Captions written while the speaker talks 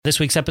This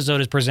week's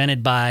episode is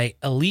presented by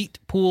Elite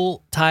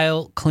Pool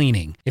Tile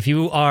Cleaning. If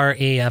you are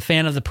a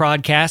fan of the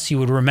Prodcast, you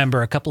would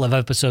remember a couple of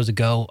episodes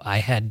ago, I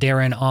had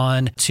Darren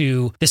on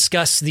to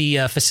discuss the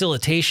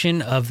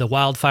facilitation of the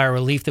wildfire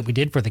relief that we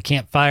did for the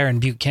campfire in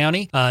Butte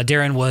County.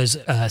 Darren was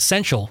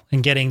essential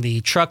in getting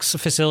the trucks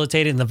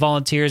facilitated and the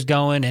volunteers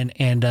going,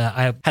 and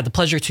I had the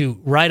pleasure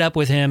to ride up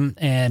with him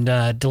and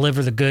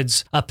deliver the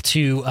goods up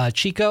to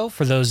Chico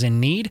for those in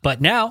need.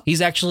 But now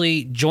he's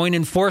actually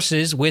joining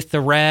forces with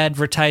the RAD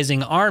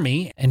advertising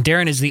army, and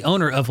Darren is the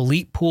owner of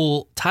Elite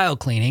Pool Tile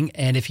Cleaning.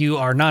 And if you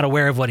are not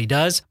aware of what he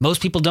does,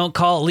 most people don't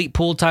call Elite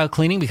Pool Tile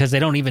Cleaning because they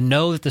don't even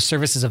know that the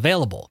service is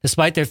available.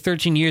 Despite their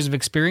 13 years of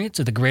experience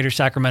in the greater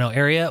Sacramento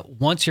area,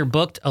 once you're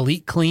booked,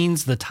 Elite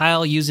cleans the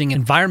tile using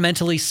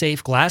environmentally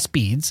safe glass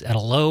beads at a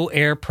low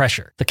air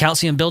pressure. The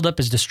calcium buildup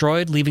is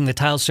destroyed, leaving the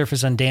tile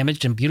surface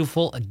undamaged and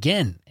beautiful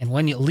again. And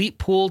when Elite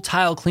Pool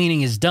Tile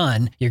Cleaning is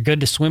done, you're good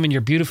to swim in your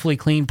beautifully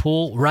clean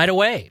pool right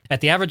away. At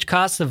the average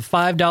cost of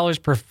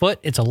 $5 per foot,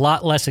 it's a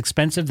lot less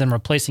expensive than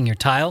replacing your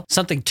tile,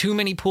 something too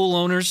many pool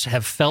owners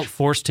have felt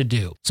forced to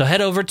do. So head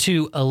over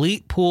to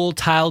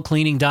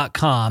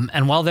elitepooltilecleaning.com,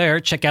 and while there,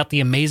 check out the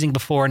amazing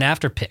before and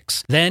after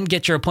pics. Then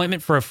get your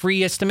appointment for a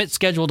free estimate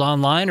scheduled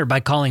online or by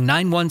calling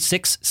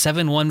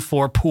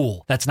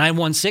 916-714-POOL. That's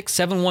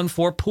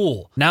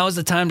 916-714-POOL. Now is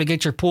the time to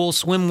get your pool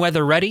swim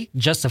weather ready.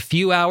 Just a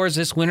few hours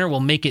this winter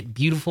will make it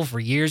beautiful for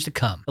years to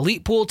come.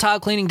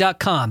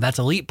 elitepooltilecleaning.com. That's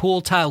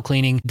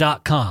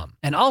elitepooltilecleaning.com.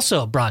 And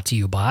also brought to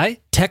you by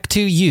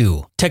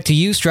Tech2U.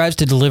 Tech2U strives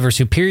to deliver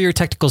superior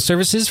technical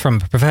services from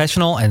a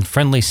professional and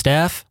friendly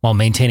staff while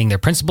maintaining their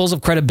principles of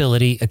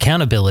credibility,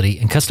 accountability,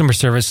 and customer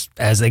service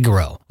as they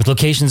grow. With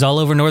locations all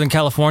over Northern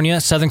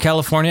California, Southern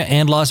California,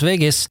 and Las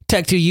Vegas,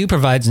 Tech2U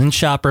provides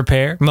in-shop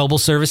repair, mobile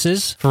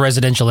services for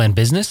residential and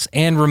business,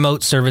 and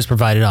remote service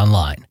provided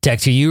online.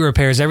 Tech2U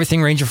repairs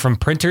everything ranging from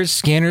printers,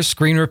 scanners,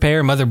 screen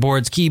repair,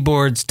 motherboards,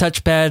 keyboards,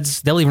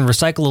 touchpads. They'll even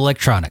recycle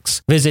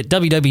electronics. Visit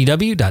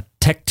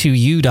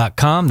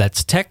www.tech2u.com.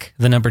 That's tech,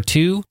 the number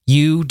 2,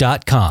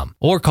 u.com.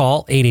 Or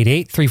call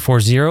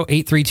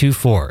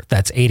 888-340-8324.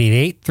 That's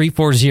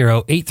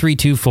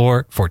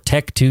 888-340-8324 for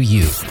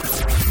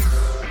Tech2U.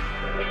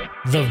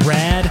 The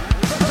RAD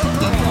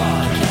Prodcast. The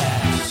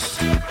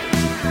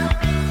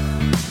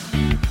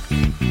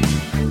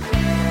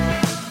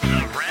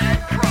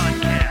RAD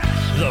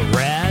Prodcast. The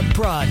RAD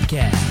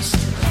Prodcast.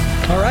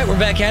 All right, we're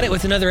back at it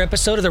with another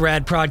episode of the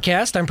RAD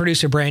Prodcast. I'm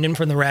producer Brandon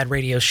from the RAD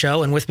Radio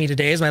Show, and with me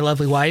today is my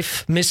lovely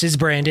wife, Mrs.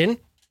 Brandon.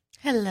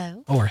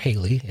 Hello. Or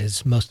Haley,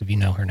 as most of you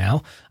know her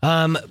now.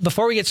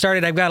 Before we get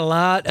started, I've got a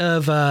lot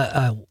of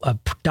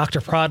Dr.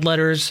 Prod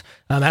letters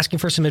asking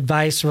for some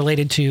advice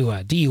related to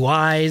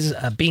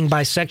DUIs, being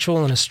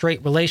bisexual in a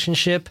straight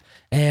relationship,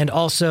 and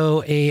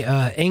also a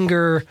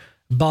anger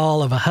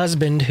ball of a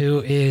husband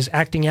who is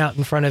acting out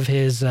in front of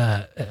his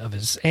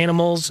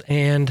animals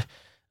and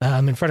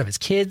in front of his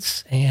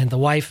kids. And the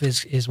wife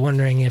is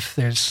wondering if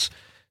there's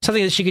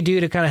something that she could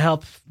do to kind of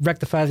help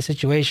rectify the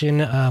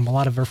situation. A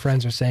lot of her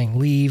friends are saying,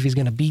 leave, he's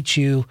going to beat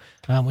you,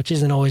 which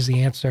isn't always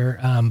the answer.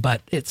 But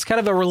it's kind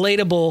of a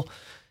relatable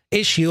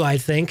issue, I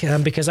think,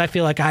 because I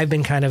feel like I've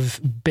been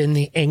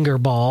the anger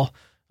ball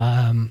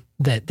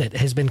that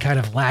has been kind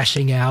of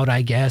lashing out,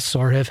 I guess,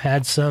 or have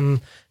had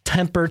some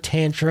temper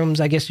tantrums,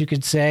 I guess you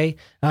could say.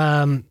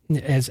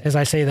 As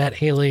I say that,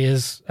 Haley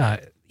is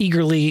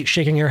eagerly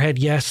shaking her head.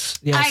 Yes,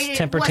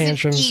 temper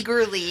tantrums.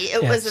 Eagerly.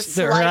 It was a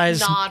slight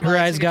nod. Her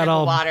eyes got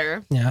all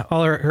water. Yeah,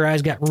 all her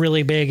eyes got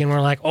really big, and we're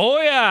like,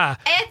 oh yeah,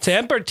 it's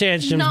temper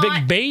tantrums,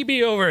 big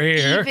baby over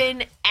here.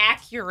 Even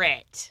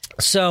accurate.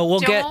 So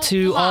we'll get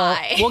to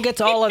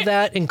all of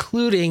that,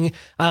 including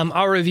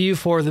our review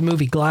for the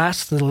movie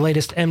Glass, the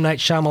latest M. Night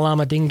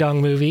Shyamalan Ding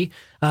Dong movie,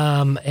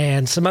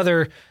 and some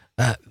other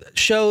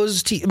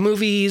shows,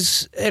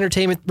 movies,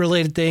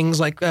 entertainment-related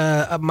things, like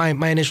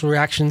my initial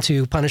reaction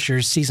to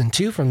Punisher Season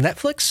 2 from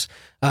Netflix,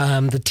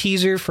 the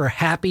teaser for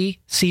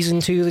Happy Season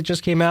 2 that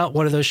just came out,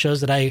 one of those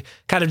shows that I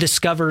kind of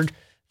discovered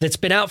that's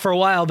been out for a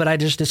while, but I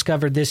just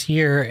discovered this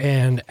year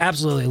and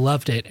absolutely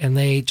loved it. And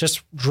they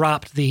just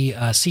dropped the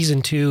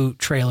Season 2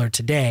 trailer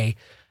today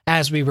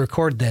as we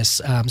record this,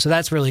 so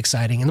that's really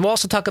exciting. And we'll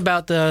also talk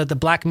about the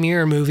Black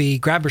Mirror movie,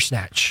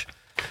 Grabbersnatch.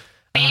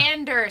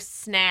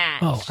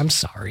 Bandersnatch. Oh, I'm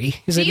sorry.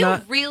 Is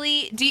that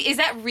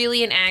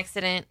really an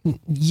accident?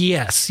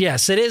 Yes,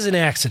 it is an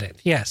accident.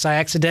 Yes, I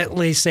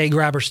accidentally say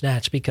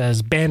Grabbersnatch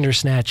because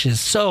Bandersnatch is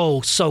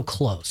so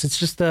close. It's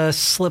just a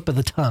slip of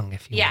the tongue,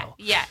 if you will.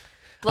 Yeah.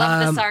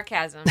 Love the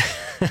sarcasm.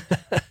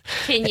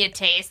 Can you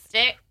taste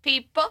it,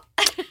 people?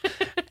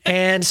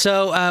 And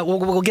so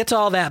we'll get to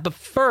all that. But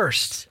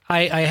first,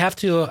 I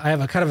have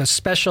a kind of a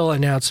special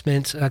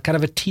announcement, kind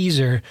of a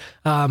teaser.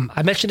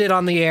 I mentioned it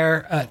on the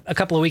air a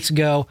couple of weeks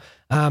ago,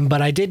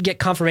 but I did get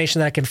confirmation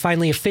that I can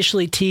finally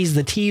officially tease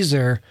the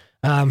teaser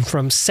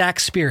from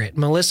Sac Spirit.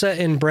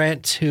 Melissa and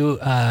Brent, who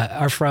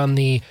are from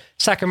the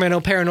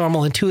Sacramento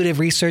Paranormal Intuitive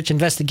Research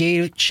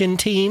Investigation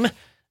Team.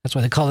 That's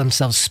why they call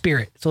themselves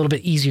Spirit. It's a little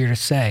bit easier to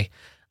say.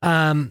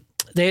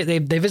 they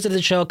visited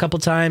the show a couple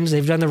times.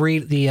 They've done the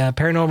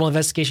paranormal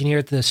investigation here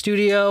at the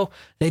studio.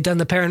 They've done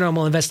the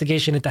paranormal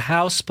investigation at the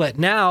house, but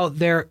now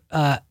they've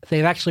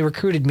actually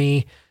recruited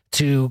me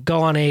to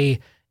go on a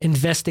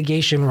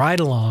investigation ride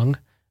along,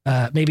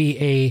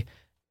 maybe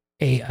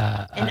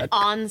an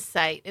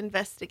on-site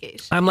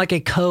investigation. I'm like a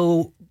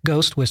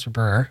co-ghost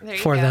whisperer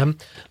for them.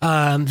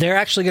 They're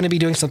actually going to be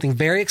doing something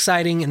very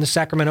exciting in the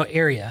Sacramento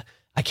area.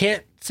 I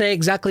can't say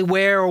exactly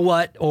where or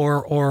what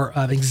or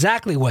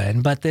exactly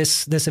when, but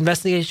this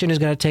investigation is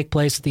going to take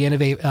place at the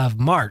end of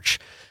March.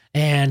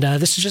 And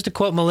this is just to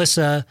quote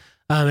Melissa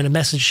in a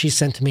message she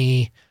sent to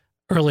me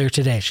earlier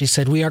today. She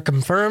said, "We are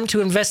confirmed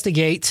to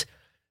investigate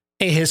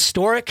a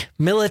historic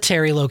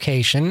military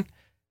location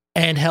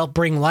and help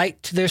bring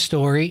light to their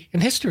story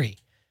and history.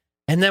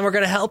 And then we're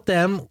going to help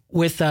them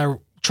with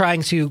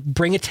trying to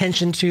bring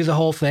attention to the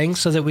whole thing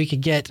so that we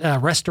could get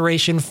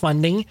restoration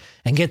funding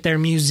and get their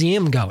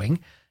museum going.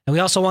 And we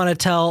also want to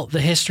tell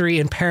the history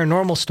and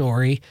paranormal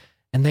story,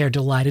 and they are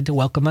delighted to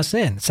welcome us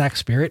in. Sac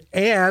Spirit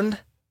and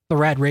the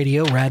RAD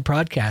Radio, RAD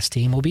Prodcast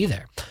team will be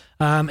there.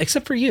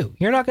 Except for you.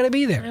 You're not going to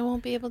be there. I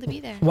won't be able to be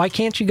there. Why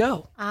can't you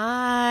go?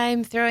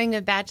 I'm throwing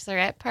a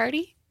bachelorette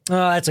party.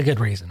 Oh, that's a good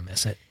reason to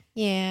miss it.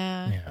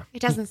 Yeah.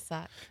 It doesn't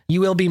suck.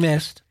 You will be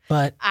missed,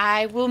 but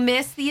I will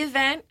miss the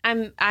event.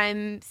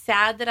 I'm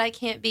sad that I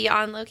can't be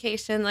on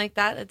location like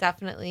that. It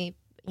definitely,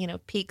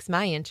 piques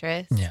my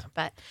interest. Yeah.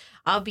 But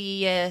I'll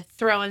be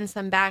throwing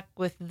some back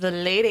with the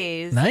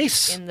ladies.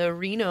 Nice. In the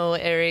Reno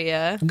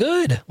area.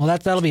 Good. Well,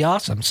 that'll be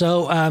awesome.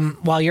 So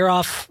while you're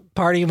off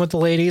partying with the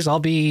ladies, I'll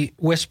be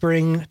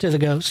whispering to the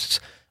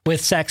ghosts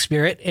with Sac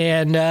Spirit.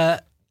 And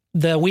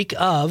the week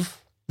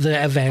of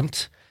the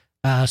event,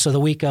 so the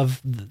week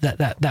of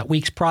that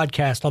week's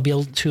Prodcast, I'll be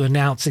able to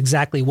announce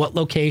exactly what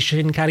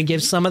location, kind of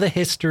give some of the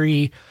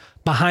history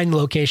behind the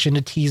location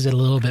to tease it a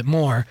little bit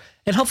more,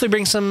 and hopefully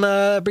bring some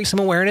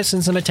awareness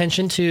and some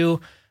attention to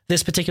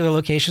this particular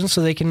location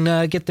so they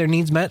can get their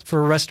needs met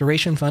for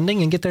restoration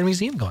funding and get their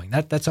museum going.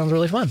 That sounds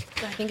really fun.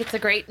 I think it's a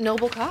great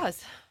noble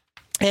cause.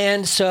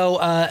 And so,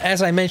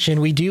 as I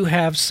mentioned, we do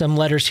have some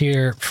letters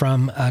here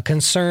from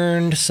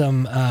concerned,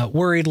 some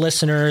worried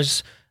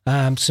listeners,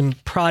 some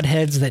prod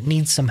heads that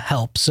need some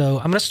help. So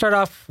I'm going to start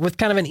off with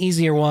kind of an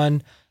easier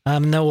one,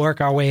 and then we'll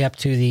work our way up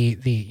to the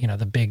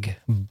big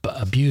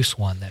abuse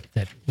one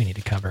that we need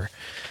to cover.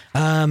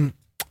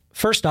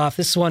 First off,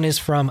 this one is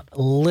from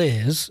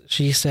Liz.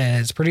 She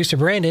says, "Producer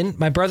Brandon,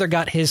 my brother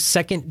got his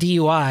second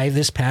DUI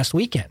this past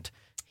weekend.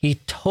 He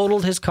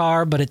totaled his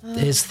car, but it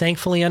is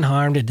thankfully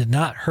unharmed. It did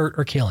not hurt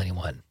or kill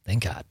anyone.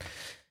 Thank God.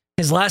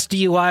 His last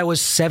DUI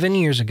was 7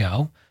 years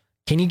ago.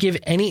 Can you give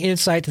any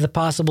insight to the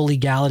possible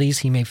legalities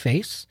he may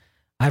face?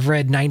 I've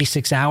read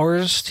 96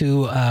 hours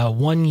to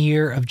 1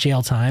 year of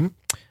jail time,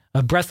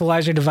 a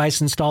breathalyzer device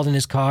installed in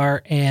his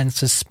car, and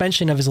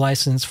suspension of his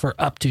license for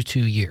up to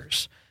 2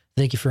 years.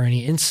 Thank you for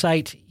any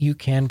insight you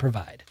can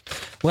provide."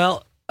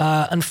 Well,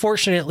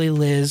 unfortunately,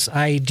 Liz,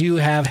 I do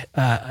have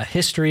a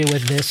history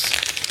with this,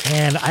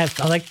 and I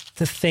like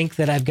to think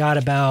that I've got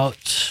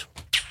about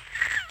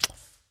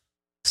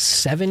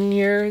 7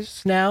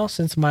 years now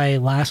since my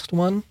last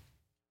one.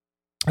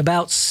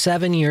 About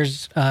 7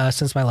 years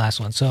since my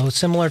last one. So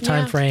similar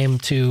time frame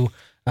to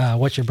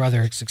what your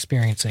brother is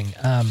experiencing.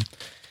 And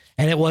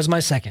it was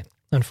my second,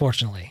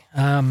 unfortunately.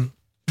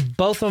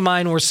 Both of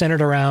mine were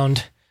centered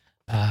around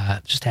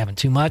just having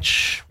too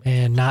much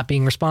and not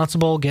being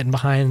responsible, getting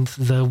behind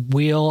the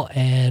wheel.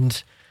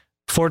 And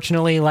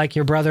fortunately, like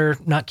your brother,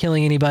 not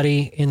killing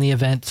anybody in the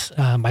event.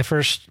 My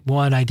first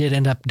one, I did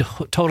end up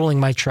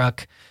totaling my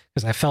truck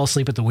because I fell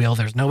asleep at the wheel.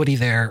 There's nobody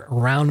there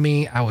around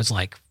me. I was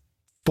like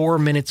 4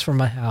 minutes from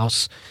my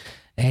house,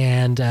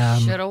 and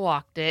should have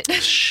walked it.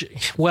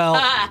 Shouldn't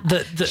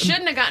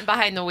have gotten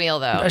behind the wheel,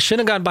 though. I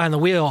shouldn't have gotten behind the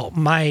wheel.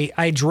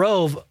 I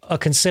drove a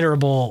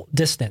considerable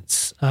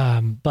distance,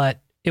 but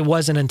it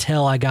wasn't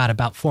until I got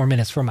about 4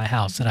 minutes from my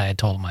house that I had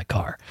totaled my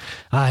car.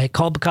 I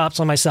called the cops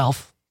on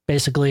myself.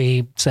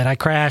 Basically, said I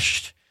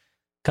crashed.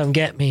 Come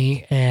get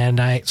me, and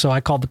so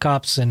I called the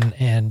cops,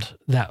 and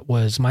that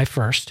was my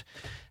first.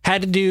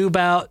 Had to do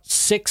about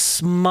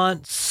 6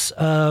 months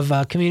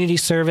of community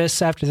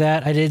service after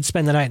that. I did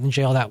spend the night in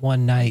jail that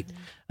one night.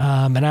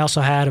 And I also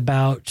had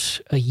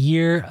about a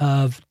year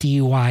of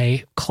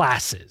DUI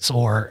classes,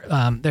 or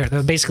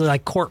they're basically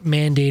like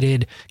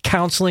court-mandated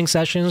counseling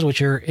sessions,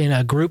 which are in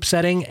a group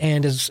setting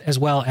and as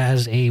well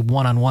as a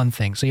one-on-one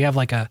thing. So you have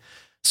like a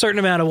certain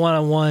amount of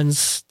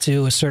one-on-ones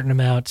to a certain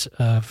amount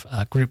of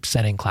group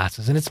setting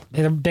classes. And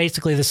they're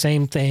basically the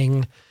same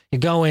thing. You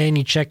go in,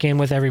 you check in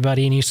with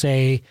everybody, and you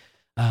say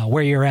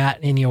where you're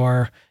at in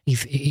your,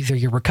 either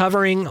you're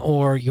recovering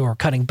or you're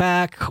cutting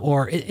back,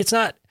 or it's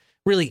not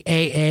really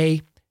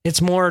AA.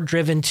 It's more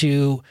driven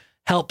to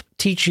help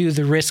teach you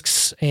the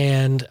risks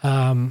and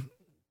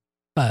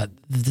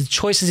the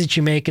choices that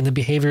you make and the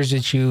behaviors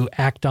that you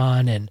act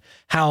on and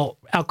how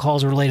alcohol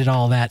is related to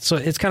all that. So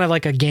it's kind of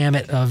like a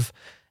gamut of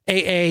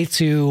AA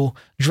to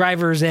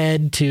driver's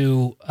ed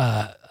to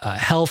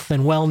health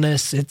and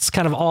wellness. It's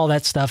kind of all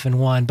that stuff in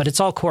one, but it's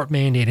all court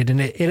mandated.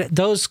 And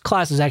those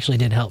classes actually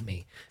did help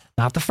me.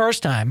 Not the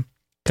first time,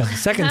 because the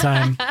second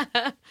time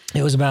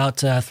it was about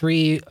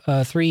 3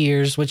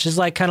 years, which is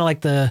like kind of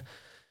like the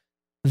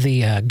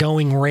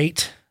going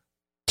rate.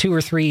 2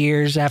 or 3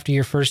 years after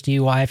your first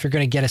DUI. If you're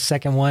going to get a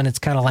second one, it's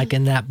kind of like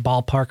in that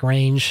ballpark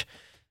range.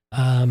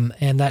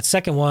 And that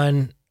second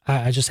one,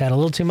 I just had a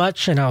little too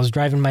much, and I was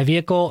driving my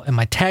vehicle, and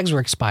my tags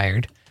were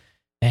expired.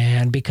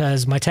 And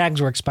because my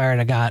tags were expired,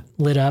 I got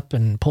lit up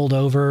and pulled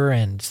over,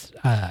 and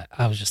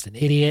I was just an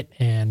idiot.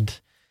 And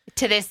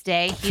to this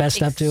day, he's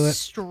fessed up to it.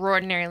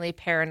 Extraordinarily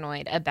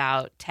paranoid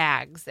about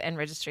tags and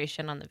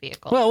registration on the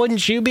vehicle. Well,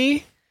 wouldn't you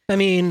be? I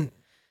mean,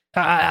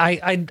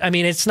 I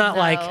mean, it's not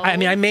like, I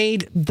mean, I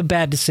made the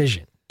bad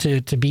decision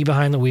to be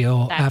behind the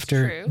wheel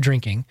after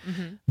drinking,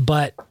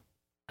 but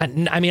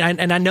I mean,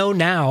 I know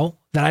now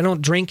that I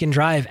don't drink and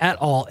drive at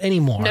all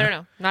anymore.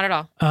 No, not at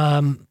all.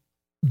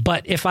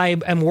 But if I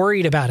am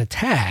worried about a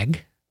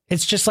tag,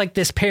 it's just like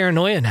this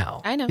paranoia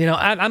now. I know. You know,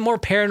 I'm more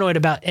paranoid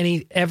about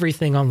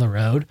everything on the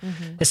road,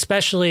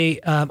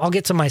 especially, I'll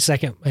get to my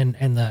second and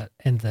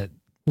the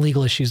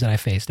legal issues that I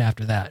faced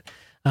after that.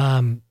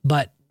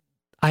 But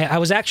I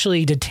was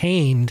actually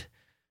detained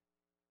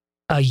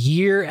a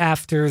year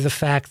after the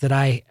fact that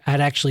I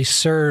had actually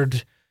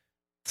served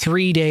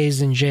 3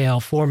 days in jail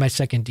for my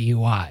second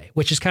DUI,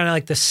 which is kind of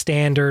like the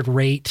standard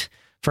rate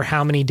for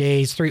how many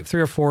days, three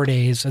or 4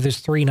 days. So there's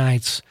 3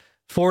 nights,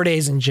 4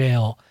 days in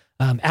jail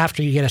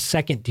after you get a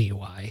second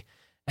DUI.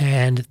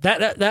 And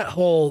that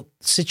whole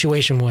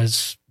situation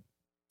was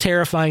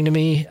terrifying to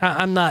me.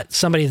 I'm not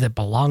somebody that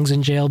belongs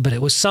in jail, but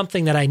it was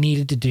something that I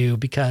needed to do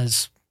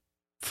because,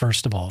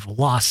 first of all, the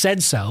law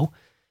said so.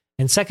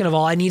 And second of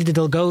all, I needed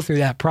to go through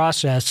that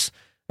process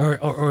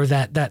or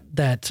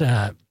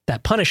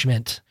that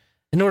punishment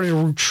in order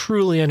to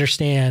truly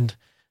understand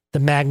the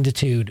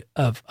magnitude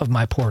of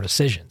my poor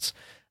decisions.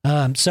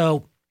 But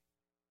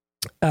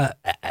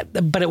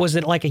it was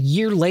like a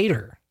year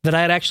later that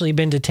I had actually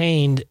been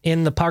detained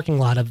in the parking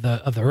lot of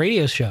the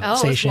radio show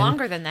station. Oh, it's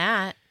longer than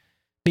that.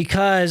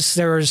 Because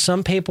there was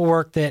some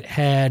paperwork that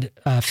had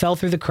fell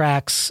through the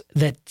cracks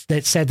that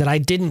said that I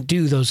didn't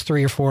do those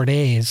 3 or 4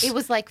 days. It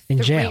was like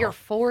 3 or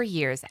 4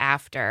 years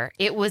after.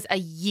 It was a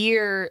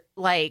year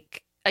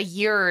or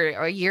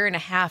a year and a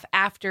half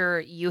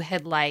after you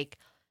had like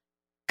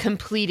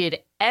completed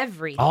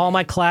everything. All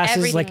my classes,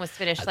 everything was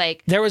finished.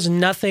 Like there was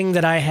nothing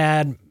that I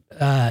had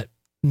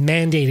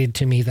mandated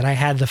to me that I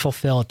had to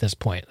fulfill at this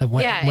point. It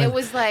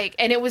was like,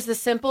 and it was the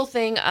simple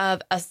thing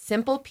of a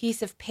simple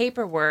piece of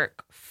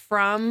paperwork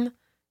from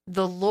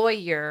the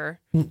lawyer.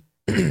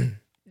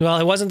 Well,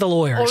 it wasn't the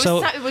lawyer.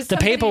 It was the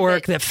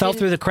paperwork that fell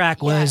through the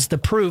crack was the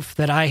proof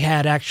that I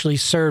had actually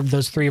served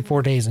those 3 or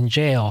 4 days in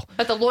jail.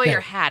 But the lawyer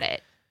had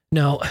it.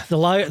 No, the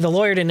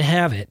lawyer didn't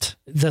have it.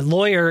 The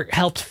lawyer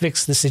helped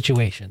fix the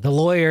situation. The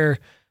lawyer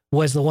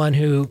was the one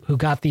who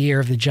got the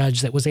ear of the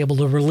judge that was able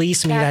to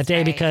release me that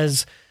day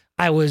because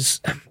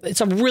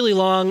it's a really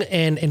long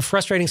and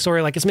frustrating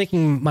story. Like, it's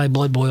making my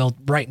blood boil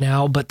right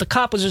now, but the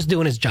cop was just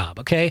doing his job.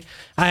 Okay.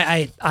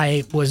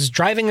 I was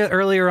driving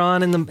earlier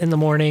on in the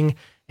morning,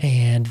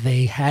 and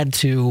they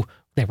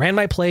ran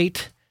my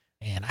plate,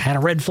 and I had a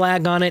red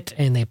flag on it,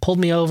 and they pulled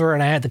me over,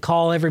 and I had to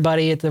call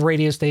everybody at the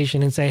radio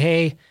station and say,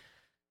 hey,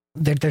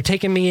 they're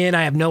taking me in.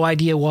 I have no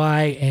idea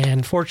why.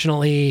 And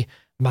fortunately,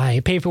 my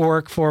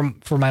paperwork for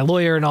my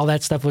lawyer and all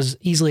that stuff was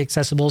easily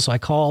accessible. So I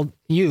called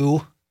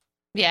you.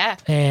 Yeah.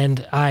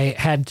 And I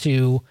had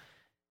to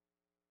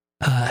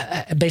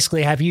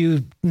basically have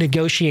you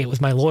negotiate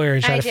with my lawyer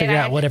and try to figure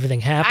out what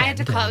everything happened. I had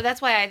to call.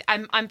 That's why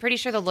I'm pretty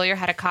sure the lawyer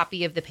had a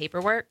copy of the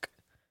paperwork,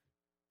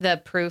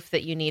 the proof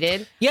that you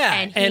needed.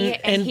 Yeah.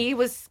 And he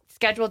was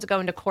scheduled to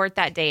go into court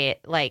that day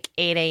at like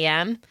 8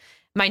 a.m.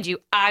 Mind you,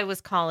 I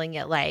was calling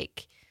it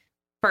like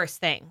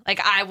first thing. Like,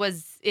 I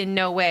was in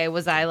no way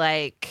was I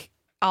like,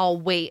 I'll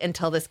wait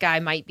until this guy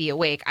might be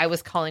awake. I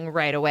was calling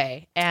right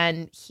away.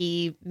 And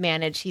he's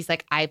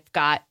like, I've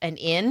got an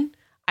in.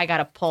 I got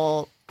to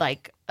pull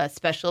like a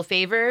special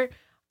favor.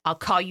 I'll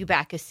call you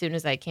back as soon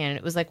as I can. And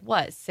it was like,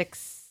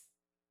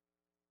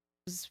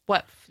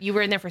 you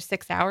were in there for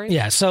 6 hours?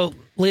 Yeah. So,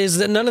 Liz,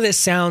 none of this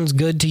sounds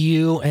good to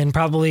you and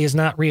probably is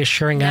not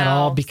reassuring at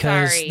all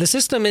because the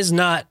system is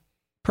not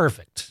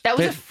perfect. That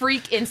was a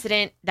freak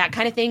incident. That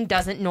kind of thing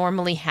doesn't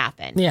normally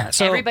happen. Yeah.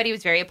 So everybody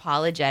was very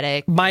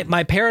apologetic.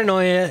 My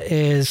paranoia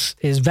is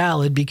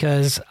valid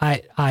because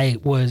I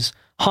was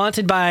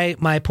haunted by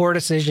my poor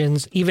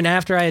decisions even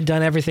after I had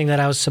done everything that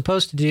I was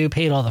supposed to do,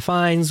 paid all the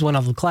fines, went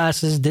all the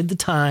classes, did the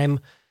time,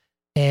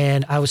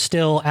 and I was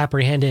still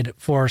apprehended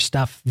for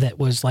stuff that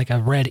was like a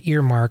red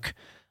earmark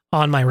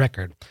on my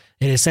record.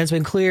 It has since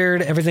been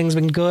cleared. Everything's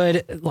been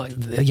good.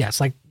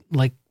 Yes,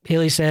 like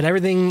Haley said,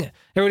 everybody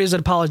was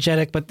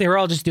apologetic, but they were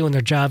all just doing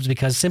their jobs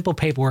because simple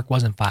paperwork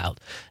wasn't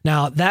filed.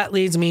 Now, that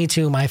leads me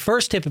to my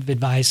first tip of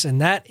advice, and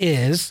that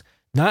is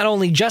not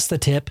only just the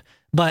tip,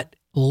 but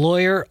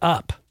lawyer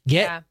up.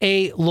 Get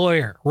a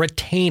lawyer.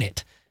 Retain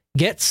it.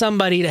 Get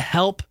somebody to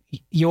help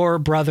your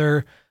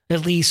brother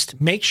at least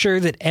make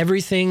sure that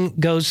everything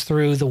goes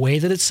through the way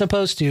that it's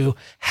supposed to.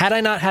 Had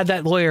I not had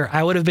that lawyer,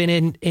 I would have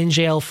been in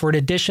jail for an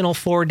additional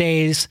 4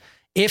 days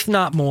if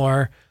not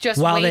more. Just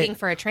waiting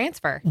for a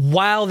transfer.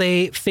 While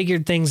they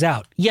figured things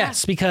out.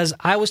 Yes, because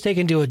I was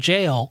taken to a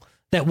jail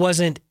that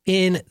wasn't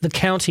in the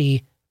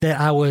county that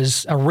I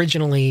was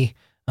originally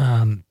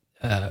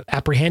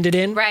apprehended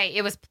in. Right.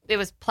 It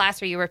was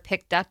Placer you were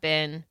picked up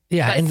in.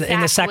 Yeah, in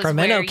the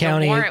Sacramento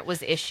County. Your warrant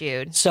was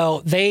issued.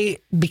 So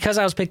because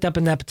I was picked up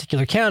in that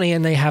particular county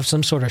and they have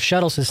some sort of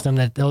shuttle system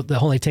that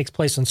only takes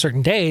place on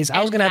certain days,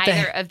 I was going to have to...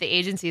 Neither of the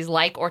agencies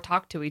like or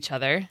talk to each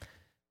other.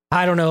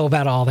 I don't know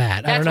about all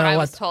that. That's I don't know what I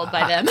was told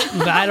by them.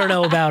 I don't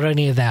know about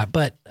any of that,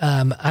 but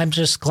I'm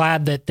just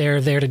glad that they're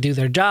there to do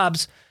their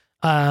jobs.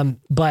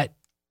 But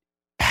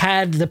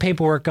had the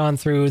paperwork gone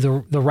through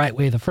the right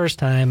way the first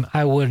time,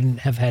 I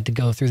wouldn't have had to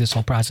go through this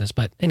whole process.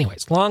 But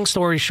anyways, long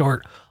story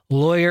short,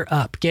 lawyer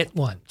up, get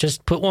one.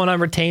 Just put one on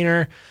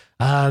retainer.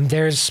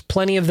 There's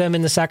plenty of them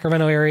in the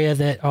Sacramento area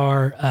that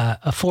are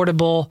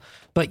affordable,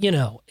 but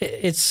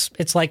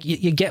it's like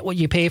you get what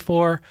you pay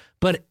for.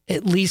 But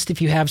at least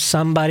if you have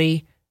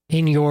somebody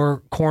in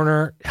your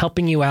corner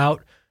helping you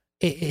out,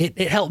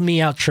 it helped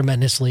me out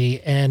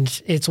tremendously.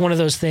 And it's one of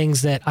those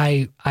things that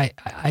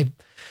I'm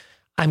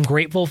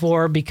grateful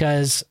for,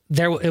 because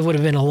it would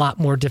have been a lot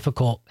more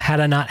difficult had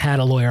I not had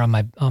a lawyer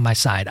on my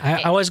side.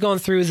 I was going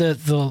through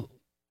the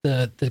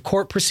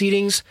court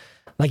proceedings,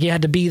 like you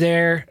had to be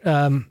there.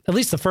 At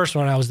least the first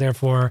one I was there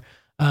for,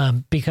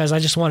 because I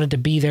just wanted to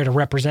be there to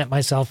represent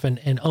myself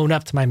and own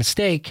up to my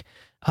mistake.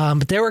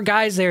 But there were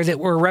guys there that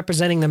were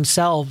representing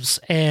themselves,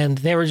 and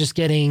they were just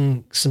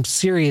getting some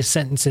serious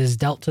sentences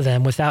dealt to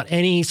them without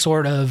any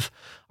sort of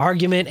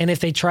argument. And if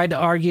they tried to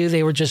argue,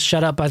 they were just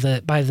shut up by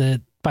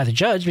the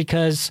judge,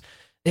 because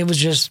it was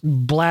just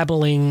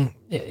babbling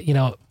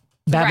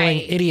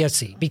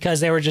idiocy, because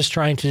they were just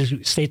trying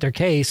to state their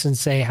case and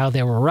say how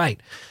they were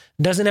right.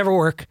 Doesn't ever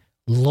work.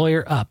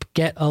 Lawyer up.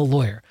 Get a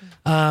lawyer.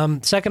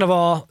 Second of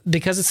all,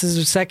 because this is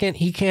his second,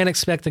 he can't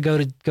expect to go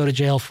to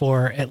jail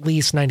for at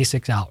least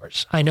 96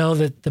 hours. I know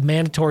that the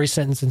mandatory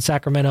sentence in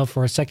Sacramento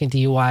for a second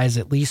DUI is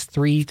at least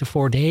 3 to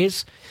 4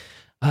 days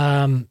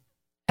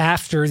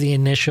after the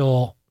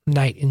initial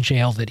night in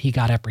jail that he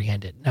got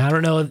apprehended. Now, I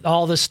don't know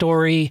all the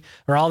story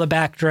or all the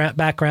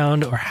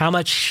background or how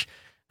much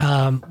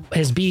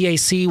his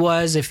BAC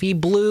was. If he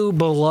blew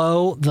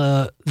below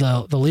the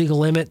legal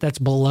limit, that's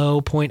below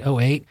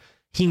 0.08,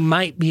 he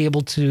might be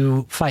able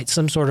to fight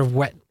some sort of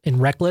wet and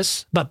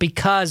reckless. But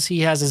because he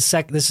has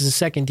this is a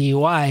second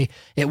DUI,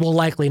 it will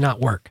likely not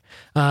work.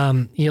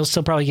 He'll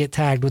still probably get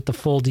tagged with the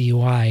full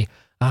DUI,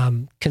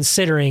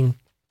 considering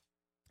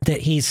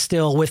that he's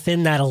still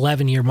within that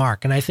 11-year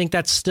mark. And I think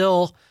that's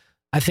still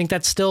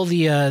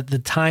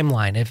the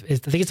timeline. I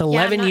think it's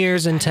 11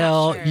 years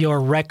until your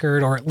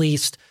record, or at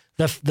least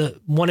the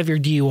one of your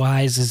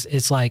DUIs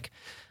is like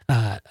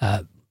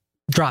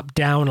drop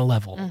down a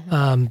level.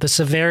 Mm-hmm. The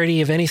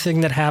severity of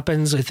anything that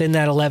happens within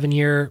that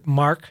 11-year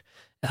mark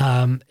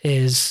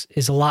is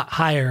a lot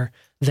higher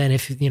than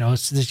if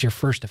this is your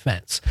first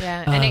offense.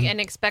 Yeah, and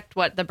expect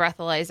what the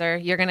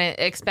breathalyzer. You're going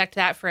to expect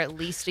that for at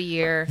least a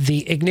year.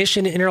 The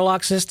ignition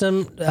interlock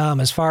system,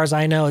 as far as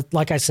I know,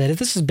 like I said,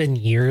 this has been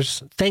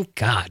years. Thank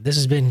God, this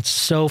has been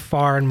so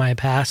far in my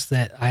past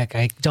that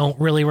I don't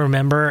really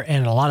remember,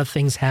 and a lot of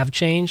things have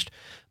changed.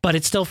 But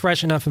it's still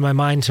fresh enough in my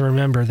mind to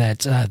remember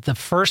that the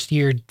first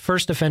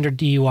offender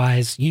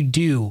DUIs, you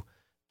do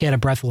get a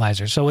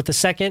breathalyzer. So with the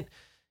second,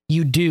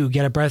 you do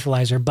get a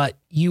breathalyzer, but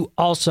you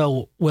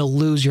also will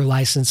lose your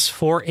license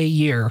for a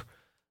year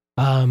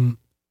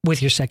with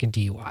your second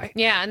DUI.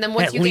 Yeah, and then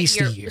once at you least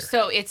get a year.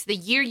 So it's the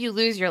year you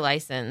lose your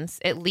license,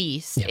 at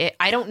least. Yeah.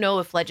 I don't know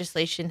if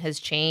legislation has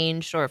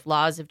changed or if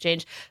laws have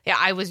changed. Yeah,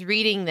 I was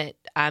reading that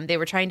they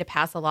were trying to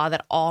pass a law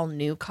that all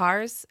new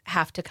cars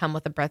have to come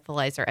with a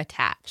breathalyzer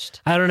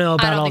attached. I don't know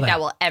about all that. I don't think that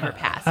will ever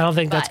pass. I don't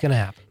think that's going to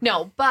happen.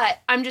 No, but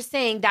I'm just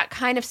saying that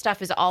kind of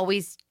stuff is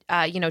always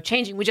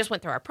changing. We just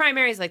went through our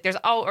primaries. Like there's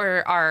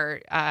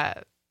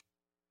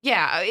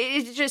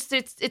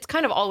it's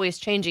kind of always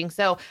changing.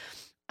 So,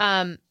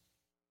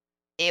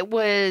 it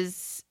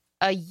was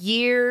a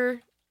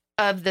year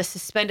of the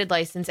suspended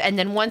license. And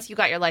then once you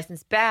got your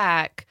license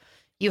back,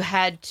 you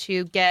had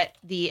to get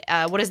the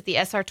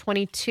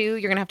SR22.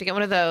 You're going to have to get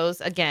one of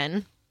those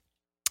again.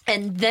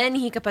 And then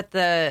he could put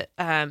the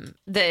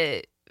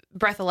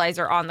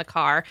breathalyzer on the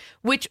car,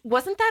 which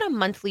wasn't that a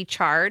monthly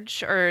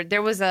charge, or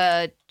there was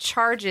a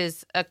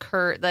charges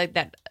occur like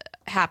that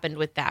happened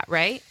with that,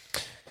 right?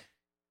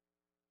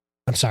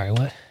 I'm sorry,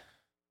 what?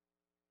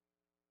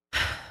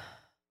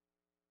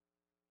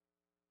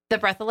 The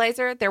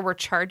breathalyzer, there were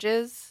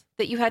charges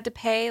that you had to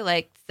pay.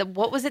 Like,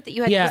 what was it that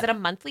you had? Yeah. Was it a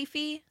monthly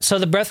fee? So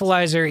the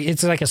breathalyzer,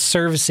 it's like a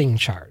servicing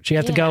charge. You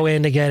have to go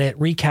in to get it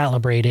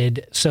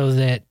recalibrated so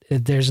that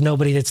there's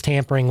nobody that's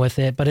tampering with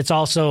it. But it's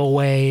also a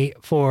way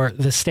for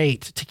the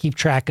state to keep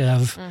track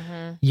of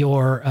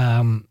your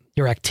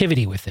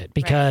activity with it.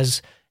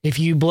 Because if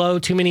you blow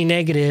too many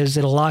negatives,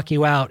 it'll lock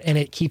you out, and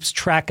it keeps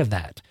track of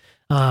that.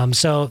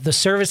 So the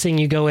servicing,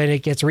 you go in,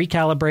 it gets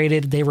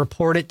recalibrated. They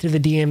report it to the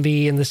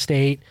DMV in the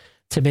state.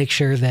 to make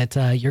sure that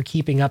you're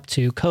keeping up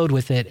to code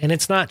with it. And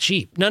it's not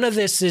cheap. None of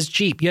this is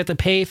cheap. You have to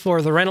pay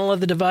for the rental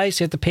of the device.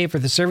 You have to pay for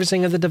the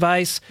servicing of the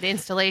device. The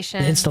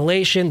installation. The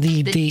installation.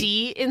 The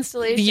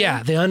de-installation.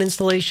 Yeah, the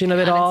uninstallation of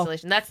it all.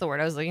 That's the word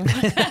I was looking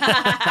for.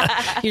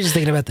 You're just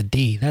thinking about the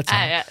D. That's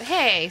all.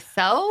 Hey,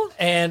 so?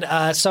 And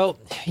so,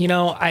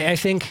 I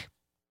think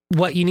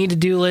what you need to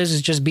do, Liz,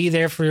 is just be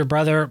there for your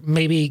brother.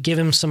 Maybe give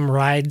him some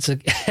rides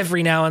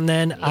every now and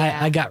then. Yeah.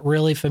 I got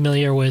really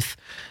familiar with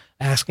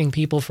asking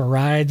people for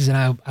rides,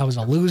 and I was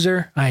a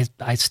loser.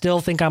 I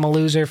still think I'm a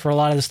loser for a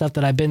lot of the stuff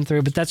that I've been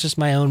through, but that's just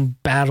my own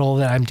battle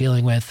that I'm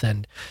dealing with.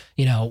 And,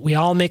 we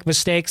all make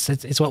mistakes.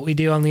 It's what we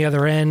do on the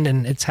other end,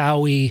 and it's how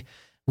we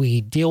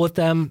deal with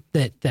them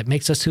that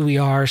makes us who we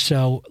are.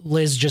 So,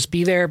 Liz, just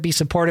be there, be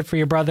supportive for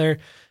your brother.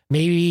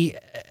 Maybe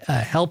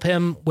help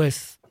him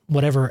with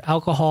whatever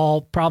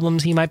alcohol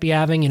problems he might be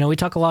having. We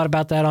talk a lot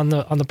about that on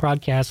the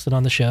podcast and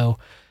on the show.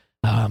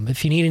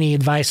 If you need any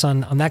advice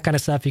on that kind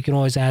of stuff, you can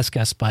always ask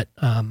us. But,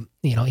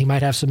 he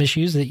might have some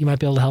issues that you might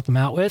be able to help him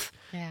out with.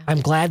 Yeah.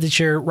 I'm glad that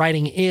you're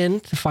writing in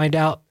to find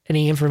out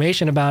any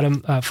information about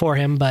him for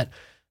him. But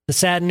the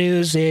sad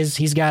news is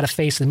he's got to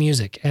face the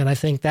music. And I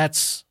think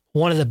that's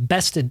one of the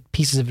best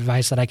pieces of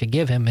advice that I could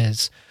give him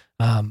is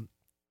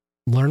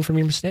learn from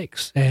your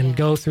mistakes and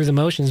go through the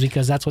motions,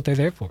 because that's what they're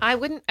there for. I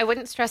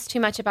wouldn't stress too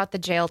much about the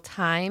jail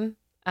time.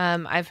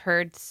 I've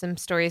heard some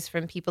stories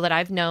from people that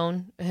I've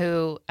known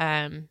who,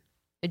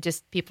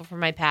 just people from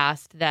my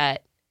past,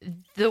 that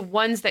the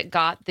ones that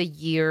got the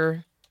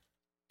year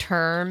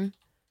term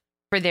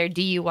for their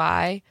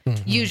DUI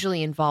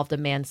usually involved a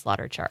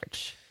manslaughter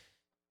charge.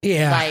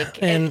 Yeah.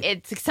 And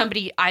it's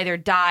somebody either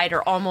died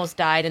or almost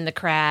died in the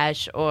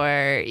crash,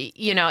 or,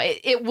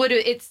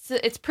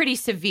 it's pretty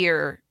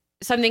severe.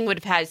 Something had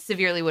to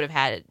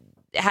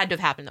have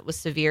happened that was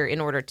severe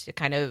in order to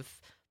kind of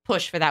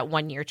push for that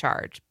 1 year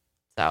charge.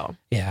 So,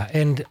 yeah.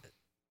 And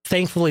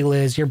thankfully,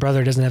 Liz, your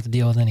brother doesn't have to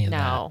deal with any of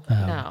that.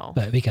 No.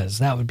 But because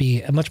that would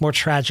be a much more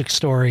tragic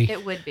story.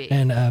 It would be.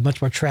 And a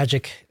much more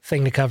tragic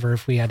thing to cover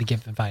if we had to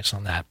give advice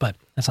on that. But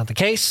that's not the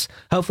case.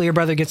 Hopefully your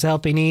brother gets the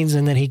help he needs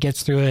and then he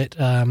gets through it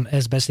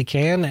as best he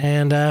can.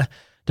 And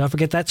don't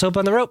forget that soap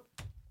on the rope.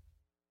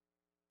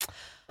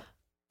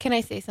 Can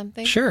I say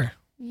something? Sure.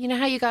 You know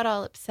how you got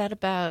all upset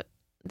about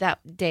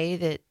that day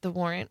that the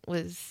warrant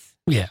was...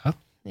 Yeah.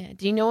 Yeah.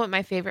 Do you know what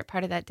my favorite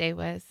part of that day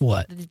was?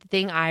 What? The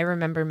thing I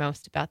remember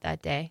most about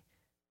that day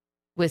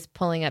was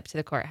pulling up to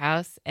the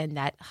courthouse and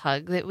that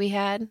hug that we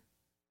had.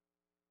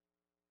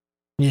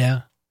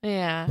 Yeah.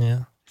 Yeah. Yeah.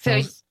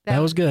 So that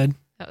was good.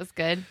 That was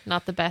good.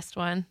 Not the best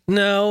one.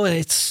 No,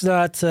 it's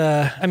not.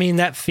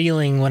 That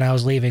feeling when I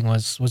was leaving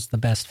was the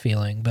best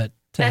feeling, but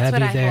That's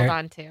what I hold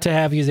on to. To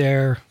have you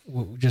there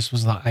just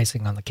was the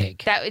icing on the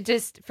cake. That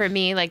just, for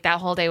me, like that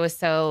whole day was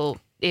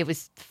it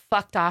was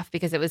fucked off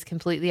because it was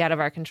completely out of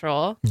our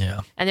control.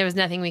 Yeah. And there was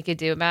nothing we could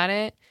do about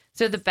it.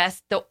 So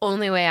the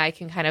only way I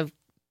can kind of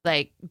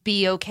like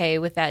be okay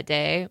with that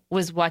day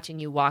was watching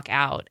you walk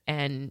out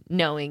and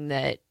knowing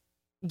that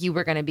you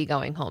were going to be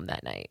going home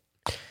that night.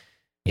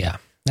 Yeah.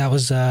 That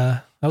was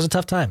a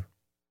tough time.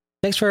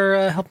 Thanks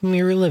for helping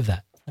me relive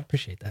that. I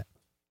appreciate that.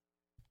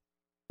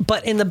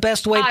 But in the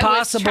best way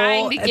possible.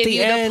 I was trying to give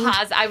you the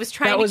pause. I was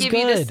trying to give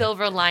you the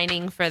silver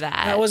lining for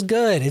that. That was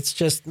good. It's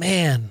just,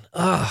 man.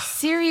 Ugh.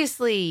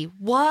 Seriously,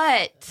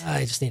 what?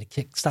 I just need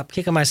to stop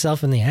kicking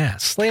myself in the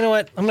ass. Well, you know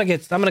what? I'm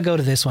gonna go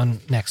to this one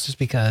next, just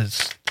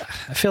because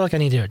I feel like I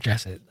need to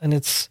address it, and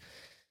it's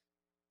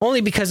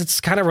only because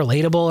it's kind of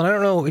relatable, and I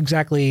don't know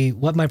exactly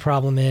what my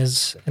problem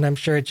is, and I'm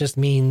sure it just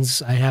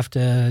means I have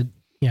to,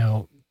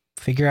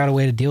 figure out a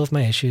way to deal with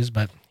my issues.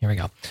 But here we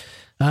go.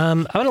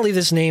 I'm going to leave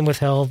this name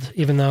withheld,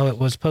 even though it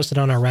was posted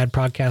on our RAD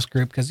Prodcast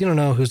group, because you don't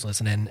know who's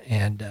listening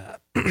and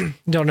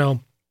don't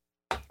know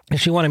if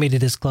she wanted me to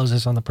disclose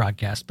this on the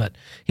podcast. But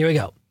here we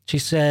go. She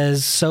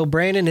says, so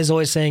Brandon is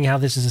always saying how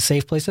this is a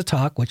safe place to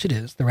talk, which it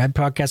is. The RAD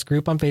Prodcast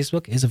group on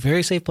Facebook is a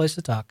very safe place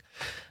to talk.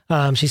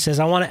 She says,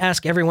 I want to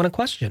ask everyone a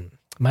question.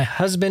 My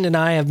husband and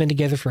I have been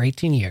together for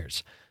 18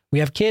 years. We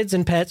have kids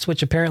and pets,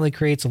 which apparently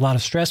creates a lot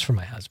of stress for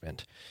my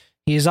husband.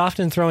 He is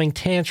often throwing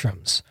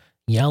tantrums,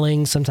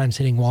 yelling, sometimes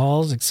hitting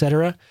walls,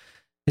 etc.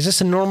 Is this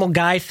a normal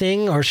guy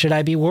thing, or should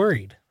I be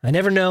worried? I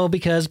never know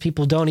because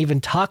people don't even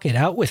talk it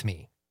out with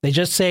me. They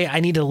just say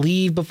I need to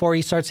leave before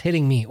he starts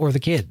hitting me or the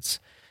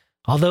kids.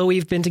 Although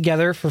we've been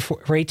together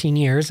for 18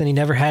 years and he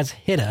never has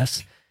hit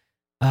us.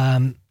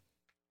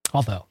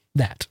 Although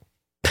that.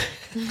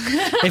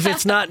 If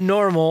it's not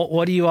normal,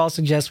 what do you all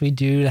suggest we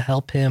do to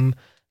help him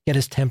get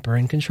his temper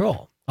in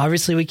control?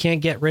 Obviously, we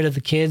can't get rid of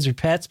the kids or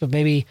pets, but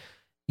maybe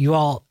you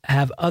all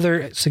have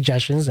other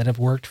suggestions that have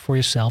worked for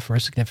yourself or a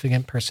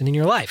significant person in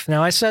your life.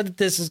 Now, I said that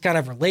this is kind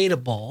of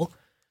relatable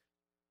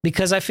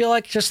because I feel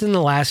like just in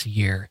the last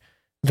year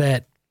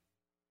that,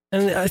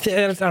 and I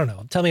don't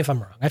know, tell me if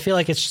I'm wrong. I feel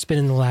like it's just been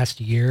in the last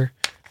year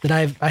that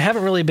I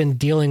haven't really been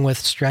dealing with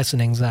stress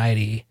and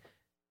anxiety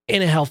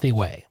in a healthy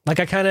way. Like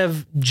I kind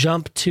of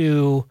jump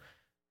to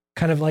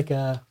kind of like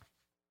an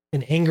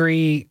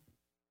angry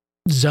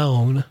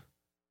zone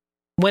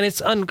when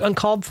it's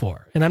uncalled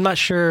for. And I'm not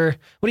sure.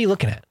 What are you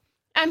looking at?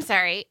 I'm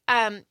sorry.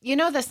 You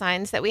know the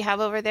signs that we have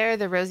over there,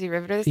 the Rosie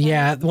Riveter signs?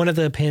 Yeah, one of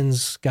the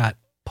pins got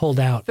pulled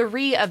out.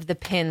 3 of the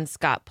pins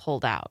got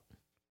pulled out.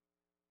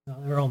 No,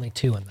 there were only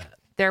 2 in that.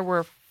 There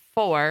were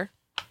 4.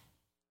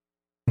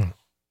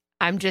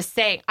 I'm just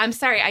saying. I'm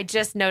sorry. I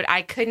just noted.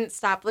 I couldn't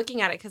stop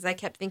looking at it because I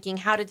kept thinking,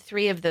 how did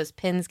 3 of those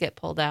pins get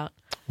pulled out?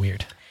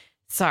 Weird.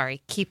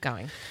 Sorry. Keep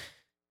going.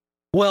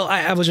 Well,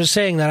 I was just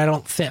saying that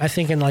I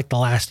think in like the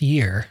last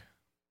year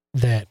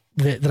that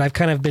I've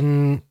kind of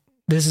been,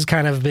 this has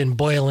kind of been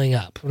boiling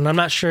up, and I'm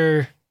not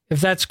sure if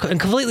that's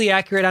completely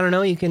accurate. I don't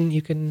know. You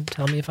can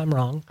tell me if I'm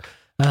wrong.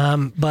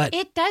 But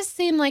it does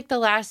seem like the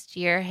last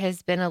year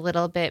has been a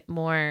little bit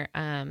more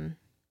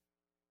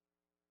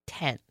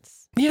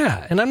tense.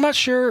 Yeah, and I'm not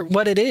sure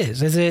what it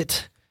is. Is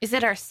it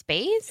our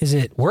space? Is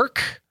it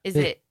work? Is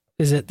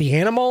it the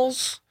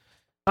animals?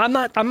 I'm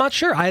not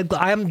sure.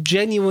 I'm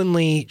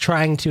genuinely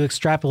trying to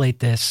extrapolate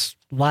this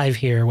live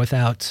here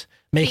without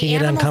making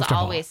it uncomfortable. The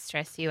animals always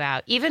stress you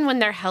out. Even when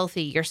they're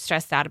healthy, you're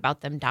stressed out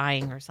about them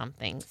dying or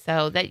something.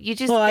 So that you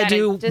just I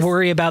do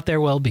worry about their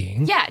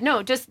well-being. Yeah,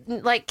 no, just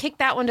like kick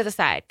that one to the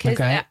side. Because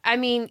okay. I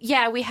mean,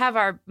 yeah, we have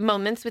our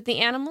moments with the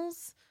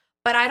animals,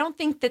 but I don't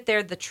think that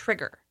they're the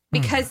trigger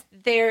because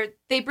they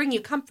bring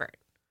you comfort.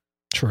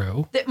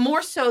 True. That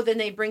more so than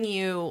they bring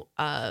you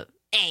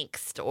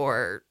angst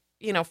or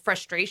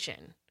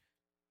frustration.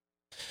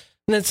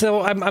 And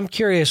so I'm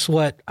curious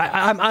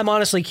I'm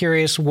honestly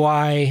curious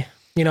why,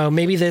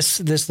 maybe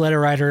this letter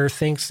writer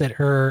thinks that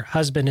her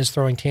husband is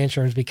throwing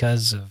tantrums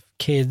because of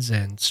kids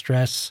and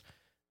stress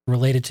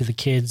related to the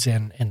kids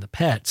and the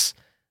pets.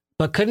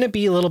 But couldn't it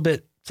be a little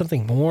bit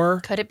something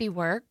more? Could it be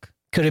work?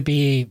 Could it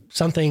be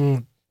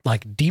something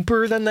like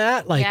deeper than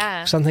that?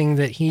 Like something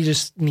that he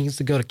just needs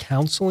to go to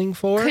counseling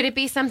for? Could it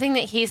be something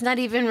that he's not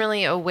even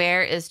really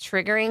aware is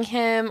triggering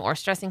him or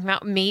stressing him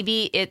out?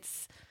 Maybe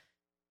it's,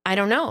 I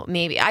don't know.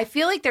 Maybe I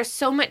feel like there's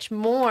so much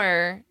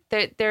more.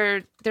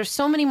 There's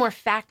so many more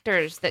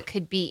factors that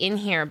could be in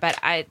here, but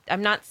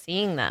I'm not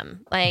seeing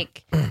them.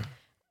 Like,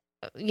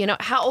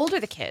 how old are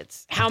the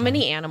kids? How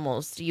many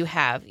animals do you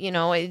have?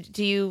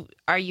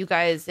 Are you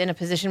guys in a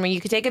position where you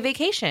could take a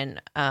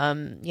vacation?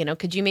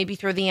 Could you maybe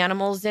throw the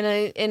animals in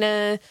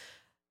a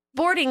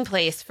boarding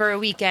place for a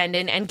weekend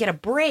and get a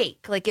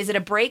break? Like, is it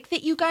a break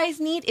that you guys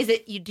need?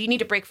 Do you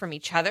need a break from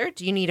each other?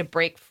 Do you need a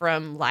break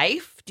from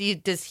life?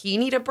 Does he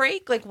need a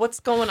break? Like, what's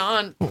going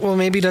on? Well,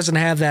 maybe he doesn't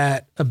have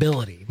that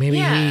ability. Maybe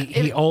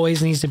he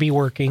always needs to be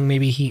working.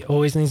 Maybe he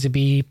always needs to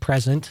be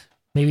present.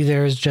 Maybe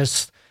there's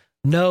just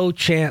no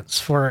chance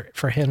for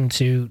him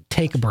to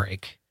take a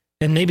break.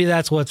 And maybe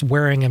that's what's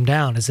wearing him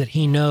down, is that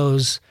he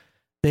knows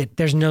that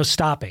there's no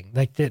stopping,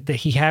 like that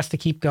he has to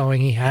keep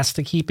going. He has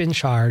to keep in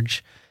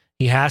charge.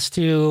 He has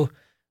to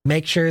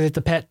make sure that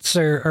the pets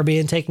are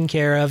being taken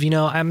care of.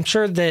 I'm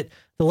sure that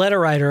the letter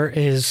writer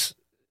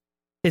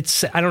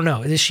I don't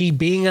know. Is she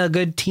being a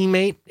good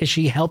teammate? Is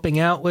she helping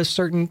out with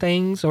certain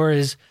things? Or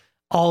is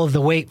all of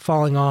the weight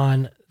falling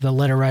on the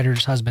letter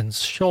writer's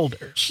husband's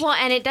shoulders? Well,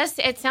 and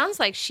it sounds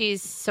like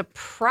she's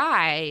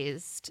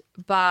surprised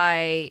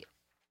by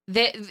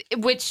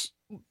this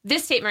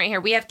statement right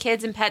here. We have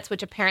kids and pets,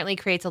 which apparently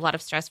creates a lot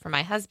of stress for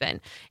my husband.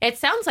 It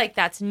sounds like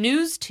that's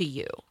news to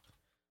you.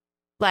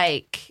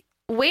 Like,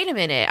 wait a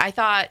minute. I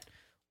thought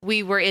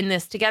we were in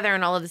this together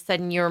and all of a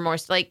sudden you're more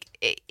like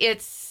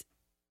it's,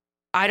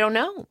 I don't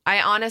know.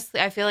 I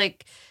feel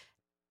like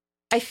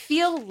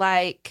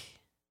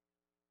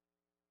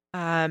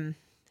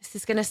this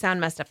is going to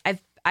sound messed up.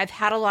 I've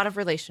had a lot of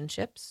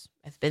relationships.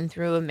 I've been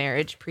through a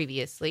marriage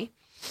previously.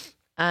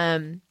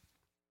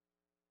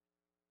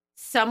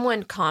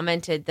 Someone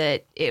commented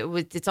that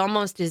it's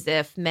almost as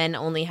if men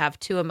only have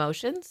 2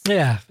 emotions.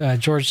 Yeah,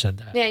 George said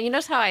that. Yeah, you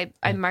notice how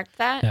I marked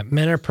that? Yeah,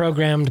 men are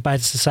programmed by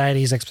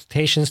society's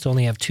expectations to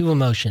only have 2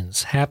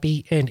 emotions,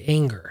 happy and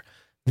anger.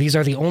 These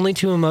are the only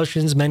 2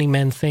 emotions many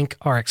men think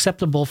are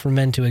acceptable for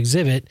men to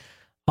exhibit.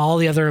 All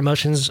the other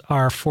emotions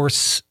are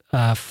force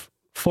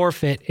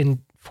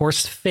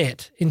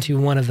fit into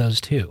one of those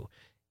 2.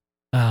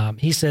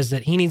 He says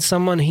that he needs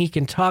someone he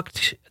can talk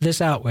this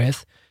out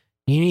with.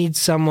 You need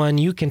someone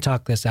you can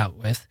talk this out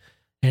with.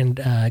 And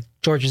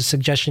George's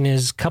suggestion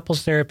is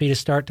couples therapy to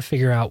start to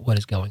figure out what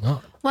is going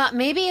on. Well,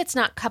 maybe it's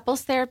not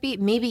couples therapy.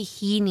 Maybe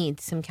he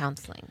needs some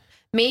counseling.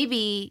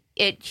 Maybe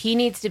he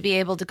needs to be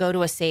able to go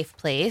to a safe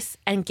place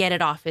and get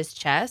it off his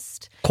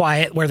chest.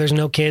 Quiet, where there's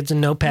no kids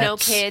and no pets. No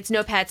kids,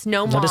 no pets,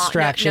 no mom,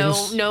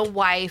 distractions. no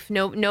wife,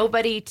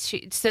 nobody,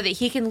 so that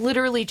he can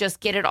literally just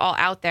get it all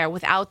out there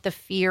without the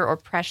fear or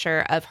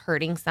pressure of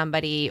hurting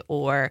somebody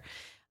or.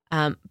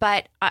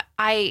 But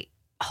I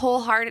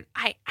wholehearted.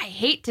 I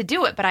hate to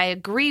do it, but I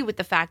agree with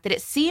the fact that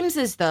it seems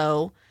as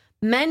though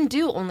men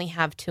do only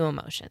have 2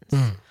 emotions,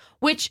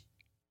 which,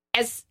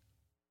 as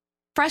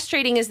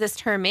frustrating as this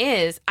term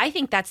is, I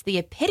think that's the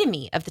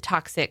epitome of the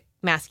toxic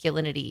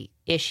masculinity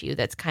issue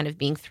that's kind of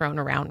being thrown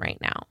around right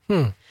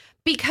now.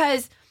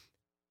 Because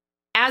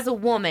as a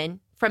woman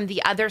from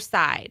the other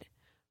side,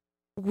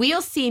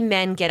 we'll see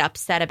men get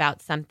upset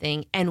about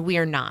something and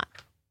we're not.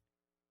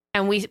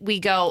 And we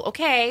go,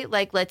 okay,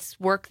 like, let's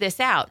work this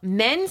out.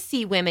 Men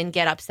see women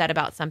get upset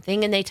about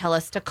something and they tell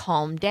us to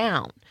calm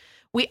down.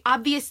 We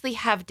obviously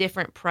have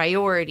different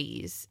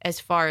priorities as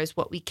far as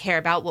what we care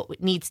about,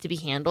 what needs to be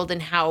handled,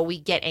 and how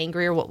we get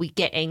angry or what we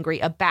get angry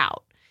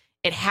about.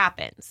 It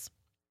happens.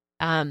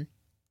 The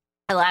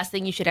last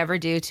thing you should ever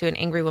do to an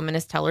angry woman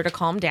is tell her to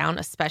calm down,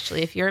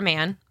 especially if you're a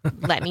man.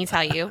 Let me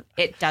tell you,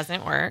 it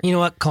doesn't work. You know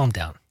what? Calm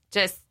down.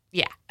 Just,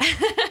 yeah.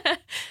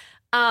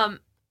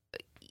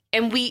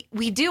 And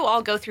we do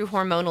all go through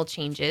hormonal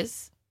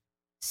changes.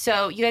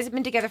 So you guys have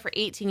been together for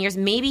 18 years.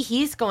 Maybe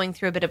he's going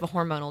through a bit of a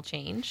hormonal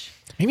change.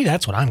 Maybe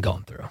that's what I'm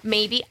going through.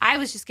 Maybe. I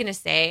was just going to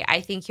say, I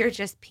think you're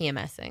just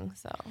PMSing.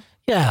 So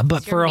yeah,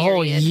 but for a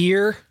whole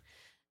year?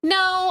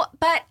 No,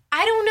 but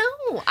I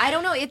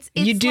don't know. It's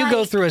you do like,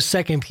 go through a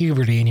second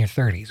puberty in your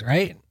 30s,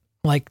 right?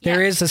 Like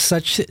there is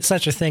such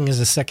a thing as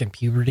a second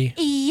puberty.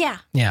 Yeah.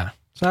 Yeah.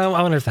 So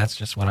I wonder if that's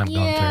just what I'm going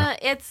through. Yeah,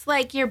 it's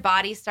like your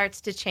body starts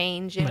to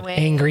change in ways.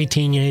 Angry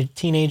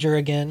teenager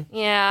again.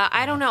 Yeah,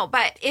 I don't know.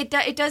 But it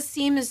does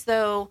seem as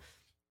though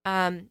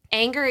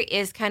anger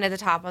is kind of the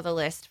top of the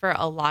list for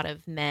a lot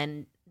of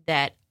men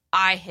that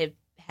I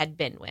had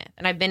been with.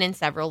 And I've been in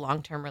several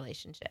long-term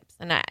relationships.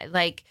 And I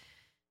like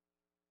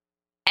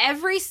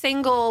every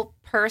single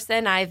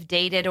person I've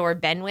dated or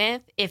been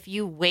with, if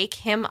you wake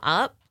him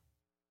up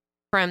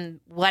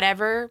from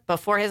whatever,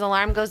 before his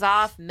alarm goes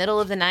off, middle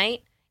of the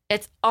night,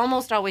 it's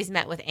almost always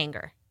met with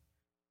anger.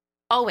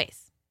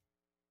 Always.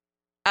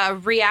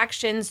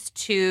 Reactions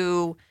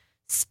to,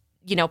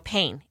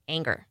 pain,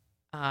 anger.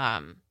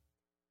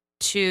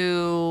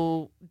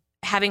 To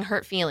having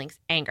hurt feelings,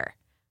 anger.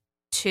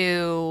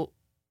 To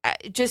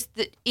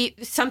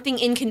something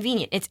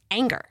inconvenient, it's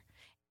anger.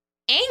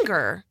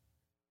 Anger,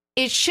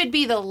 it should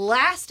be the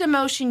last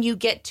emotion you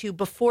get to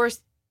before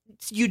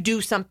you do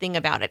something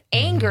about it.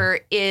 Anger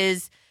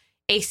is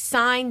a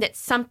sign that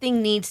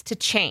something needs to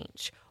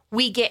change.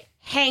 We get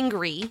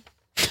hangry.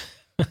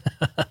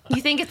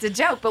 You think it's a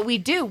joke, but we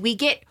do.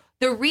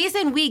 The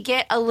reason we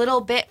get a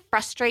little bit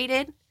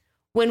frustrated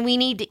when we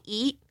need to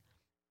eat,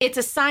 it's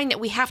a sign that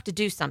we have to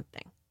do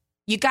something.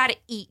 You got to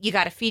eat. You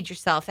got to feed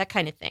yourself, that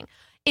kind of thing.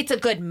 It's a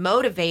good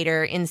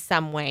motivator in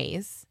some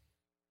ways,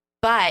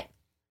 but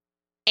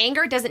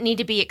anger doesn't need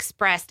to be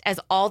expressed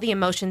as all the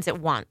emotions at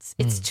once.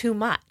 It's too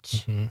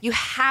much. Mm-hmm. You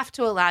have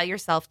to allow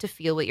yourself to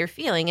feel what you're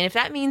feeling. And if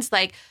that means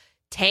like,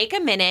 take a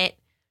minute,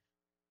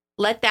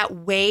 let that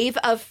wave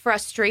of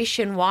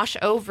frustration wash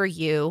over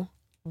you,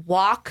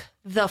 walk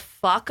the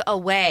fuck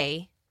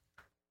away,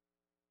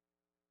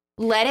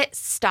 let it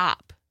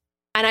stop.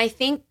 And I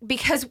think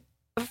because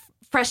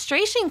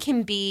frustration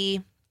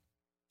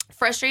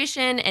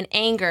and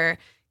anger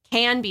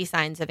can be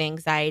signs of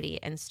anxiety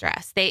and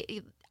stress.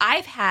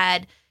 I've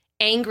had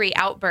angry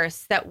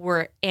outbursts that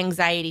were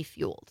anxiety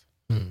fueled.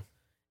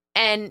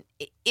 And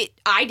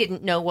I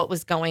didn't know what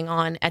was going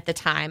on at the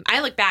time.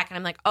 I look back and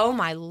I'm like, oh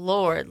my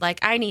Lord, like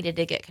I needed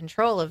to get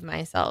control of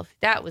myself.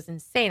 That was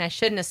insane. I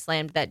shouldn't have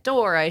slammed that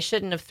door. I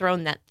shouldn't have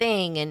thrown that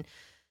thing. And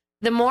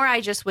the more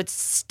I just would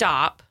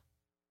stop,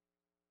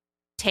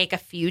 take a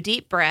few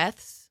deep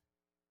breaths,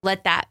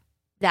 let that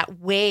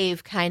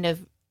wave kind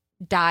of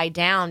die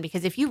down,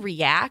 because if you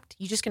react,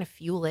 you're just going to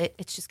fuel it.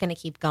 It's just going to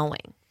keep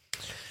going.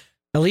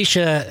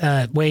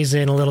 Alicia weighs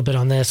in a little bit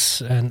on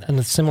this and in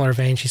a similar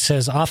vein. She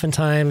says,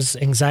 oftentimes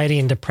anxiety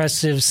and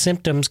depressive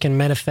symptoms can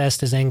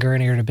manifest as anger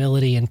and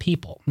irritability in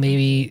people.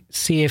 Maybe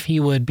see if he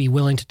would be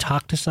willing to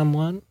talk to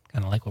someone,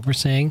 kind of like what we're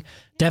saying.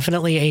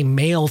 Definitely a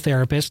male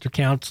therapist or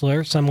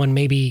counselor, someone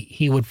maybe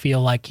he would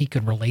feel like he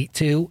could relate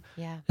to,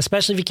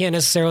 especially if he can't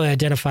necessarily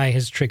identify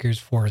his triggers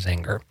for his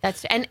anger.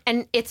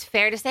 And it's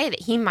fair to say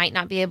that he might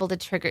not be able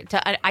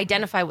to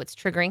identify what's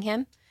triggering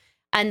him.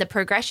 And the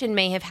progression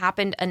may have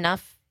happened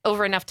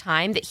over enough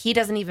time that he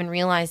doesn't even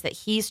realize that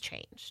he's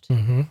changed.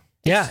 Mm-hmm.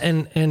 Yeah.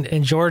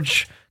 And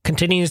George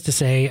continues to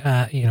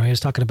say, he was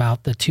talking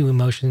about the two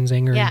emotions,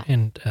 anger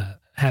and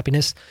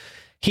happiness.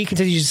 He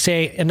continues to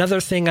say, another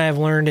thing I have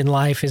learned in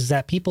life is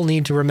that people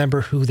need to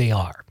remember who they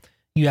are.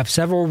 You have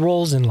several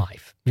roles in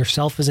life.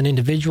 Yourself as an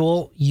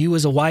individual, you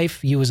as a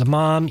wife, you as a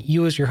mom,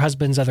 you as your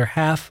husband's other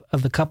half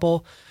of the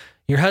couple.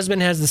 Your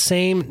husband has the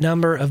same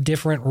number of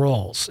different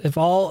roles. If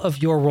all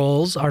of your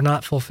roles are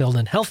not fulfilled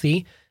and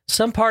healthy,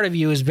 some part of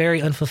you is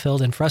very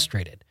unfulfilled and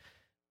frustrated.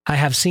 I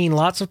have seen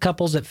lots of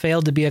couples that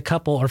failed to be a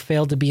couple or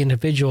failed to be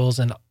individuals,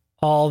 and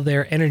all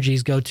their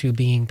energies go to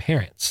being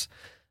parents.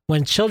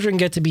 When children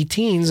get to be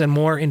teens and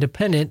more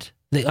independent,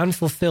 the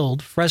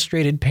unfulfilled,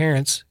 frustrated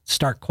parents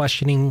start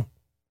questioning,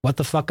 what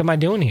the fuck am I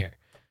doing here?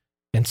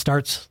 And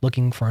starts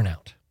looking for an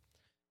out.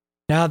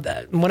 Now,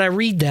 when I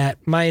read that,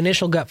 my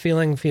initial gut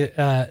feeling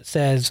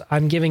says,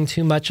 I'm giving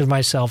too much of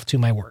myself to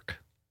my work.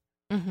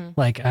 Mm-hmm.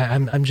 Like,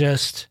 I'm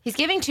just... He's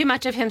giving too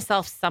much of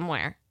himself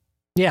somewhere.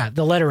 Yeah,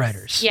 the letter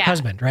writer's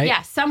husband, right?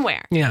 Yeah,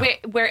 somewhere. Yeah.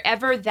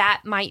 Wherever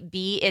that might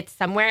be, it's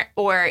somewhere,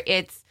 or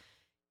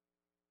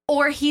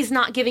he's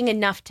not giving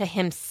enough to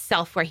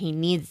himself where he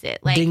needs it.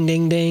 Like, ding,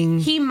 ding,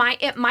 ding.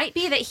 It might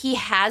be that he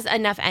has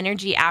enough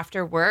energy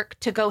after work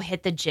to go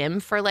hit the gym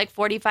for like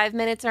 45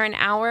 minutes or an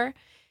hour.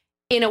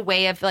 in a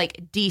way of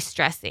like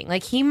de-stressing.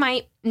 Like he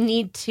might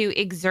need to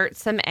exert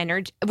some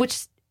energy,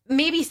 which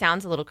maybe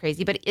sounds a little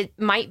crazy, but it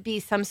might be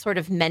some sort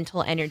of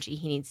mental energy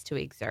he needs to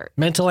exert.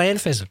 Mental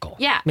and physical.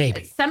 Yeah.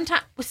 Maybe.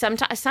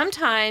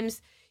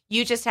 Sometimes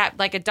you just have,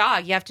 like a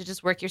dog, you have to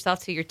just work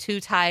yourself till you're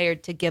too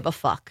tired to give a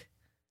fuck.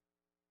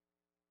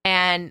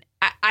 And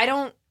I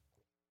don't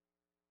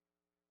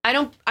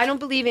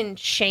believe in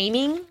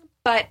shaming,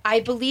 but I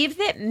believe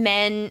that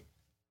men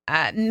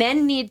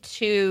need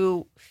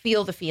to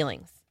feel the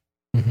feelings.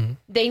 Mm-hmm.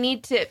 They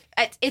need to,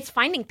 it's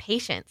finding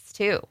patience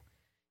too.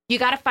 You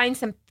got to find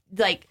some,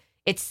 like,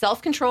 it's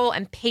self-control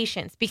and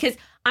patience, because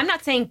I'm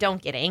not saying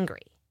don't get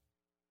angry.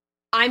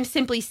 I'm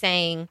simply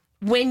saying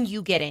when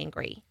you get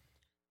angry,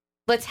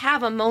 let's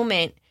have a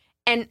moment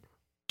and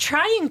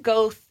try and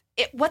go,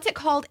 what's it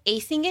called?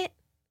 Acing it.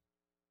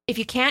 If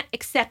you can't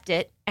accept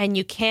it and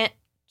you can't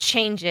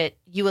change it,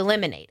 you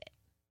eliminate it.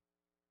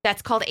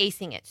 That's called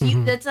acing it. So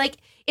that's like,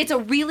 it's a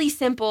really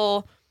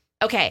simple,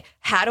 okay,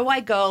 how do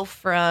I go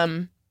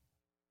from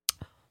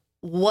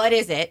what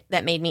is it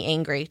that made me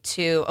angry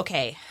to,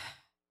 okay,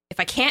 if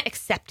I can't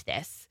accept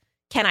this,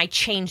 can I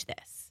change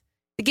this?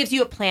 It gives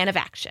you a plan of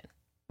action.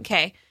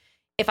 Okay.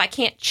 If I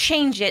can't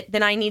change it,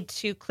 then I need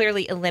to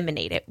clearly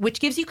eliminate it, which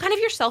gives you kind of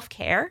your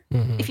self-care,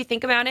 if you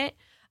think about it.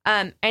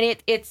 And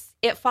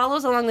it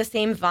follows along the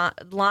same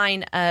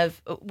line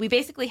of, we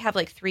basically have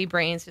like three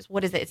brains.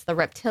 What is it? It's the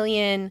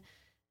reptilian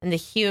and the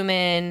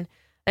human.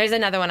 There's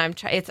another one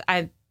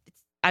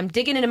I'm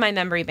digging into my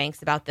memory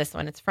banks about this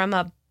one. It's from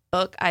a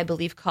book, I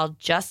believe, called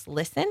Just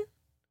Listen.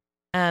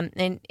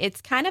 And it's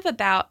kind of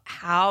about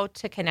how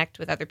to connect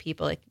with other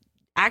people, like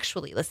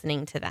actually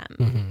listening to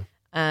them,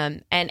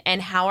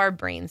 and how our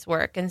brains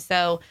work. And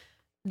so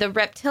the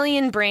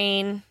reptilian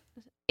brain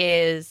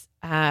is,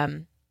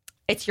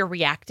 it's your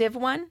reactive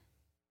one.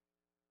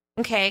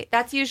 Okay.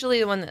 That's usually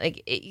the one that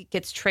like it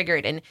gets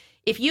triggered. And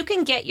if you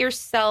can get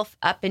yourself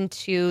up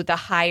into the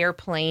higher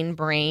plane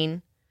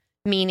brain,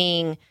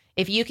 meaning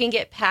if you can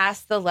get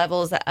past the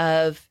levels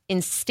of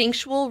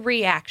instinctual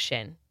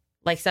reaction,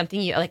 like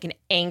like an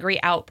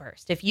angry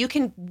outburst, if you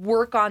can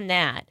work on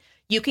that,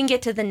 you can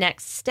get to the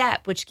next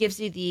step, which gives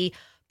you the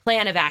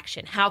plan of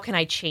action. How can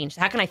I change?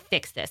 How can I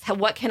fix this?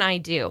 What can I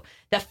do?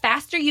 The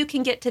faster you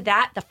can get to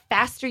that, the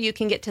faster you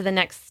can get to the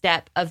next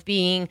step of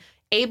being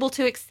able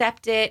to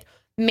accept it,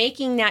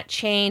 making that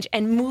change,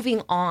 and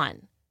moving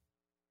on.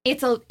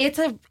 It's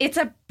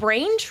a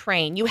brain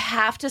train. You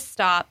have to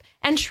stop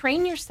and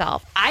train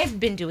yourself. I've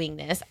been doing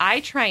this. I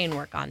try and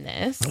work on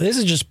this. This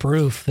is just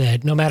proof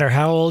that no matter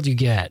how old you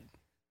get,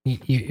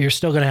 you're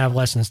still going to have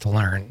lessons to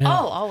learn.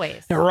 Now,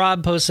 always. Now,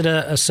 Rob posted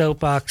a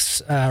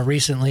soapbox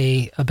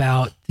recently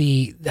about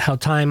how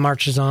time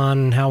marches on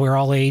and how we're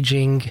all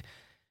aging,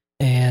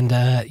 and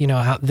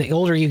how the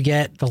older you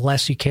get, the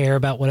less you care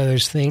about what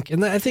others think.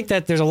 And I think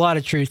that there's a lot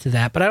of truth to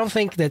that. But I don't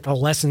think that the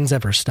lessons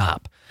ever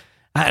stop.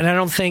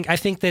 I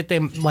think that they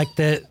like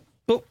the.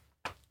 Oh,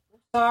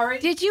 sorry.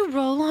 Did you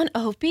roll on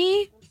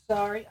Opie?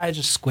 Sorry, I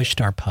just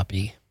squished our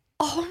puppy.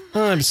 Oh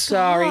my I'm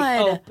sorry,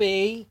 God.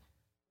 Opie.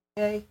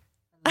 Okay.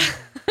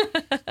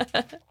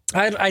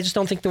 I just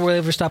don't think that we'll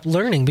ever stop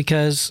learning,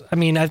 because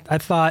I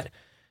thought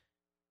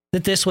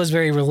that this was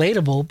very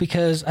relatable,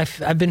 because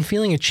I've been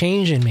feeling a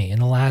change in me in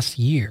the last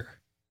year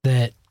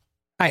that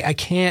I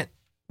can't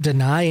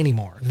deny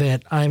anymore.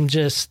 That I'm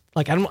just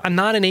like, I'm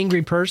not an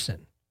angry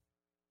person.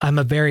 I'm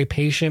a very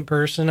patient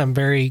person. I'm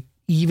very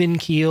even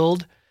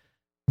keeled,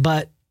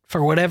 but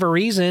for whatever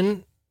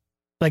reason,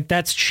 like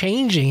that's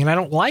changing and I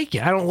don't like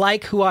it. I don't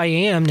like who I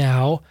am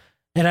now.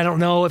 And I don't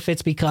know if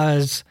it's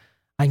because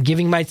I'm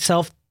giving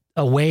myself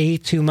away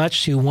too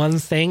much to one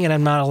thing and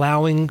I'm not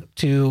allowing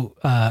to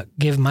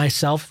give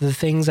myself the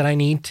things that I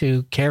need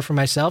to care for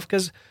myself.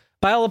 Because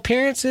by all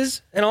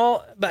appearances and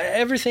by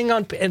everything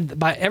on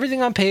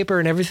paper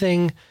and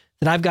everything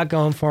that I've got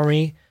going for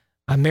me,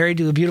 I'm married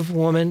to a beautiful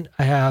woman.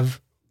 I have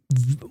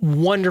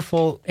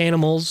wonderful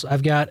animals.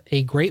 I've got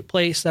a great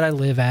place that I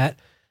live at.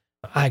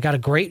 I got a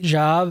great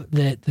job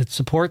that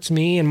supports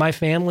me and my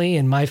family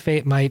and my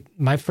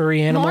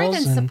furry animals. More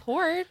than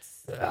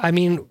supports.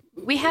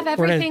 We have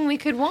everything we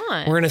could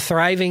want. We're in a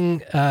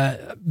thriving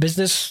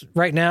business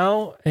right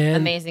now, and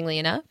amazingly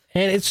enough.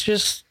 And it's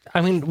just,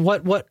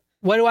 what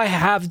do I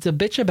have to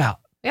bitch about?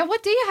 Yeah,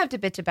 what do you have to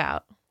bitch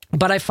about?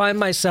 But I find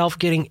myself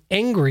getting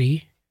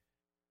angry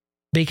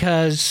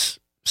because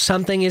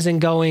something isn't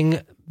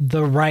going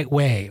the right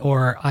way,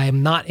 or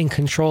I'm not in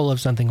control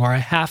of something, or I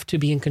have to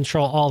be in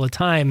control all the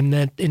time. And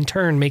that in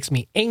turn makes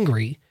me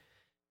angry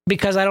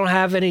because I don't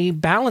have any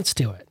balance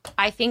to it.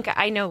 I think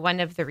I know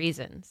one of the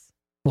reasons.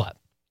 What?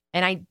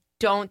 And I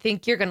don't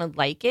think you're going to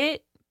like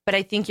it, but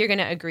I think you're going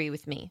to agree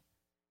with me.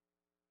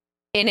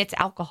 And it's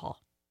alcohol.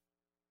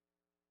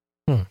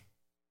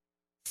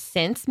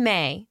 Since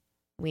May,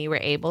 we were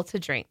able to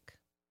drink.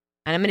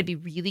 And I'm going to be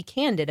really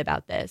candid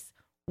about this.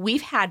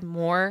 We've had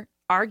more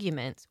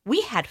arguments.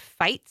 We had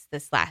fights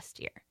this last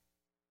year.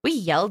 We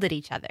yelled at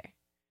each other.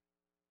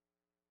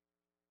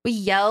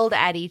 We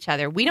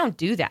don't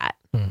do that.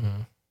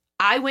 Mm-hmm.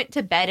 I went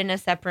to bed in a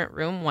separate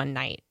room one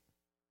night.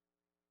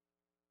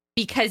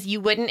 because you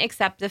wouldn't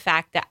accept the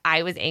fact that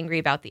I was angry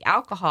about the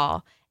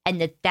alcohol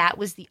and that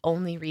was the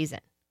only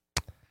reason.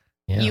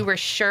 Yeah. You were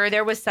sure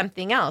there was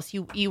something else.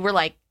 You were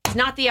like, it's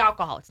not the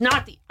alcohol. It's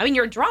not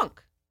you're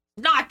drunk.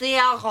 Not the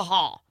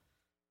alcohol.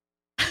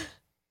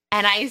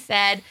 And I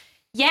said,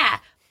 yeah,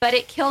 but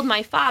it killed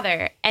my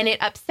father and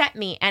it upset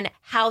me. And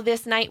how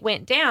this night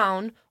went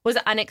down was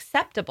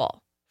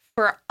unacceptable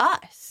for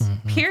us,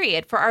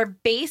 period. For our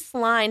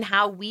baseline,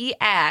 how we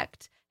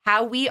act,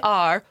 how we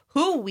are,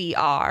 who we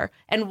are,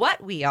 and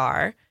what we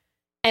are,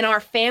 and our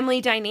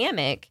family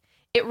dynamic,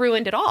 it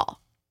ruined it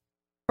all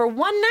for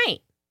one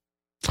night,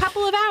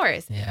 couple of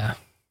hours. Yeah.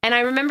 And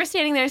I remember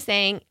standing there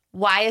saying,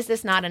 why is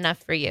this not enough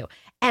for you?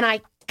 And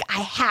I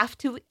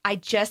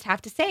just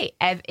have to say,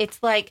 Ev,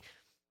 it's like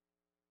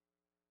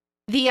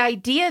the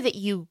idea that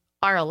you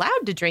are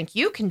allowed to drink,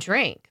 you can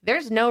drink.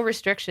 There's no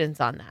restrictions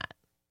on that.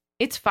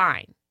 It's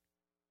fine.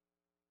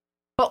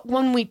 But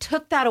when we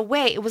took that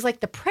away, it was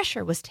like the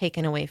pressure was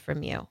taken away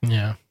from you.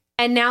 Yeah.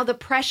 And now the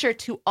pressure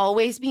to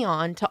always be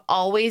on, to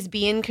always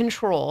be in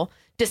control,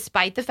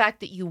 despite the fact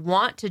that you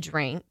want to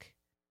drink,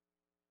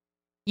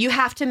 you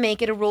have to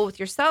make it a rule with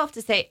yourself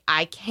to say,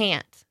 I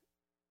can't.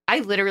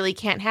 I literally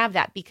can't have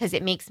that because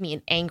it makes me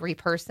an angry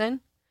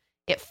person.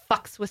 It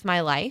fucks with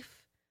my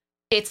life.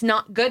 It's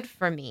not good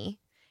for me.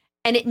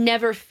 And it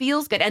never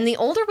feels good. And the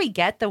older we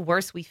get, the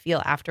worse we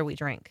feel after we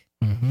drink.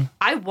 Mm-hmm.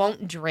 I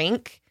won't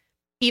drink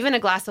even a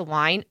glass of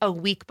wine a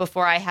week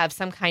before I have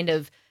some kind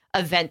of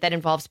event that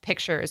involves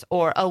pictures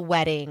or a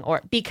wedding,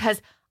 or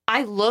because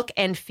I look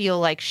and feel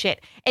like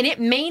shit. And it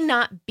may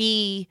not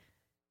be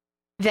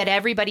that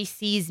everybody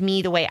sees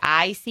me the way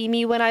I see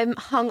me when I'm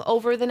hung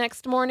over the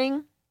next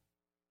morning,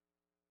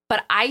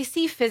 but I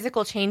see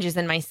physical changes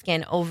in my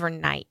skin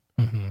overnight,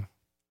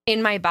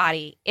 in my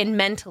body, in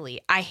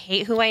mentally. I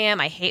hate who I am.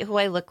 I hate who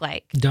I look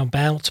like. Don't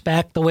bounce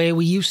back the way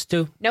we used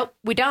to. Nope,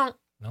 we don't.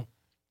 Nope.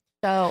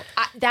 So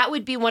that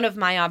would be one of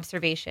my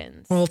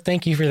observations. Well,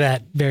 thank you for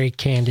that very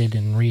candid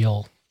and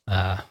real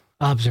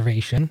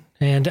observation.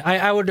 And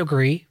I would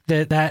agree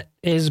that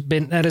has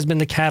been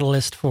the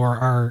catalyst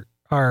for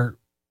our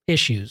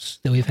issues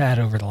that we've had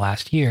over the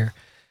last year.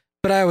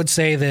 But I would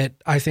say that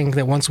I think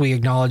that once we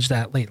acknowledged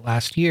that late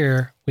last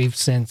year, we've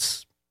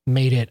since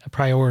made it a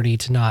priority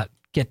to not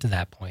get to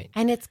that point.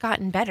 And it's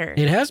gotten better.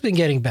 It has been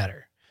getting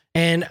better.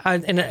 And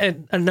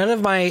none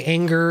of my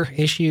anger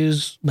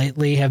issues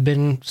lately have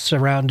been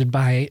surrounded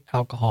by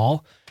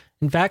alcohol.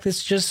 In fact,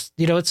 it's just,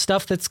 it's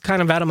stuff that's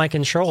kind of out of my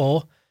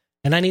control,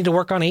 and I need to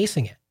work on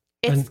acing it.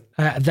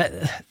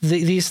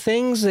 These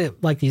things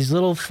that, like these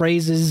little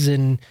phrases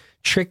and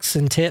tricks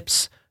and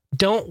tips,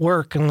 don't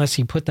work unless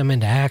you put them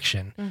into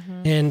action.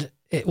 And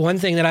one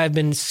thing that I've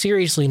been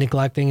seriously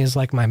neglecting is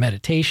like my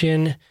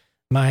meditation,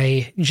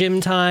 my gym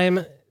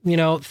time,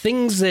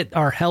 things that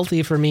are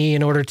healthy for me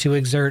in order to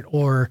exert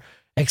or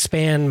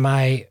expand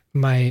my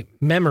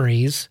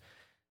memories,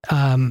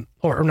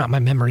 or not my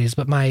memories,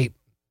 but my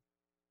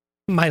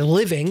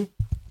living.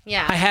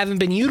 Yeah, I haven't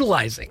been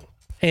utilizing,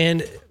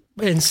 and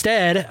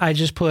instead I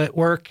just put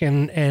work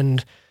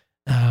and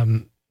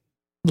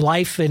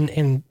life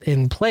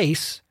in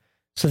place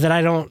so that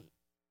I don't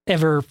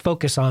ever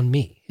focus on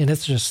me. And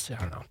it's just, I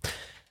don't know.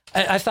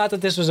 I thought that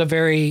this was a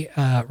very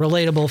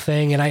relatable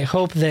thing, and I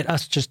hope that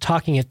us just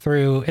talking it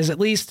through is at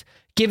least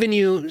giving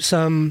you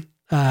some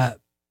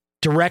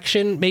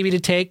direction maybe to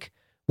take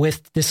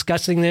with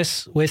discussing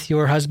this with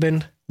your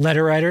husband,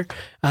 letter writer.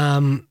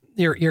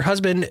 Your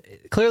husband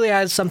clearly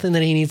has something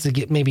that he needs to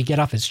get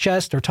off his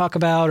chest or talk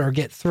about or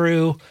get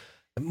through.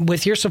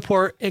 With your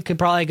support, it could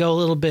probably go a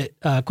little bit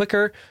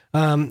quicker.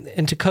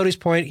 And to Cody's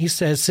point, he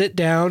says, sit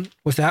down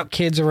without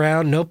kids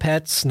around, no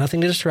pets,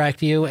 nothing to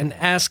distract you, and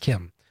ask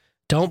him.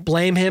 Don't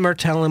blame him or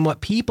tell him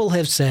what people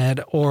have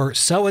said or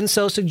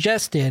so-and-so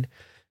suggested.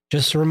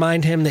 Just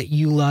remind him that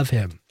you love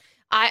him.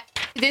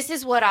 This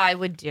is what I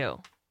would do.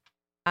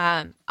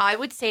 I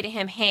would say to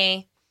him,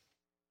 hey,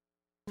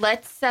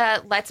 let's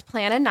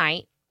plan a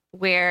night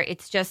where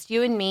it's just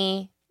you and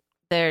me.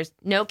 There's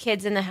no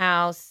kids in the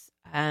house.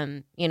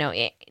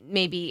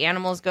 Maybe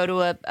animals go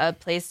to a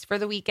place for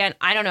the weekend.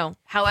 I don't know.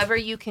 However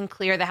you can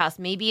clear the house.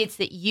 Maybe it's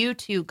that you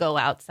two go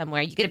out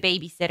somewhere. You get a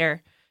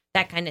babysitter,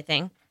 that kind of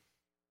thing.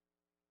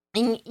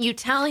 And you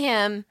tell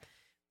him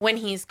when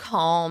he's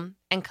calm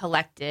and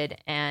collected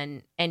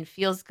and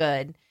feels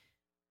good,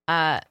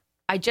 I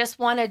just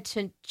wanted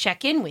to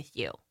check in with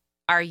you.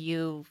 Are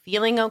you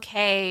feeling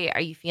okay?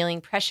 Are you feeling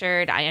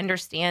pressured? I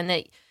understand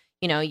that,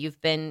 you've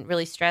been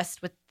really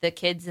stressed with the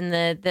kids and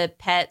the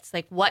pets.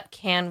 Like, what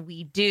can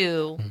we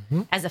do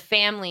as a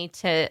family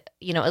to,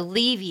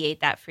 alleviate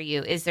that for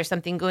you? Is there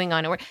something going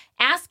on? Or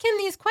ask him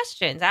these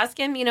questions. Ask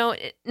him,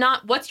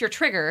 not what's your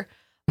trigger,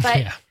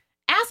 but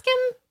ask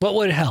him what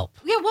would help.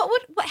 Yeah,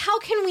 how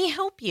can we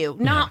help you?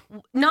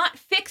 Not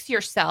fix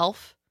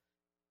yourself,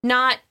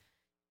 not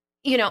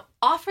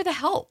offer the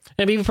help.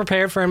 And be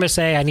prepared for him to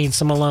say, I need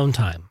some alone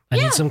time. I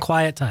need some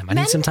quiet time. I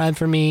need some time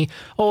for me,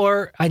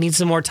 or I need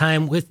some more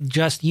time with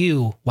just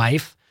you,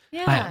 wife.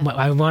 Yeah.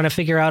 I want to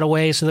figure out a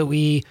way so that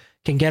we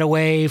can get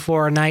away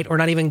for a night, or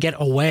not even get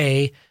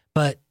away,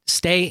 but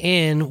stay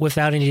in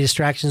without any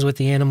distractions with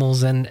the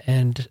animals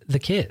and the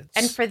kids.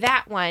 And for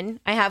that one,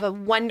 I have a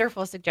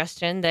wonderful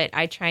suggestion that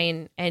I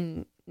try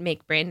and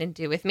make Brandon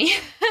do with me.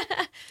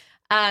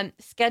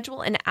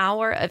 Schedule an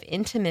hour of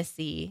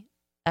intimacy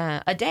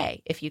a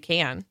day, if you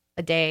can.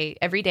 A day,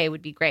 every day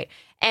would be great.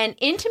 And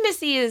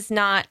intimacy is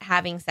not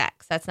having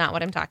sex. That's not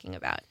what I'm talking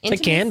about.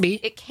 It can be.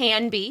 It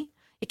can be.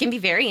 It can be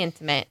very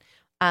intimate.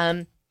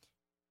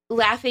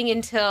 Laughing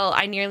until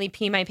I nearly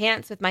pee my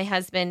pants with my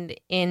husband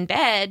in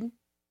bed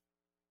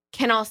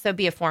can also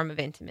be a form of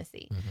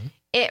intimacy. Mm-hmm.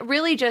 It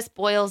really just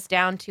boils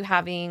down to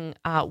having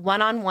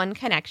one-on-one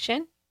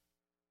connection,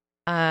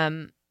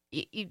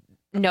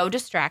 no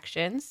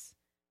distractions,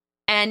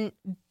 and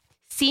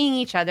seeing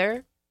each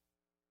other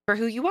for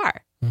who you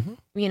are. Mm-hmm.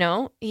 You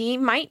know, he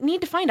might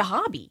need to find a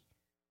hobby.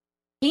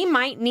 He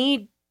might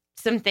need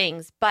some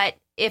things, but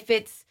if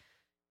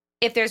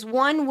there's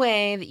one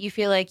way that you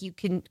feel like you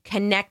can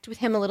connect with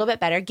him a little bit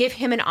better, give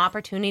him an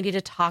opportunity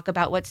to talk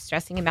about what's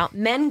stressing him out.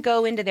 Men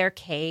go into their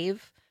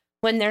cave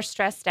when they're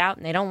stressed out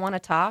and they don't want to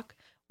talk.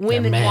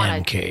 Women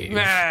want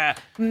to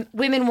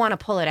women want to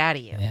pull it out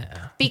of you.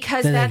 Yeah.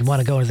 Because then they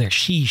want to go to their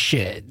she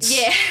sheds.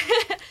 Yeah.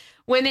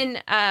 Women,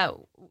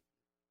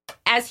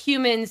 as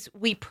humans,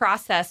 we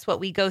process what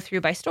we go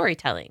through by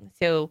storytelling.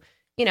 So,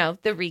 you know,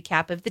 the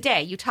recap of the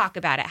day, you talk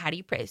about it. How do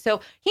you pray? So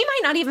he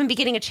might not even be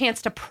getting a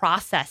chance to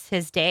process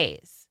his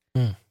days.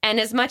 Mm. And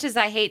as much as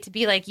I hate to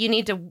be like, you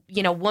need to,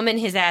 you know, woman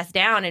his ass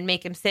down and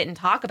make him sit and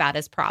talk about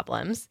his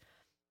problems,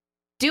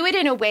 do it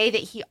in a way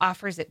that he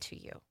offers it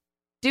to you.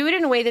 Do it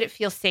in a way that it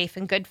feels safe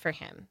and good for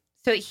him.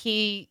 So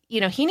he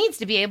needs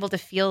to be able to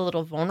feel a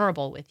little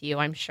vulnerable with you,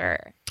 I'm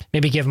sure.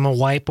 Maybe give him a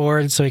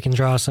whiteboard so he can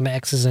draw some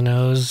X's and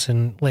O's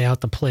and lay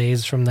out the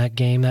plays from that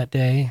game that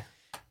day.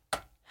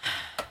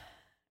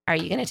 Are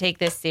you going to take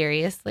this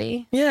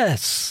seriously?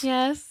 Yes.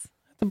 Yes.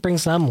 To bring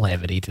some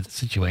levity to the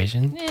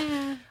situation.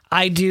 Yeah.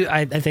 I do.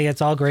 I think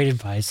it's all great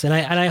advice. And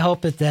I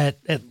hope that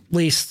at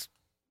least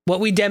what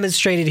we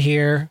demonstrated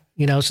here,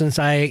 you know, since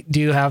I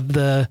do have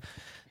the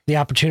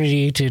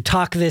opportunity to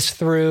talk this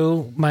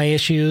through my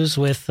issues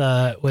with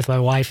my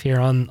wife here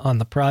on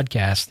the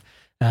Prodcast.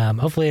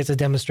 Hopefully it's a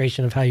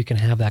demonstration of how you can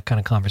have that kind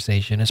of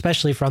conversation,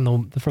 especially from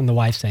the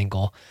wife's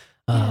angle.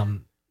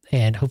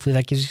 And hopefully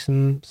that gives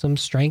you some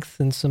strength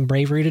and some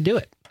bravery to do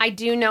it. I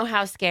do know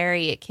how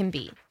scary it can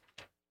be.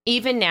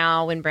 Even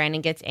now when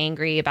Brandon gets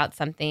angry about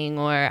something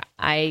or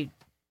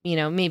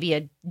maybe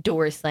a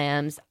door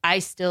slams, I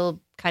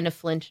still kind of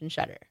flinch and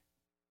shudder.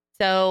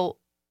 So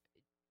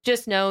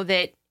just know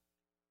that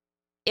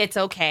it's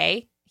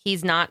okay.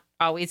 He's not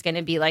always going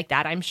to be like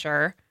that, I'm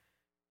sure.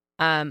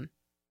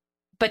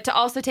 But to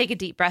also take a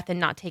deep breath and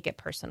not take it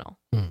personal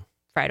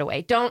right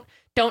away. Don't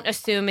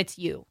assume it's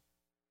you.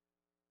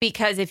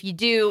 Because if you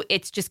do,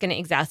 it's just going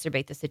to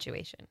exacerbate the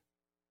situation.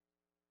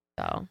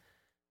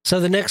 So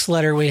the next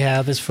letter we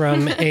have is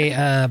from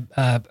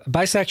a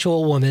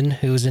bisexual woman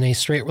who's in a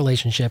straight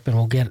relationship, and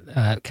we'll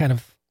get kind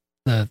of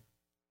the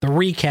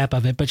recap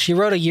of it. But she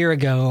wrote a year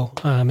ago,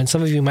 and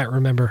some of you might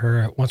remember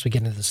her once we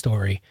get into the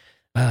story.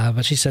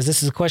 But she says,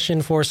 this is a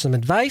question for some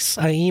advice.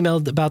 I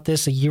emailed about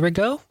this a year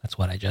ago. That's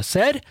what I just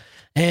said.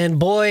 And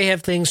boy,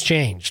 have things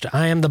changed.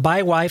 I am the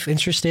bi wife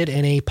interested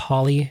in a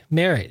poly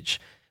marriage.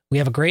 We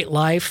have a great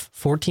life,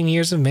 14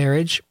 years of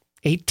marriage,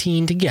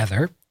 18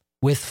 together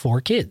with 4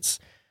 kids.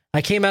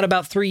 I came out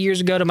about 3 years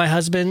ago to my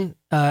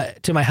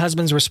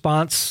husband's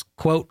response,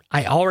 quote,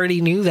 I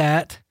already knew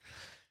that.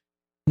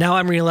 Now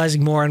I'm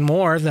realizing more and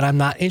more that I'm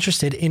not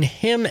interested in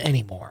him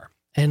anymore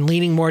and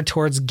leaning more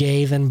towards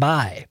gay than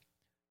bi.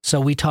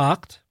 So we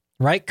talked,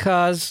 right?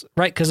 Because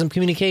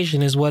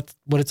communication is what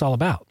it's all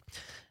about.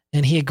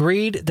 And he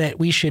agreed that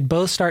we should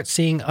both start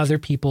seeing other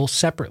people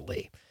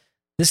separately.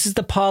 This is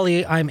the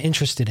poly I'm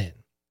interested in.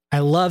 I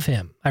love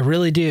him. I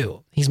really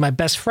do. He's my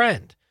best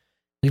friend.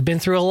 We've been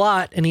through a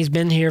lot, and he's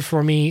been here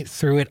for me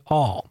through it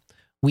all.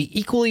 We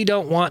equally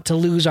don't want to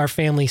lose our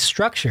family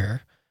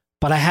structure,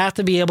 but I have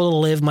to be able to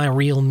live my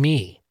real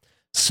me.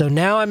 So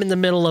now I'm in the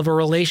middle of a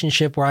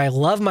relationship where I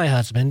love my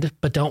husband,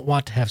 but don't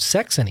want to have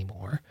sex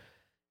anymore.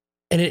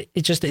 And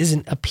it just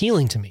isn't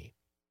appealing to me.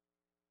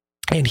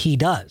 And he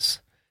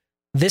does.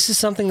 This is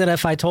something that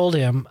if I told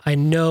him, I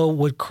know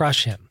would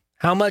crush him.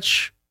 How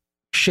much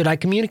should I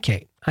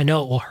communicate? I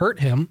know it will hurt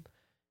him,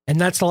 and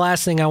that's the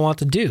last thing I want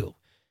to do.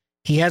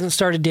 He hasn't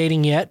started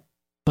dating yet,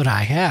 but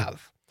I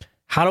have.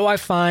 How do I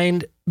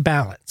find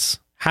balance?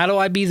 How do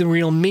I be the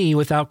real me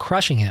without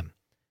crushing him?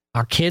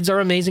 Our kids are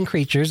amazing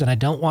creatures, and I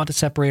don't want to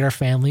separate our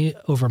family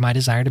over my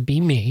desire to be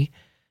me.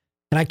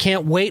 And I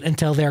can't wait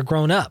until they're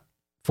grown up,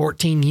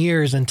 14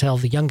 years until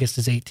the youngest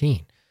is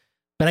 18.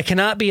 But I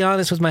cannot be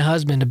honest with my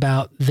husband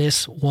about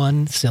this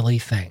one silly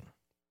thing.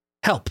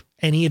 Help.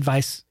 Any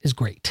advice is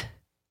great.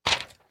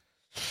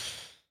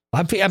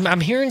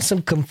 I'm hearing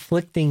some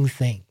conflicting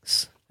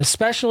things,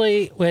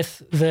 especially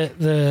with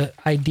the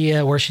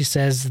idea where she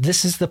says,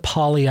 this is the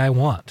poly I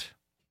want.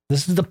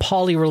 This is the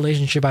poly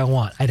relationship I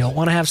want. I don't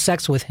want to have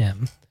sex with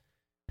him,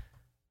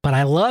 but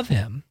I love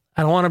him.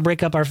 I don't want to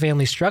break up our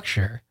family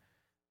structure,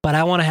 but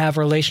I want to have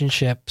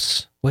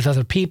relationships with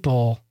other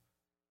people,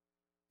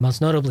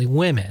 most notably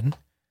women,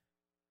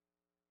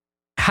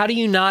 how do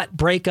you not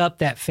break up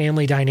that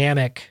family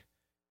dynamic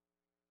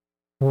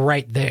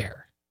right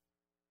there?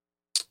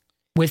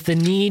 With the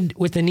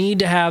need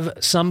to have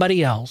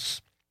somebody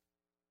else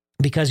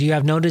because you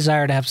have no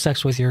desire to have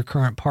sex with your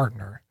current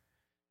partner.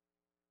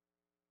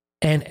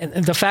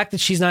 And the fact that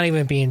she's not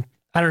even being,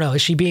 I don't know,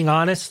 is she being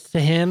honest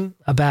to him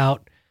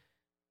about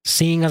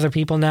seeing other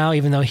people now,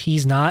 even though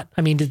he's not?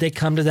 I mean, did they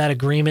come to that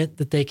agreement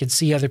that they could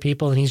see other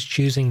people and he's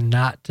choosing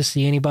not to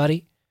see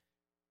anybody?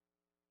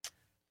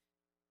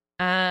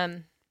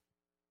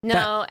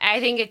 No, I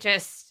think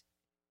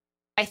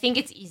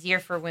it's easier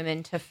for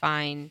women to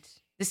find,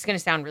 this is going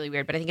to sound really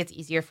weird, but I think it's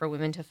easier for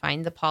women to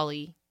find the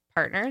poly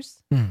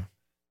partners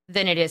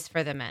than it is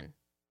for the men.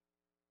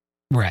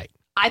 Right.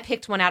 I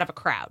picked one out of a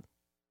crowd.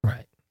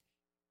 Right.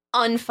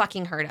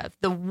 Unfucking heard of.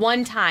 The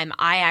one time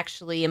I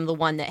actually am the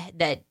one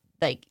that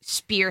like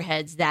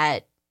spearheads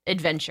that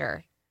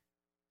adventure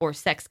or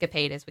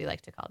sexcapade, as we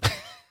like to call it.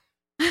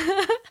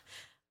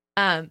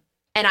 And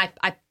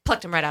I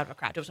plucked him right out of a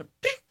crowd. It was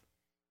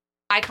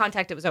eye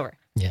contact. It was over.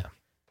 Yeah.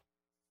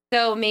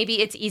 So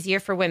maybe it's easier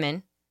for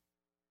women.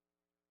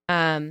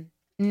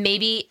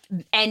 Maybe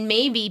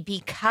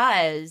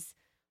because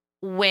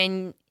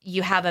when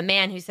you have a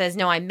man who says,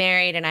 no, I'm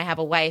married and I have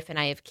a wife and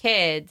I have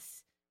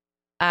kids,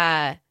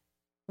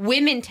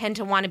 women tend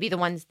to want to be the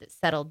ones that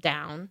settle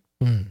down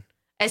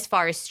as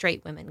far as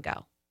straight women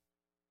go.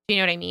 Do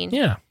you know what I mean?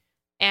 Yeah.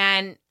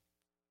 And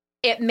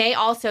it may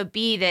also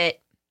be that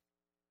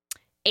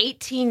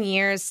 18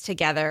 years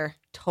together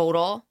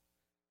total,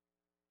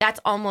 that's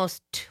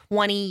almost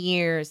 20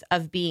 years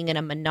of being in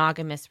a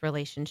monogamous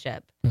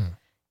relationship.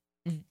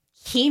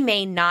 He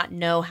may not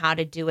know how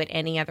to do it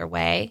any other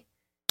way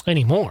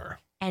anymore.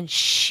 And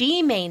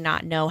she may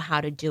not know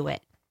how to do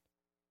it.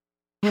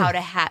 How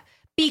to have,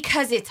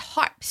 because it's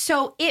hard.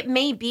 So it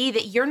may be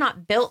that you're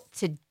not built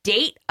to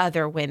date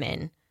other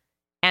women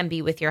and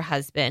be with your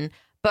husband,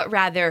 but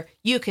rather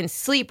you can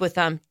sleep with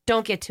them.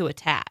 Don't get too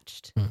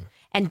attached.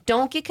 And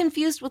don't get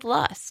confused with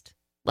lust.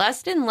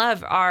 Lust and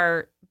love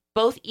are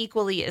both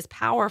equally as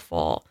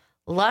powerful.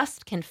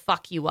 Lust can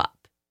fuck you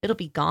up. It'll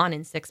be gone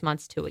in 6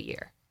 months to a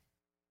year.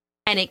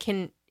 And it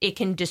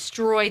can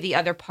destroy the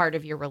other part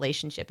of your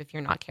relationship if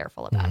you're not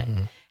careful about it.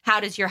 How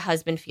does your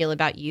husband feel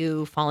about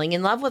you falling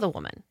in love with a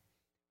woman?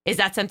 Is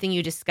that something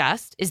you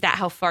discussed? Is that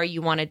how far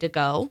you wanted to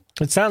go?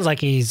 It sounds like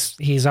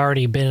he's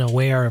already been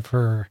aware of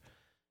her,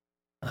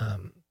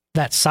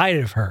 that side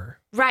of her.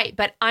 Right,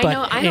 but I'm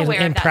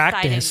aware of that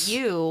practice, side of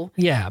you.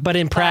 Yeah, but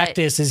in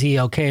practice, is he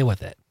okay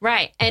with it?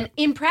 Right, and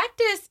in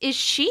practice, is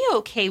she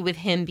okay with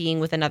him being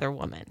with another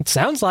woman? It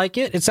sounds like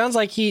it. It sounds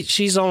like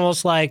she's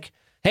almost like,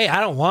 hey,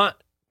 I don't want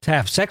to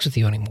have sex with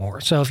you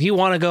anymore. So if you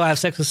want to go have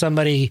sex with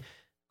somebody,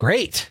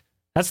 great.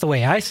 That's the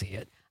way I see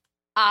it.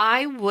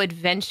 I would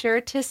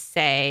venture to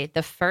say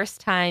the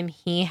first time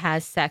he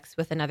has sex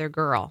with another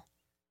girl,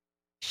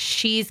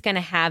 she's going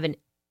to have an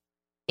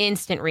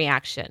instant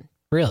reaction.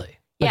 Really?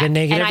 Like a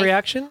negative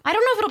reaction? I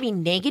don't know if it'll be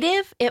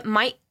negative. It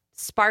might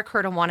spark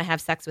her to want to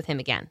have sex with him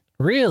again.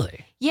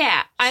 Really?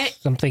 Yeah.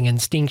 Something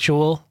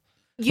instinctual?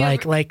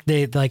 Like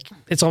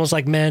it's almost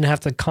like men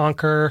have to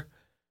conquer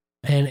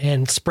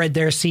and spread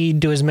their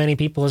seed to as many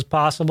people as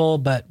possible.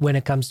 But when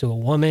it comes to a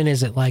woman,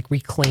 is it like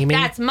reclaiming?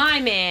 That's my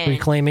man.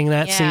 Reclaiming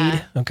that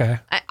seed? Okay.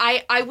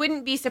 I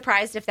wouldn't be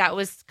surprised if that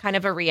was kind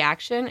of a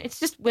reaction. It's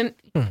just when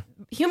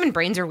human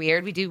brains are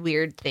weird. We do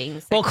weird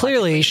things. Well,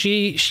 clearly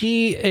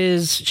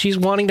she's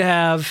wanting to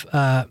have,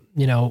 I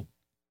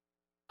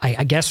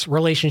guess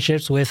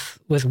relationships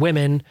with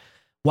women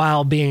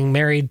while being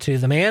married to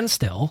the man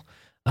still.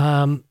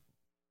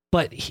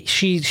 But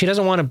she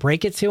doesn't want to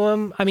break it to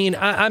him. I mean,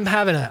 I'm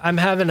having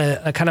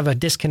a kind of a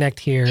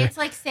disconnect here. It's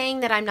like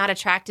saying that I'm not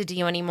attracted to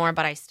you anymore,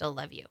 but I still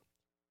love you.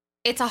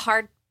 It's a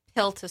hard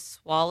pill to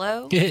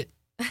swallow.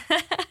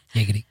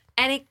 Giggity.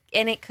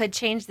 And it could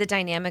change the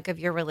dynamic of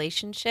your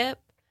relationship.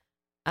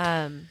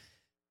 But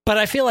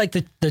I feel like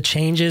the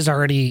change is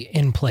already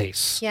in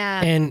place.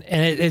 Yeah. And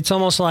it's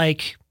almost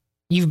like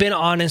you've been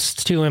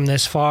honest to him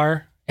this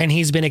far, and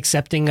he's been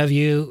accepting of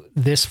you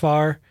this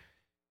far.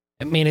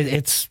 I mean,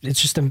 it's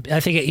just,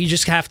 I think you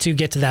just have to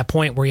get to that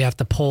point where you have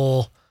to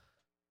pull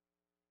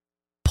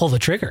the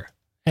trigger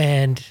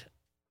and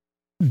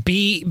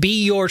be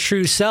your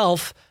true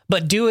self,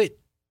 but do it.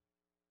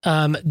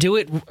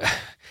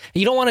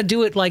 You don't want to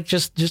do it like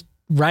just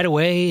right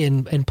away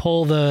and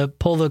pull the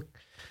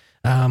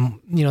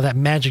that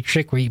magic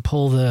trick where you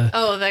pull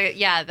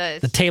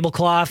the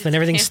tablecloth and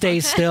everything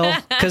stays still.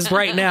 Because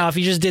right now, if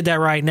you just did that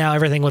right now,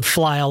 everything would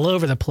fly all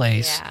over the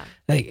place. Yeah.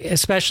 Like,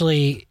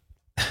 especially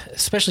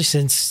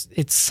since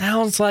it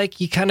sounds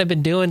like you kind of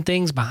been doing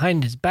things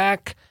behind his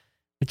back,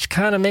 which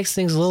kind of makes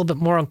things a little bit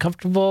more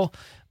uncomfortable.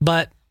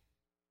 But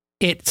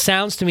it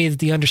sounds to me that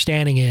the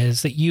understanding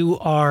is that you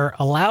are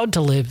allowed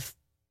to live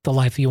the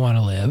life you want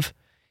to live.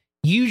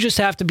 You just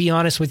have to be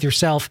honest with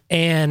yourself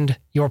and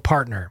your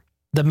partner,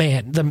 the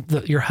man,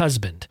 your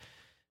husband.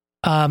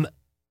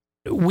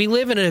 We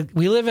live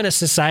in a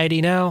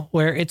society now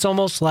where it's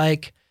almost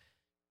like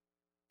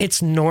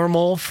it's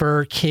normal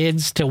for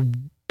kids to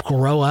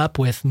grow up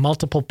with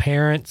multiple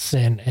parents,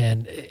 and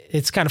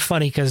it's kind of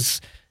funny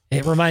because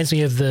it reminds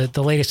me of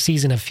the latest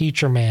season of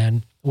Future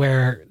Man,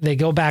 where they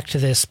go back to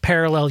this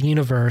parallel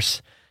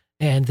universe,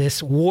 and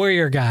this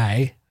warrior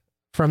guy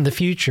from the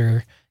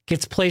future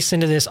gets placed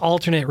into this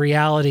alternate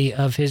reality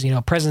of his,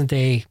 present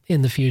day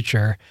in the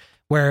future,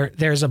 where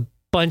there's a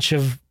bunch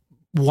of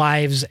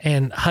wives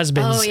and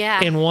husbands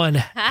in one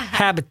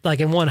habit, like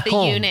in one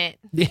home. Unit.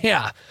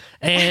 Yeah.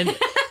 And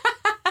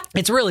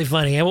it's really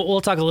funny. And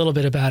we'll talk a little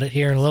bit about it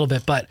here in a little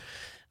bit, but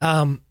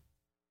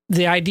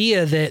the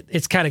idea that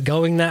it's kind of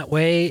going that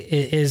way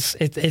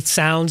it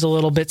sounds a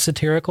little bit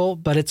satirical,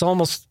 but it's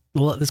got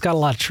a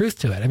lot of truth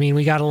to it. I mean,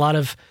 we got a lot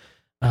of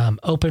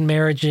open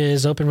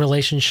marriages, open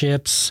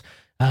relationships,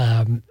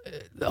 a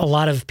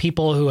lot of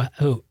people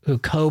who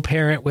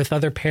co-parent with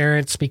other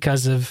parents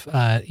because of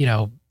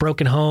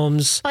broken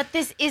homes. But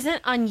this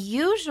isn't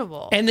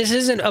unusual, and this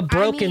isn't a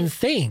broken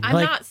thing.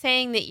 I'm not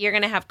saying that you're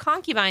going to have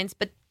concubines,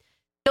 but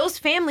those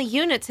family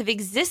units have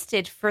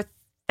existed for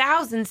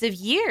thousands of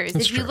years.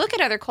 That's if you true. look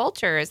at other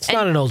cultures, it's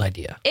not an old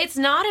idea. It's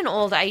not an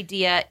old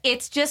idea.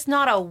 It's just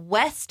not a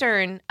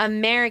Western,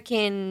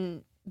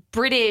 American,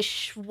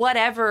 British,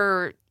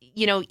 whatever,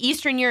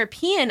 Eastern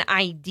European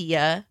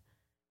idea.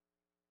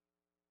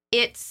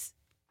 It's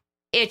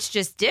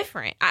just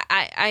different.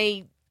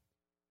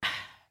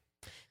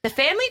 The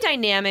family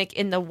dynamic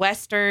in the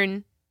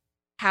Western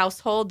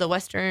household, the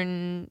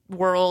Western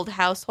world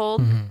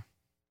household,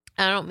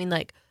 I don't mean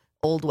like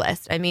Old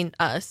West, I mean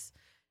us.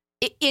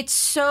 It's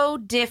so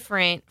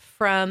different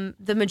from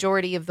the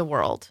majority of the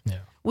world. Yeah.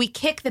 We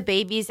kick the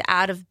babies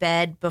out of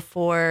bed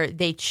before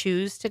they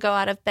choose to go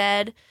out of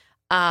bed,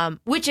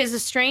 which is a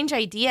strange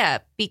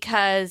idea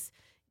because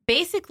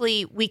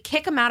basically we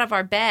kick them out of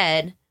our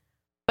bed,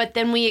 but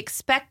then we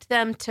expect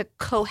them to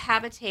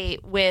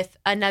cohabitate with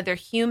another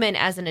human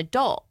as an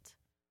adult.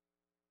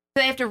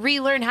 So they have to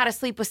relearn how to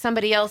sleep with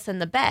somebody else in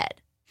the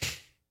bed.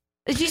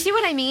 Do you see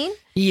what I mean?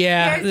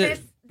 Yeah.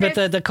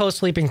 But the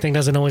co-sleeping thing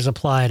doesn't always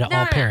apply to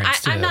all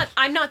parents.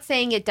 I'm not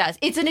saying it does.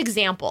 It's an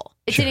example.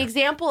 It's an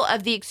example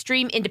of the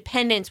extreme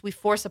independence we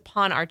force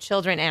upon our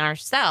children and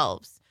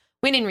ourselves,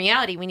 when in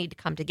reality we need to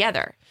come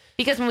together.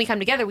 Because when we come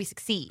together, we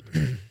succeed.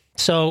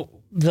 So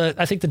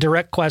I think the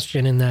direct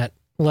question in that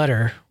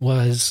letter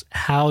was,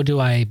 how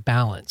do I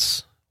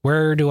balance?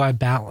 Where do I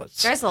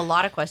balance? There's a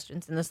lot of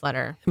questions in this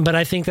letter. But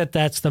I think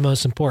that's the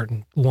most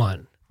important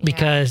one.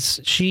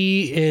 Because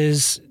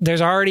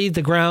there's already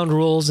the ground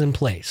rules in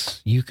place.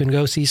 You can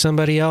go see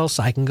somebody else.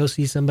 I can go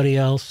see somebody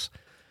else.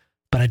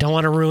 But I don't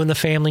want to ruin the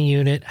family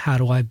unit. How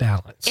do I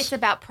balance? It's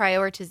about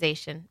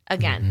prioritization.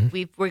 Again,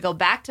 we go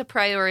back to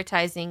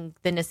prioritizing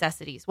the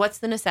necessities. What's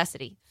the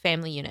necessity?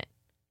 Family unit.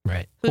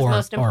 Right. Who's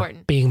most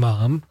important? Or being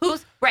mom.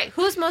 Who's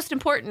most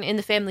important in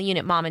the family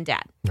unit? Mom and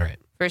dad. Right.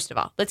 First of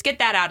all, let's get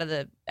that out of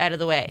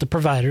the way. The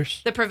providers.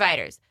 The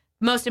providers.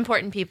 Most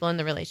important people in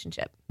the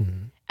relationship.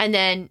 Mm-hmm. And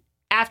then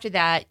after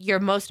that, your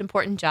most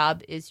important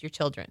job is your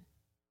children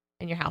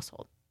and your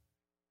household.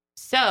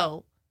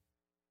 So,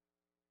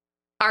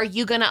 are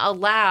you going to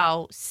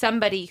allow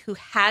somebody who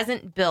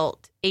hasn't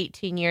built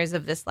 18 years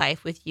of this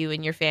life with you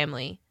and your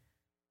family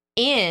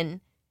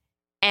in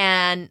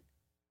and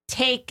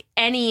take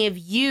any of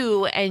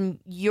you and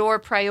your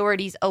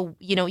priorities,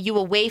 you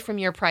away from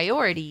your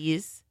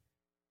priorities?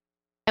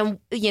 And,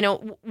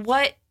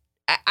 what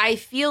I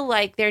feel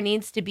like there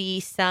needs to be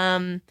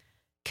some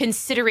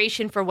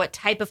consideration for what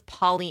type of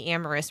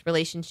polyamorous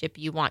relationship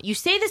you want. You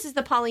say this is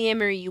the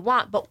polyamory you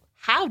want, but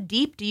how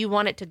deep do you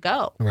want it to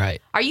go? Right.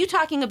 Are you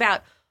talking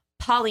about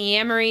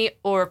polyamory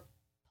or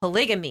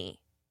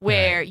polygamy,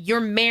 where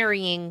you're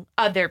marrying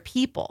other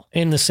people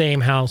in the same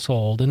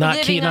household and not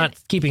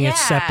keeping it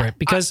separate?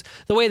 Because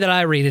the way that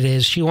I read it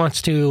is, she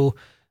wants to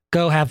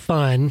go have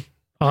fun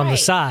on the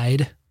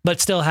side, but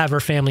still have her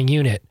family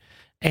unit.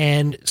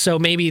 And so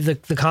maybe the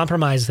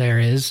compromise there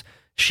is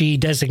she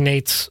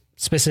designates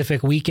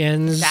specific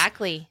weekends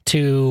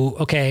to,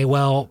 okay,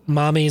 well,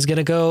 mommy is going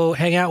to go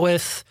hang out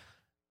with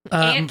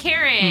Aunt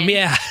Karen.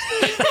 Yeah.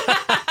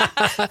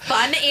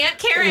 Fun Aunt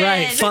Karen.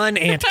 Right. Fun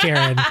Aunt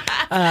Karen.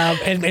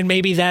 And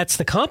maybe that's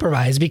the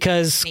compromise,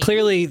 because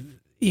clearly,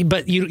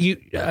 but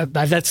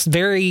that's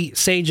very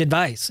sage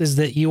advice, is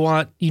that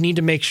you need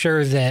to make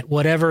sure that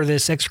whatever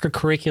this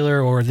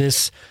extracurricular or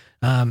this,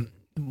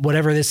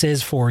 whatever this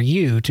is for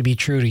you to be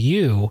true to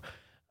you,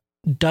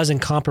 doesn't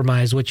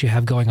compromise what you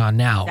have going on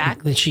now.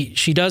 Exactly.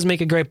 She does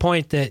make a great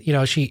point that,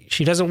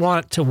 she doesn't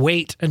want to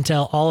wait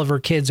until all of her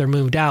kids are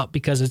moved out,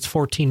 because it's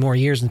 14 more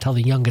years until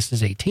the youngest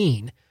is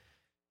 18.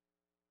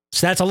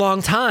 So that's a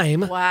long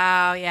time.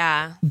 Wow,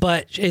 yeah.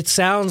 But it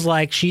sounds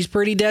like she's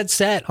pretty dead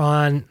set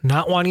on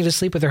not wanting to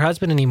sleep with her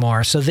husband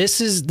anymore. So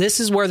this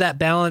is where that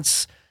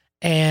balance,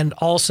 and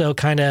also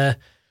kind of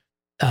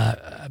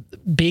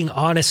being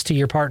honest to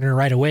your partner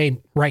right away,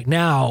 right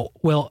now,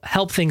 will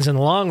help things in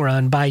the long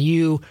run, by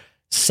you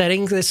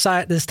setting this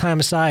time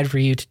aside for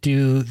you to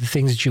do the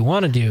things that you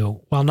want to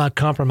do while not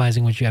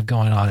compromising what you have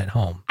going on at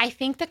home. I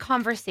think the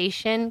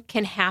conversation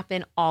can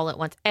happen all at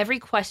once. Every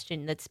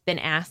question that's been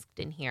asked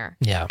in here,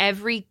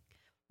 every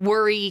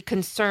worry,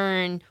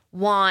 concern,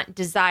 want,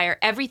 desire,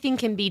 everything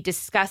can be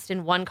discussed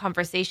in one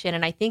conversation.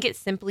 And I think it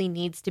simply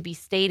needs to be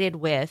stated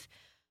with,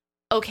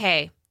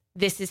 okay,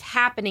 this is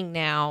happening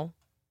now.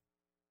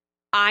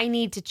 I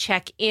need to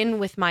check in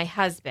with my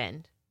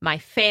husband, my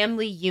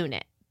family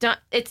unit.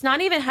 It's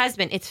not even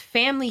husband, it's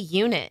family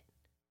unit.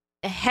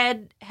 A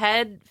head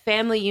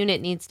family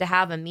unit needs to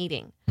have a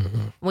meeting.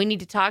 Mm-hmm. We need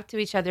to talk to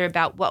each other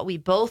about what we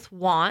both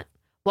want,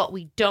 what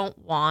we don't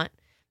want.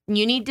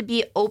 You need to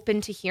be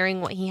open to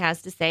hearing what he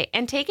has to say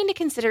and take into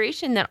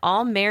consideration that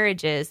all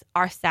marriages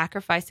are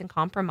sacrifice and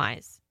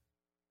compromise.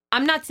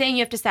 I'm not saying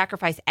you have to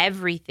sacrifice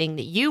everything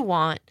that you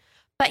want,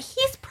 but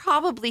he's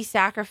probably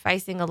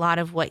sacrificing a lot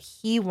of what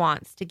he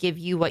wants to give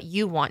you what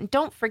you want. And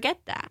don't forget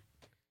that.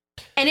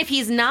 And if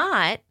he's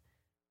not,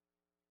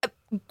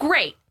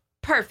 great,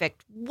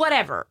 perfect,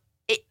 whatever.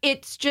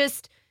 It's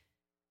just,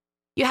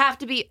 you have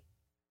to be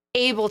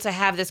able to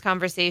have this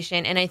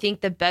conversation. And I think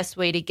the best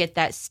way to get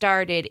that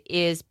started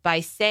is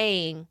by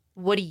saying,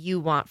 what do you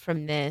want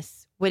from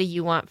this? What do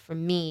you want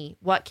from me?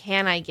 What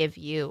can I give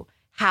you?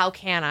 How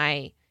can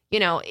I,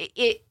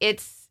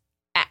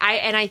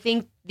 I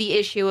think the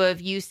issue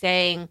of you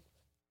saying,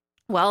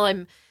 well,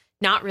 I'm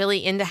not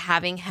really into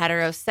having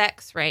hetero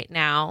sex right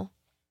now,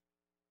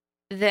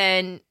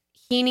 then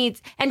he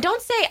needs, and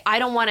don't say, I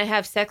don't want to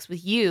have sex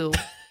with you,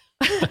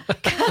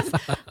 because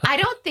I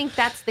don't think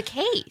that's the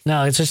case.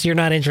 No, it's just you're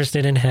not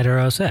interested in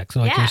hetero sex.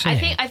 Like you're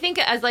saying. I think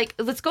as like,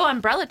 let's go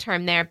umbrella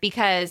term there,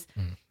 because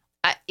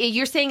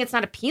you're saying it's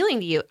not appealing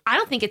to you. I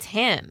don't think it's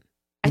him.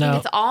 I think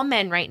it's all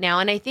men right now.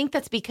 And I think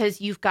that's because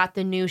you've got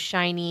the new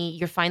shiny,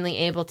 you're finally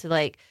able to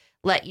like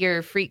let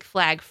your freak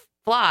flag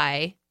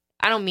fly.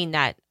 I don't mean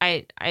that.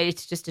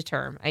 It's just a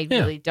term. I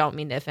really don't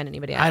mean to offend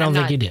anybody. I don't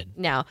think you did.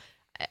 No.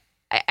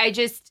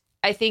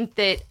 I think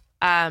that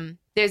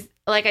there's,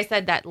 like I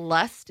said, that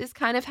lust is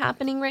kind of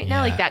happening right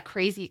now, like that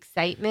crazy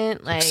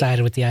excitement, like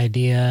excited with the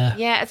idea.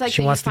 Yeah, it's like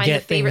she wants you find to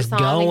get the favorite song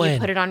going. and you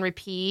put it on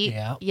repeat.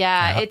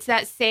 Yeah, it's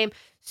that same.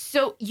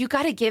 So you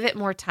got to give it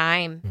more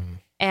time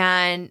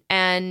and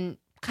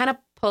kind of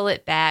pull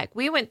it back.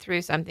 We went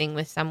through something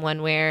with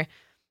someone where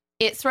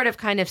it sort of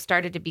kind of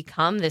started to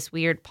become this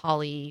weird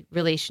poly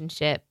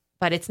relationship,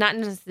 but it's not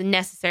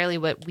necessarily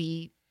what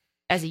we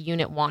as a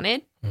unit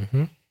wanted.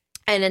 Mm-hmm.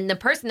 And then the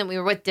person that we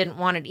were with didn't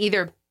want it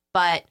either,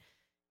 but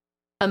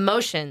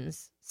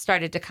emotions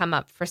started to come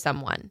up for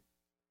someone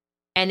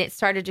and it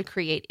started to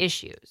create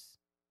issues.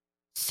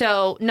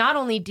 So not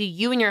only do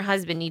you and your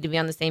husband need to be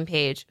on the same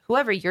page,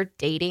 whoever you're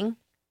dating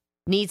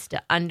needs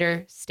to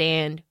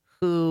understand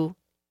who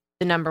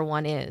the number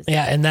one is.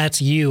 Yeah, and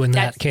that's you in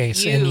that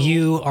case. And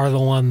you are the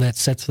one that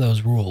sets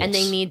those rules. And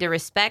they need to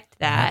respect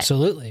that.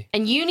 Absolutely.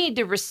 And you need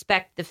to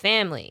respect the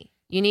family.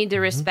 You need to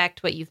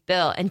respect what you've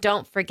built and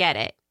don't forget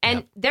it.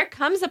 And there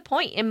comes a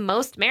point in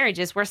most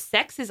marriages where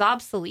sex is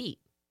obsolete.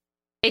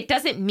 It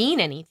doesn't mean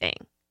anything.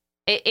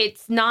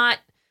 It's not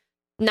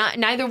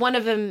neither one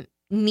of them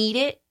need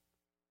it.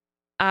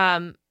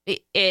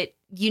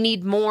 You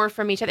need more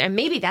from each other. And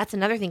maybe that's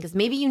another thing, because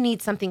maybe you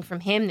need something from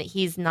him that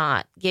he's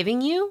not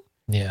giving you.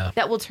 Yeah.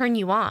 That will turn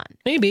you on.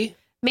 Maybe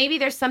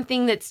there's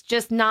something that's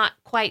just not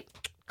quite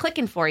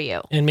clicking for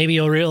you. And maybe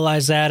you'll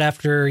realize that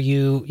after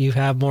you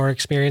have more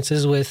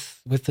experiences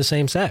with the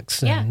same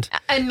sex. And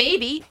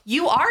maybe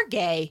you are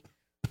gay.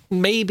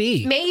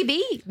 Maybe.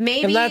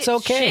 And that's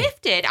okay.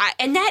 Shifted.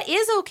 And that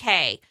is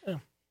okay. Yeah.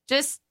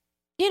 Just,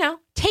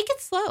 take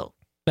it slow.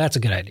 That's a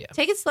good idea.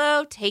 Take it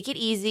slow. Take it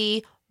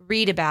easy.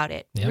 Read about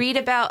it. Yep. Read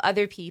about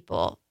other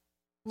people.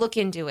 Look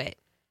into it.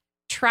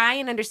 Try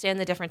and understand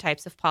the different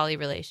types of poly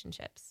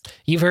relationships.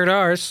 You've heard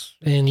ours,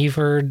 and you've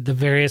heard the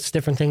various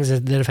different things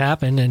that have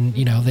happened, and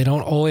they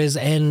don't always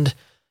end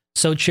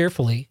so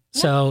cheerfully.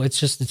 Yeah. So it's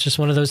just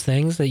one of those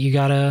things that you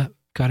gotta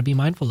be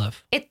mindful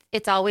of.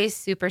 It's always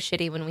super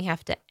shitty when we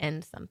have to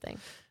end something.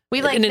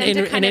 We like them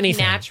to kind of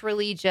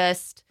naturally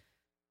just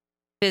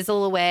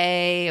fizzle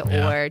away,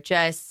 or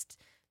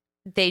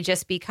they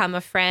just become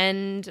a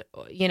friend.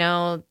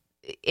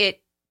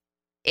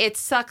 It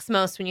sucks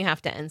most when you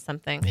have to end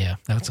something. Yeah,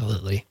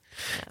 absolutely.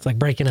 Yeah. It's like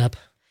breaking up.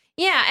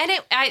 Yeah, and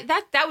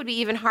that would be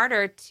even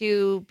harder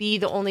to be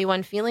the only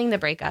one feeling the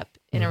breakup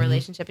in a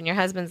relationship, and your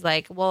husband's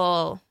like,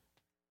 well,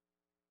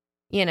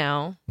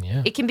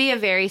 it can be a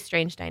very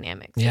strange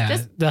dynamic. So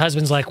the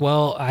husband's like,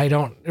 well, I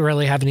don't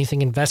really have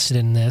anything invested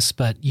in this,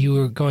 but you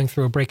were going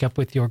through a breakup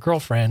with your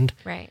girlfriend,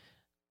 right?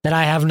 That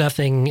I have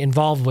nothing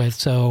involved with.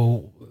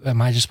 So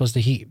am I just supposed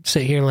to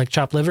sit here and like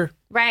chop liver?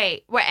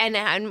 Right. And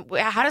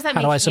how does that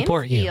make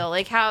him feel?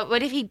 Like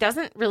what if he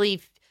doesn't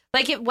really,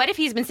 Like, what if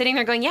he's been sitting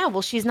there going, yeah,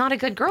 well, she's not a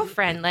good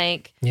girlfriend.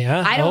 Like,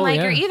 Yeah. I don't like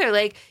her either.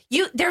 Like,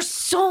 there's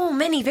so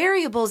many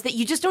variables that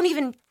you just don't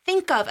even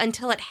think of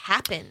until it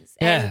happens.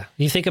 Yeah.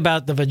 You think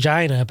about the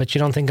vagina, but you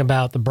don't think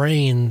about the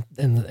brain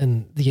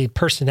and the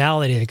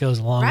personality that goes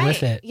along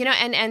with it. You know,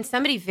 and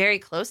somebody very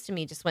close to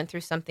me just went through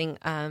something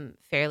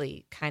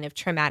fairly kind of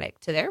traumatic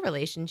to their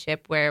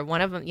relationship where one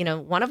of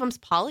them's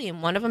poly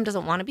and one of them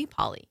doesn't want to be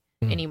poly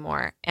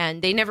anymore.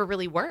 And they never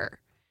really were.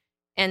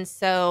 And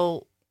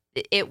so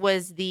it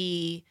was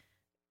the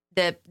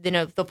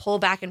pull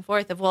back and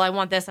forth of, well, I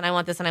want this and I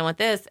want this and I want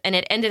this. And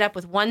it ended up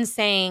with one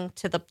saying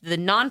to the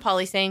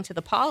non-poly saying to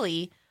the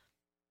poly,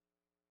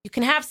 you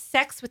can have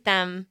sex with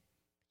them,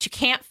 but you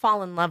can't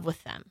fall in love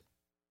with them.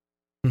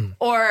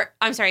 Or,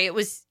 I'm sorry, it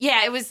was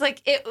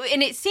like,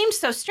 and it seemed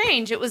so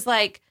strange. It was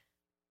like,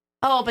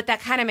 oh, but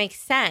that kind of makes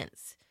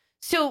sense.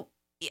 So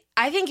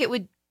I think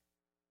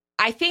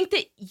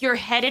that you're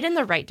headed in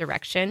the right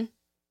direction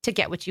to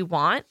get what you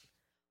want,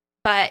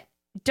 but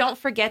don't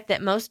forget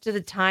that most of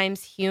the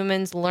times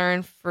humans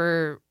learn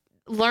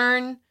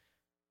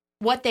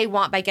what they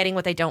want by getting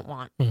what they don't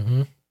want.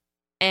 Mm-hmm.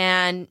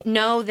 And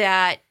know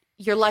that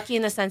you're lucky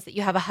in the sense that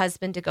you have a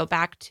husband to go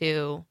back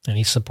to. And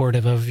he's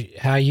supportive of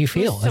how you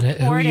feel and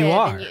who you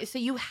are. So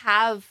you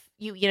have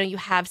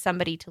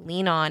somebody to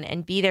lean on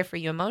and be there for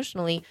you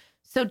emotionally.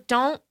 So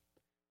don't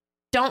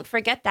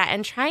forget that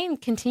and try and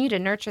continue to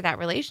nurture that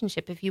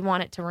relationship if you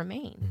want it to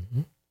remain.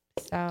 Mm-hmm.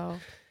 So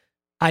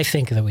I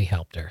think that we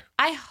helped her.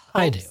 I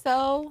hope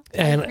so.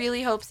 And I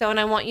really hope so. And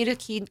I want you to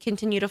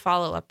continue to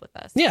follow up with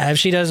us. Yeah, if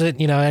she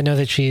doesn't, I know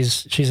that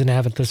she's an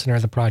avid listener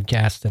of the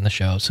podcast and the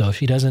show. So if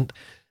she doesn't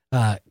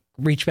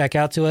reach back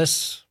out to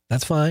us,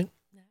 that's fine.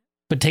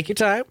 But take your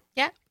time.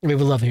 Yeah. We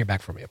would love to hear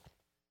back from you.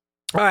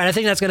 All right, I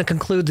think that's going to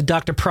conclude the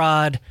Dr.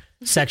 Prod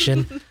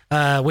section,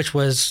 which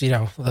was,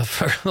 a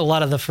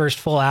lot of the first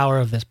full hour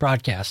of this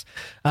broadcast.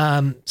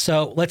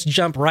 So let's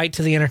jump right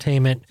to the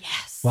entertainment.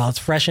 Yes. While it's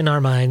fresh in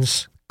our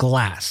minds.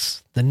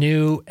 Glass, the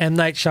new M.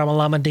 Night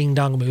Shyamalan Ding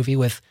Dong movie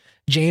with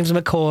James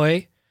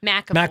McAvoy.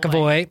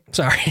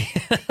 Sorry.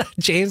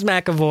 James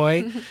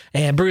McAvoy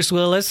and Bruce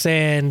Willis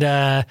and,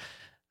 the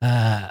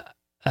guy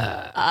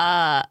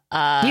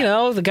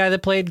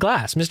that played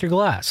Glass, Mr.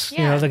 Glass.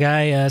 Yeah. The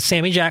guy,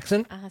 Sammy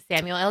Jackson.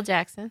 Samuel L.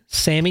 Jackson.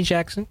 Sammy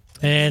Jackson.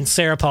 And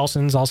Sarah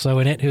Paulson's also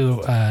in it,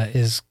 who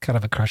is kind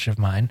of a crush of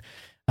mine.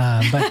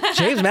 But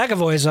James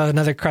McAvoy is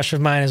another crush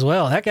of mine as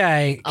well. That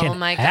guy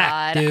can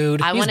act,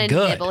 dude. I want to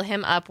nibble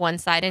him up one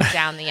side and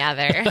down the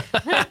other.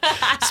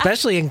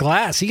 Especially in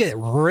Glass. He get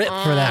ripped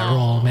for that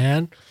role,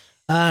 man.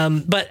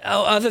 But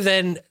other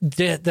than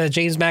the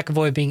James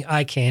McAvoy being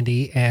eye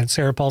candy and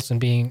Sarah Paulson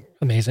being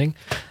amazing.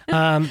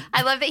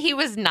 I love that he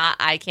was not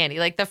eye candy.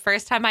 Like the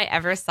first time I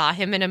ever saw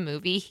him in a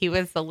movie, he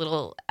was the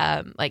little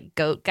like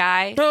goat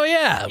guy. Oh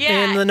yeah,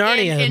 in the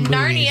Narnia in movies.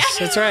 Narnia.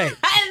 That's right.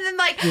 And then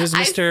like he was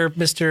Mr.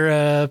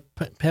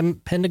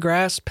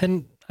 Pendergrass.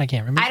 I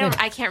can't remember.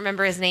 I can't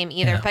remember his name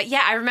either. Yeah. But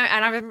yeah, I remember,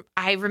 and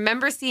I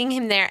remember seeing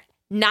him there,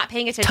 not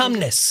paying attention.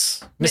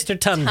 Tumnus, Mr.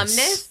 Tumnus.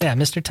 Tumnus. Yeah,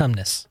 Mr.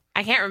 Tumnus.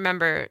 I can't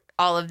remember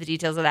all of the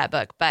details of that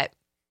book, but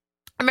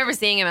I remember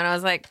seeing him and I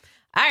was like,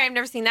 all right, I've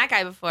never seen that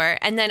guy before.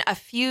 And then a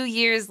few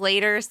years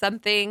later,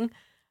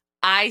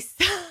 I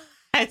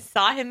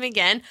saw him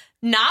again,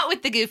 not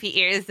with the goofy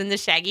ears and the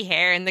shaggy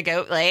hair and the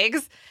goat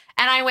legs.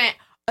 And I went,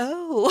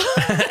 oh.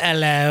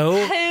 Hello.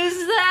 Who's that?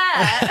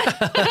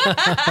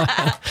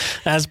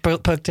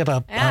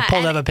 I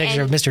pulled up a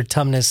picture of Mr.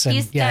 Tumnus,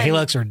 and he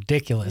looks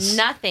ridiculous.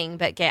 Nothing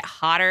but get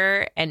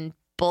hotter and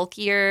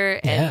bulkier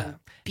and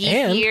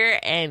beefier,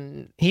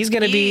 and he's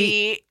gonna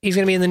be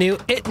in the new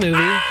It movie.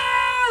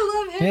 I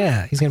love him.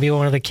 Yeah, he's gonna be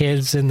one of the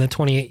kids in the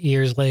 28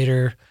 years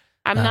later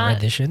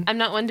rendition. I'm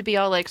not one to be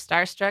all like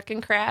starstruck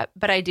and crap,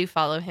 but I do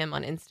follow him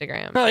on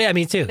Instagram. Oh yeah,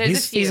 me too.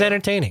 He's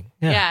entertaining.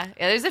 Yeah,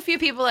 there's a few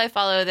people I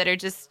follow that are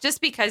just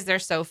because they're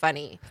so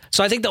funny.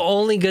 So I think the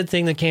only good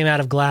thing that came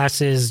out of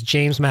Glass is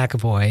James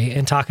McAvoy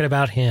and talking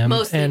about him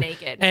mostly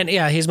naked. And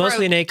yeah, he's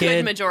mostly naked.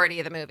 Good majority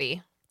of the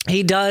movie.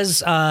 He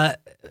does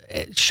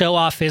show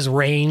off his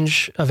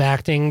range of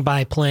acting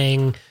by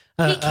playing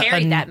he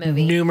carried that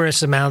movie.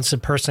 Numerous amounts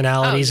of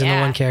personalities in the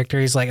one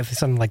character. He's like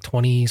something like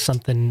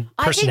 20-something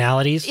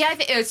personalities. I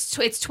think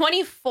it's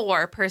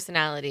 24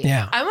 personalities.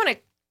 Yeah. I want to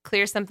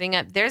clear something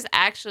up. There's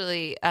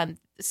actually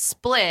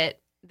Split,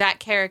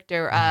 that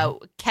character,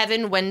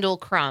 Kevin Wendell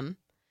Crumb,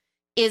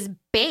 is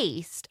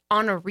based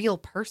on a real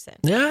person.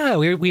 Yeah,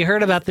 we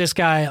heard about this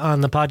guy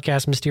on the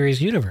podcast Mysterious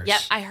Universe.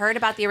 Yep, I heard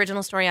about the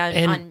original story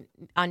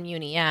on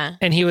Uni, yeah.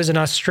 And he was an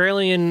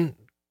Australian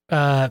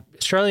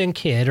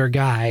kid or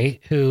guy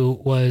who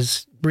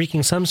was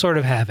wreaking some sort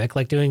of havoc,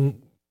 like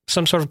doing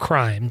some sort of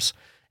crimes.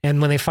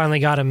 And when they finally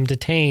got him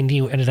detained,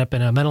 he ended up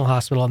in a mental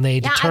hospital, and they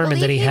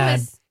determined that he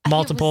had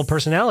multiple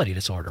personality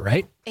disorder,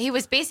 right? He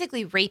was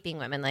basically raping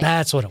women. Like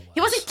that's what it was.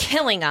 He wasn't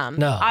killing them.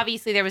 No.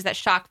 Obviously, there was that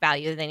shock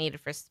value that they needed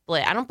for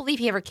Split. I don't believe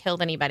he ever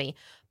killed anybody.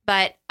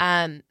 But,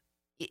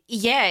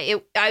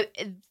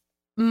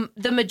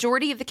 the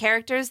majority of the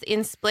characters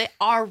in Split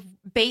are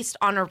based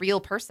on a real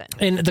person.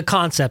 And the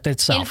concept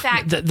itself. In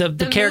fact,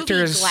 the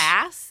characters. Movie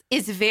Glass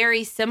is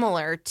very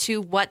similar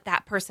to what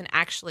that person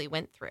actually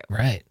went through.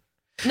 Right.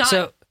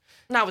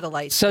 Not with a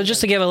light. So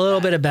just to give a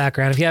little bit of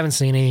background, if you haven't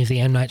seen any of the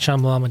M. Night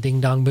Shyamalan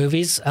Ding Dong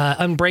movies,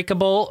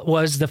 Unbreakable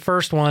was the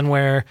first one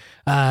where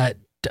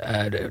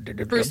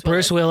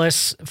Bruce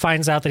Willis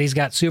finds out that he's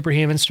got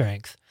superhuman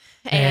strength.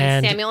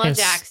 And Samuel L.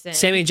 Jackson.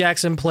 Samuel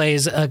Jackson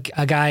plays a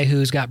guy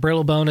who's got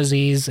brittle bone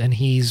disease, and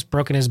he's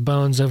broken his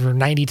bones over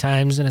 90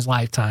 times in his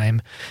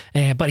lifetime.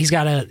 But he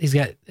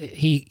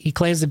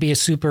claims to be a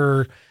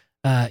super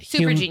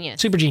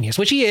genius,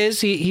 which he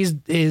is.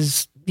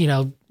 He's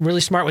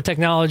really smart with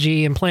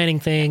technology and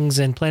planning things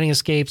and planning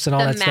escapes and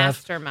all that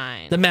stuff.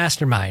 The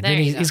mastermind. And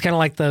he's kind of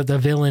like the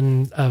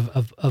villain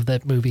of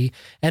that movie.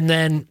 And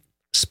then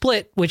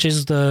Split, which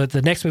is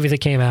the next movie that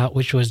came out,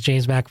 which was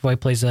James McAvoy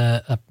plays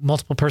a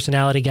multiple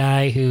personality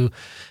guy who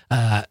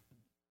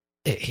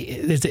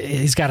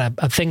he's got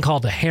a thing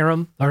called a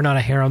harem, or not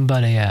a harem,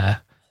 but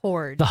a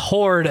horde. The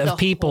horde of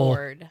people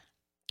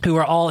who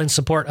are all in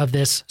support of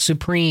this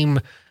supreme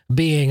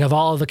being. Of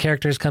all of the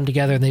characters come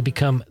together and they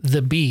become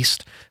the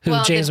Beast, who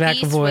James the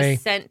Beast McAvoy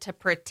was sent to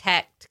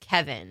protect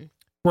Kevin.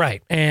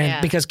 Right.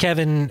 And because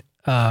Kevin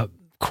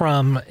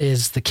Crumb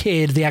is the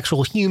kid, the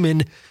actual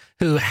human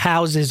who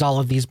houses all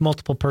of these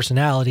multiple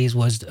personalities,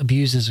 was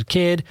abused as a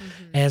kid.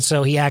 Mm-hmm. And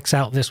so he acts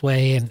out this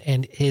way,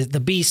 and the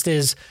Beast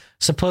is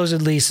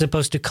supposedly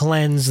supposed to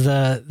cleanse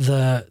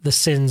the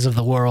sins of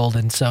the world.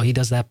 And so he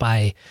does that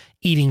by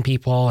eating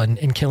people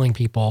and killing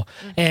people.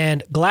 Mm-hmm.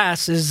 And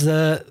Glass is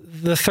the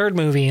third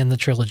movie in the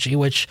trilogy,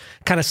 which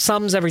kind of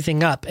sums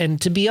everything up. And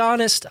to be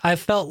honest, I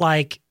felt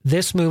like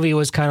this movie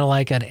was kind of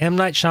like an M.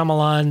 Night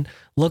Shyamalan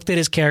looked at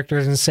his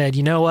characters and said,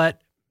 you know what,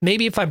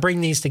 maybe if I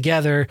bring these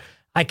together,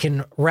 I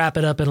can wrap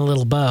it up in a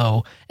little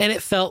bow. And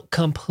it felt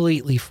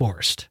completely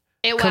forced.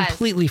 It was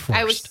completely forced.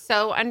 I was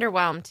so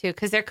underwhelmed too,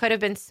 because there could have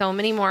been so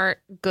many more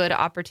good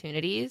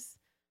opportunities,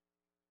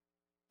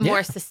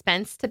 more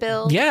suspense to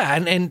build. Yeah,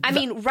 and I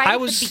mean, at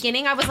the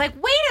beginning, I was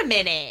like, wait a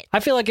minute.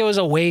 I feel like it was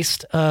a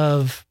waste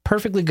of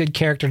perfectly good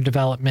character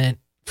development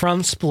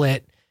from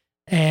Split,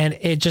 and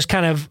it just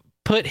kind of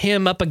put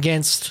him up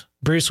against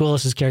Bruce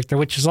Willis's character,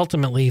 which is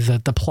ultimately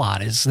the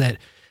plot, is that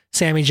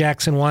Sammy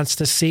Jackson wants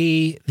to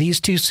see these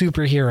two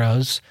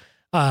superheroes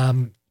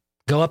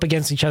go up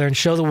against each other and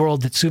show the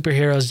world that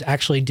superheroes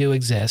actually do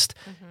exist.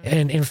 Mm-hmm.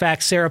 And in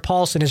fact, Sarah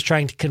Paulson is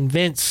trying to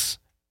convince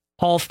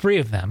all three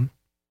of them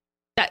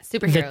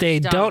that they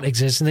don't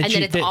exist, and that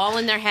it's all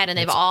in their head, and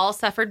they've all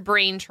suffered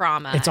brain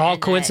trauma. It's all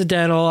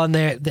coincidental. And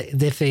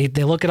if they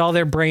look at all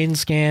their brain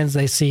scans,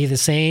 they see the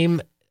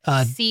same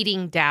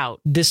seeding doubt,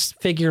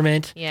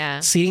 disfigurement,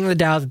 seeding the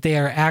doubt that they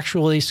are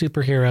actually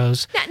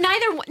superheroes.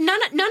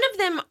 None of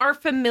them are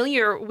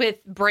familiar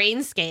with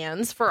brain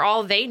scans. For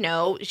all they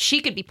know,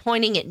 she could be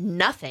pointing at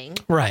nothing,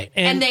 right?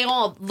 And they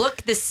all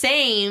look the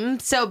same.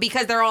 So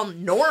because they're all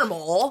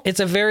normal, it's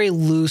a very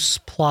loose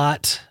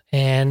plot,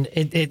 and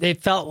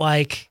it felt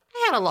like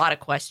I had a lot of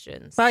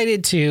questions. I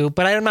did too,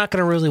 but I'm not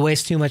going to really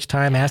waste too much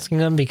time asking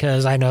them,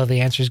 because I know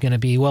the answer is going to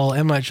be, well,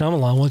 M. Night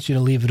Shyamalan wants you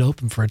to leave it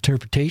open for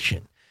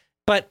interpretation.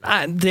 But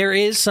there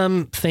is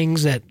some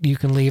things that you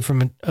can leave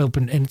from an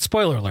open, and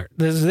spoiler alert.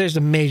 There's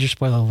a major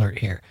spoiler alert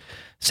here.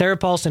 Sarah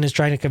Paulson is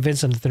trying to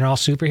convince them that they're all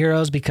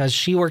superheroes because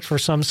she works for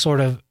some sort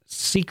of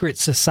secret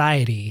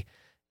society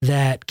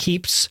that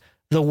keeps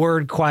the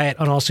word quiet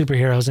on all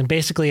superheroes and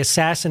basically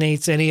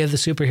assassinates any of the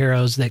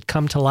superheroes that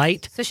come to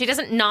light. So she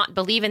doesn't not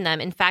believe in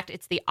them. In fact,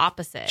 it's the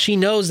opposite. She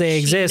knows they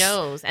exist. She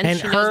knows, and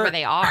she knows where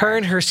they are. Her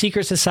and her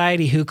secret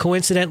society, who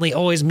coincidentally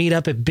always meet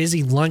up at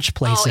busy lunch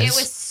places. Oh, it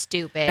was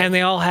stupid. And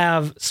they all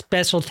have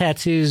special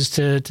tattoos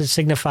to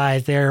signify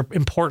their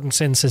importance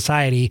in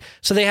society.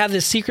 So they have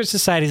this secret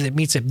society that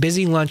meets at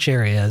busy lunch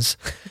areas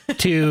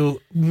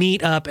to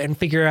meet up and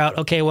figure out,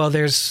 okay, well,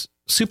 there's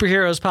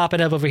superheroes popping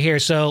up over here,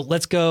 so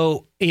let's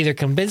go either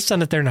convince them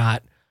that they're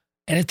not,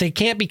 and if they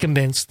can't be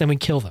convinced, then we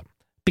kill them,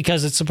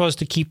 because it's supposed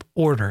to keep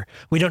order.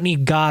 We don't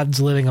need gods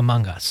living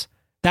among us.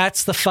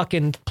 That's the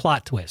fucking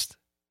plot twist.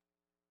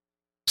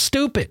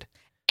 Stupid.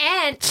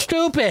 And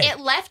stupid.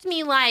 It left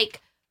me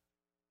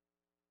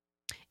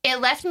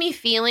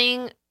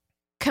feeling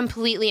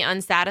completely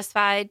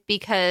unsatisfied,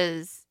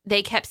 because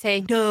they kept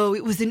saying, no,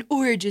 it was an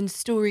origin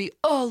story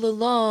all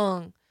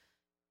along.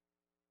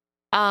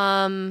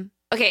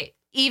 Okay,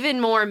 even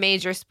more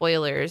major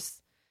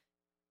spoilers.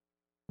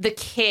 The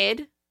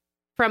kid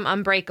from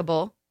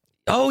Unbreakable.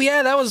 Oh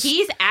yeah,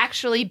 he's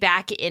actually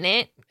back in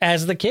it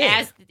as the kid,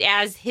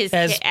 as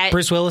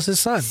Bruce Willis's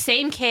son.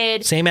 Same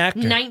kid, same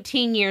actor.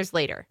 19 years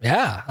later.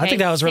 Yeah, I think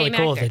that was really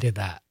cool if they did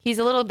that. He's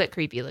a little bit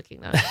creepy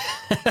looking though.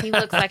 He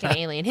looks like an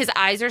alien. His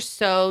eyes are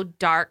so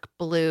dark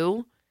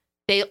blue,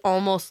 they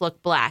almost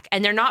look black,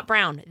 and they're not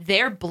brown.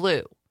 They're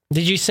blue.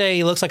 Did you say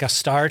he looks like a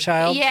star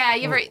child? Yeah,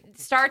 you're right.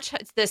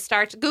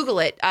 Google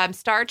it.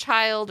 Star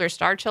child or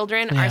star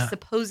children are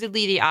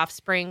supposedly the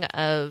offspring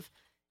of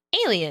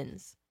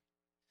aliens.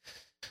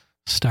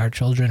 Star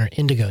Children or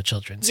Indigo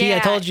Children. See, I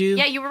told you.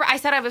 Yeah, you were. I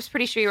said I was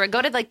pretty sure you were.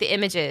 Go to like the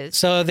images.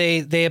 So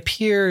they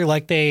appear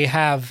like they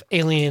have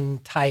alien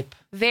type.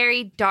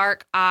 Very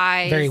dark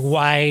eyes. Very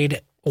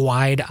wide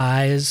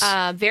eyes.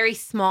 Very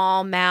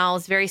small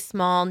mouths. Very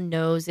small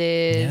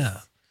noses. Yeah.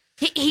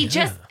 He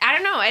just, I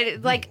don't know,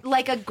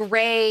 like a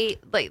gray,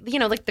 like, you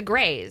know, like the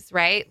grays,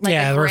 right? Like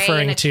yeah,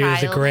 referring to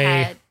the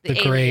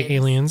gray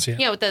aliens. Yeah.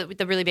 You know, with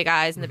the really big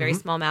eyes and the very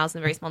small mouths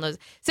and the very small nose.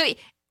 So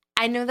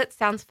I know that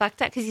sounds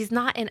fucked up because he's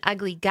not an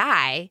ugly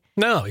guy.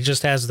 No, he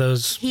just has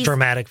those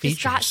dramatic features.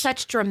 He's got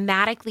such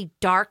dramatically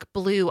dark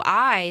blue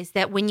eyes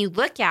that when you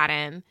look at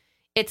him,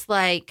 it's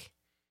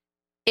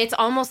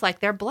almost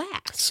like they're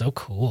black. So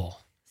cool.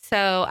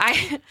 So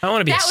I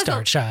want to be a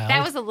star child.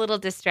 That was a little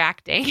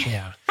distracting.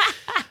 Yeah.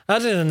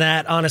 Other than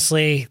that,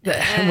 honestly,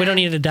 we don't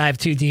need to dive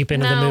too deep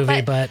into the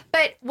movie, but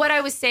what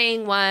I was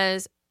saying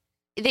was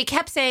they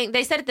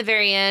said at the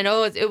very end,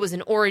 it was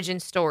an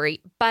origin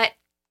story, but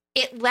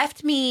it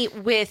left me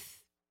with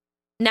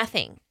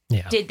nothing.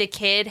 Yeah. Did the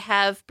kid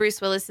have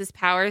Bruce Willis's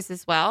powers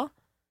as well?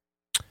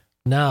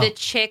 No. The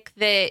chick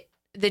that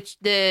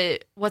the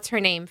what's her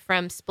name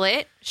from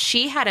Split?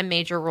 She had a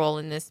major role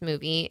in this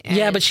movie.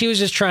 Yeah, but she was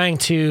just trying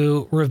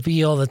to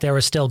reveal that there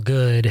was still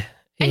good.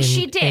 And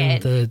she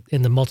did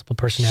in the multiple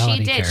personality.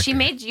 She did. Character. She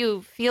made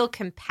you feel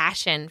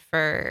compassion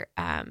for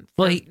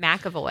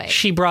McAvoy.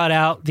 She brought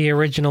out the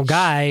original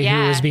guy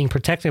who was being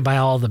protected by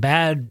all the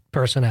bad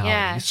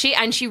personalities.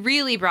 Yeah, she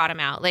really brought him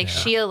out. Like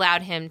she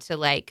allowed him to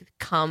like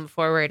come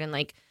forward and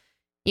like,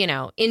 you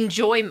know,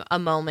 enjoy a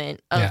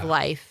moment of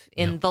life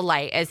in the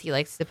light, as he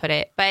likes to put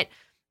it. But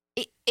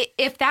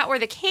if that were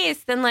the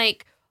case, then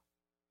like,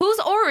 whose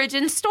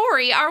origin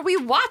story are we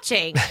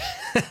watching?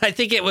 I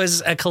think it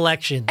was a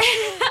collection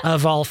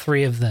of all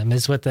three of them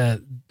is what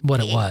it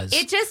was.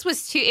 It just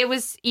was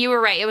you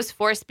were right. It was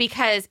forced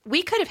because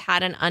we could have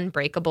had an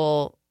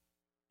Unbreakable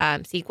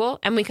sequel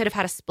and we could have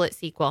had a Split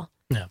sequel.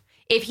 No.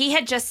 If he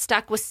had just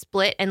stuck with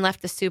Split and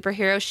left the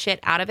superhero shit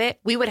out of it,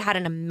 we would have had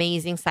an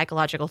amazing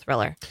psychological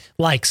thriller.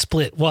 Like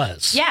Split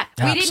was. Yeah.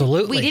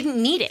 Absolutely. We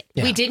didn't need it.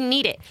 Yeah. We didn't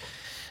need it.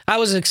 I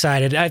was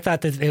excited. I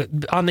thought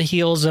that on the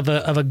heels of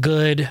a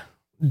good,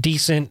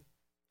 decent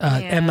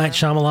M. Night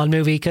Shyamalan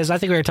movie, because I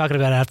think we were talking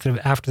about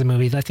after the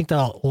movie. I think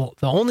the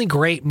only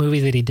great movie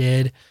that he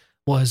did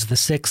was The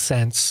Sixth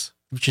Sense,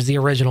 which is the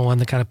original one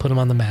that kind of put him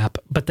on the map.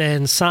 But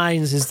then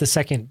Signs is the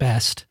second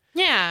best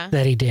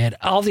that he did.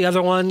 All the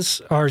other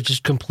ones are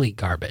just complete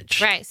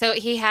garbage. Right. So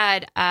he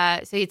had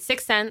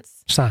Sixth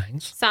Sense,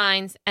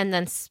 Signs, and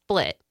then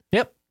Split.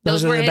 Yep.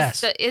 Those are the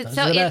best.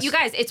 You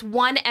guys, it's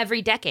one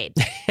every decade.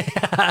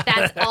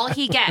 That's all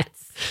he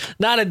gets.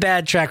 Not a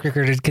bad track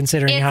record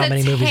considering how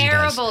many movies he does. It's a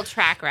terrible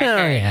track record.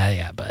 Oh,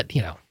 yeah. But,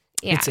 you know,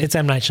 it's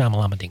M. Night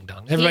Shyamalan Ding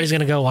Dong. Everybody's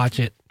going to go watch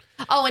it.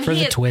 Oh, and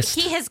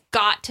he has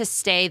got to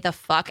stay the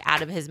fuck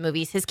out of his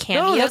movies. His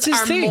cameos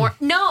more.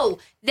 No,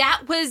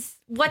 that was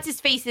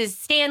what's-his-face's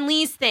Stan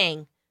Lee's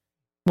thing.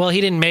 Well,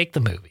 he didn't make the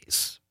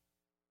movies.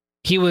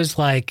 He was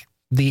like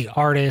the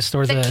artist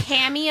or the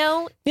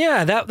cameo.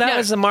 Yeah, that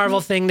was the Marvel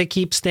thing to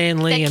keep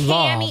Stan Lee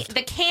involved.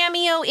 The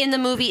cameo in the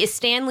movie is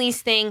Stan Lee's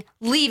thing.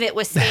 Leave it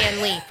with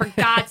Stan Lee, for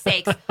God's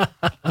sakes.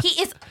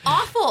 He is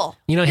awful.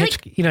 You know,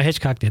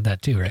 Hitchcock did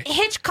that too, right?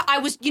 Hitchcock.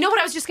 You know what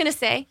I was just gonna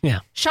say? Yeah.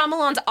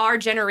 Shyamalan's our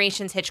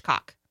generation's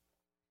Hitchcock.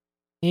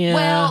 Yeah.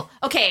 Well,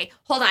 okay,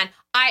 hold on.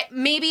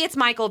 Maybe it's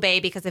Michael Bay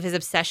because of his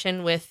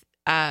obsession with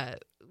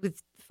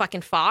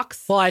fucking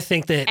Fox. Well, I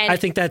think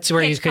that's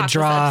where Hitchcock you could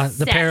draw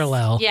the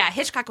parallel. Yeah,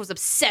 Hitchcock was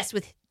obsessed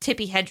with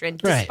Tippi Hedren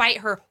despite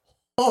her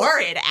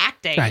horrid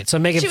acting. Right. So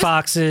Megan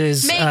Fox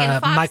is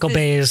Michael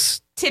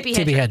Bay's Tippi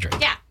Hedren.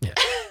 Yeah.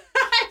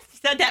 I've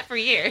said that for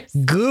years.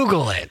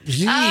 Google it.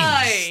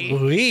 Jeez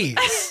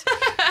Louise.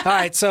 All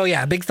right. So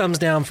yeah, big thumbs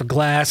down for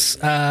Glass.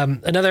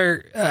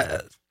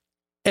 Another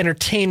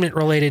entertainment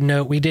related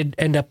note, we did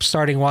end up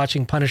starting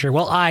watching Punisher.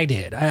 Well, I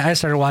did. I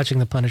started watching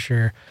The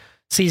Punisher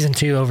Season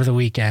 2 over the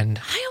weekend.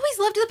 I always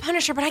loved The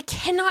Punisher, but I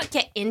cannot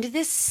get into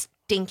this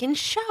stinking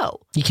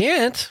show. You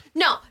can't?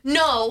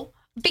 No,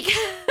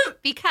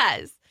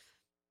 because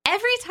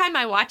every time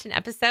I watch an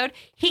episode,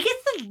 he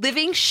gets the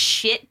living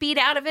shit beat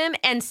out of him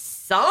and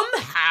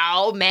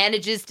somehow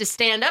manages to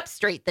stand up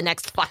straight the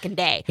next fucking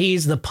day.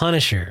 He's the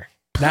Punisher.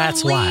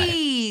 That's why.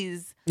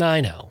 Please.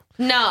 I know.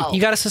 No.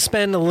 You got to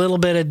suspend a little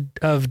bit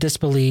of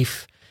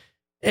disbelief,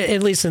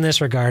 at least in this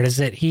regard, is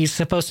that he's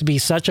supposed to be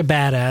such a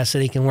badass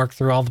that he can work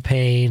through all the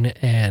pain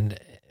and,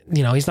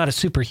 you know, he's not a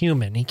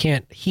superhuman. He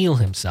can't heal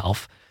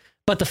himself.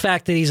 But the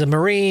fact that he's a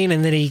Marine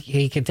and that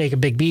he can take a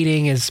big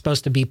beating is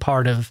supposed to be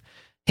part of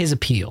his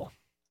appeal.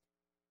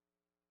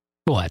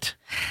 What?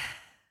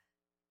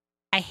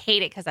 I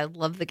hate it because I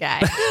love the guy.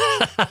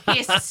 He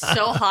is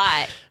so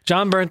hot.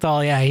 John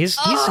Bernthal, yeah, he's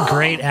a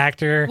great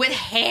actor with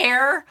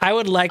hair. I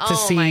would like to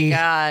see. My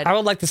God. I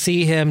would like to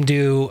see him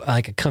do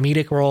like a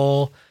comedic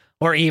role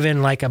or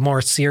even like a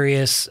more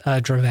serious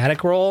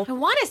dramatic role. I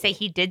want to say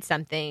he did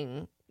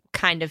something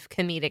kind of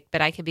comedic,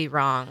 but I could be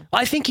wrong.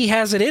 I think he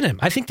has it in him.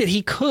 I think that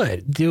he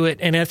could do it,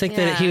 and I think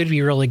that he would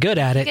be really good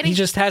at it. He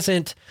just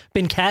hasn't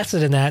been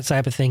casted in that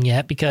type of thing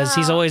yet because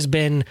he's always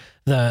been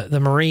the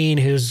Marine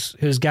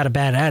who's got a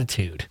bad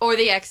attitude. Or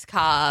the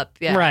ex-cop.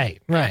 Yeah.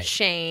 Right.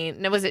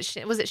 Shane. No, was it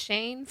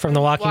Shane? From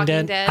The Walking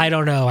Dead? I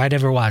don't know. I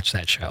never watched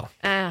that show.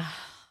 God,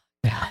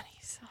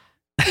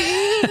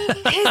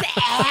 his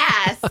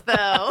ass,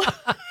 though.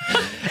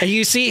 And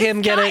you see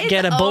him get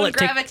a bullet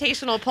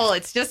gravitational pull.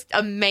 It's just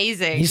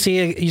amazing. You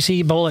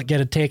see Bullet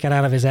get a taken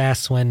out of his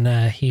ass when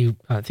I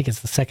think it's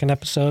the second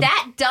episode.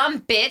 That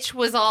dumb bitch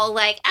was all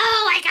like,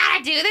 "Oh, I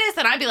gotta do this,"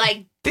 and I'd be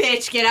like,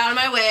 "Bitch, get out of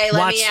my way.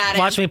 Let me at it."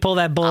 Watch me pull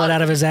that bullet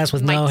out of his ass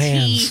with no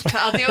hands.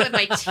 I'll do it with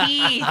my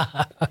teeth.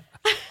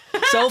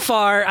 So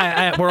far,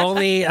 we're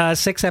only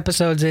 6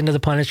 episodes into the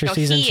Punisher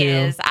season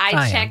 2.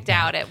 I checked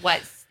out at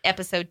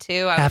episode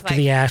 2. I After was like,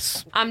 the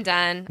ass. I'm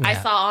done. Yeah. I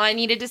saw all I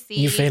needed to see.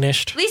 You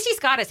finished. At least he's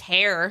got his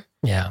hair.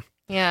 Yeah.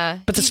 Yeah.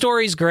 But the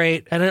story's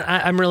great, and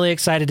I'm really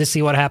excited to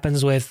see what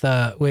happens with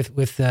the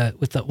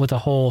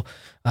whole.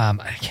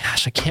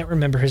 Gosh, I can't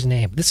remember his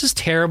name. This is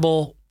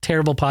terrible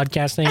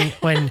podcasting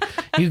when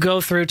you go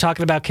through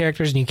talking about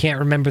characters and you can't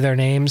remember their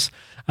names.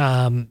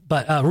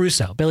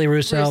 But Billy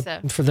Russo,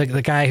 for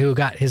the guy who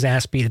got his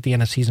ass beat at the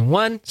end of season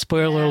 1.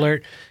 Spoiler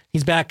alert.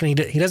 He's back and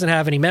he doesn't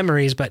have any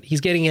memories, but he's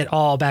getting it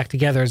all back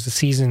together as the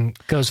season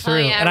goes through.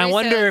 And I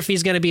wonder if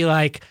he's going to be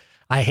like,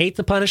 I hate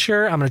the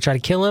Punisher, I'm going to try to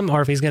kill him,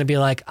 or if he's going to be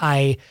like,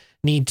 I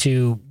need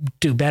to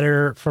do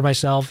better for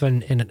myself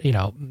and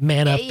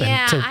man up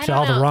and to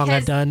all the wrong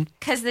I've done.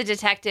 Because the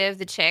detective,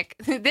 the chick,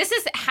 this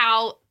is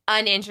how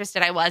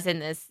uninterested I was in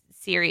this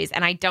series,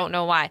 and I don't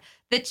know why.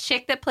 The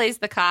chick that plays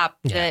the cop,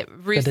 the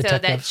Russo,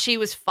 that she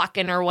was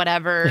fucking or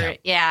whatever,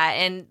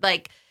 and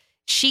like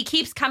she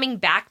keeps coming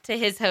back to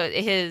his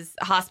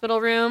hospital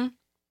room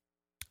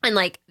and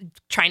like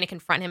trying to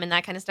confront him and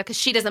that kind of stuff because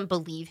she doesn't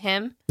believe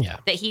him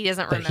that he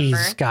doesn't remember.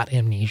 He's got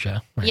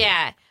amnesia. Right?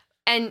 Yeah.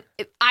 And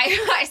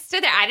I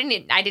stood there.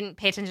 I didn't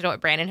pay attention to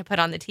what Brandon had put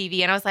on the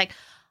TV, and I was like,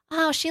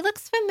 "Oh, she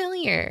looks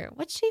familiar.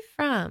 What's she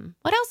from?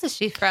 What else is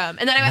she from?"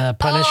 And then I went,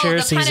 Punisher,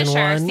 the season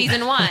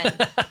Punisher, 1.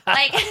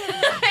 Like,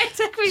 it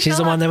took me she's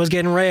the one that was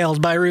getting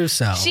railed by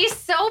Russo. She's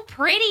so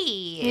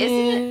pretty,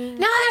 isn't it?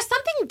 No, there's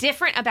something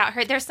different about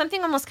her. There's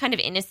something almost kind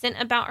of innocent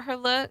about her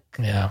look.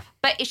 Yeah,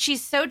 but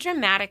she's so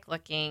dramatic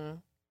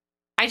looking.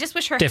 I just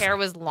wish her hair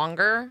was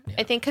longer,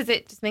 I think, because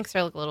it just makes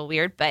her look a little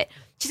weird. But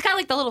she's got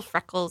like the little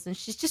freckles, and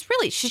she's just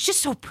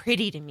so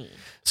pretty to me.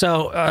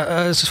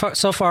 So,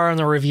 so far on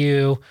the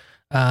review,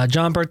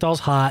 John Bernthal's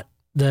hot,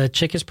 the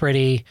chick is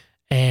pretty,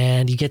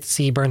 and you get to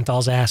see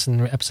Bernthal's ass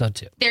in episode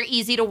 2. They're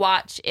easy to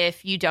watch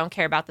if you don't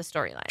care about the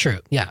storyline. True,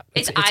 yeah.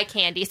 It's eye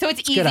candy, so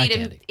it's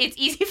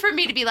easy for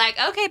me to be like,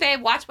 okay,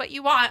 babe, watch what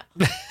you want.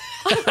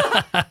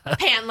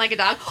 Pan like a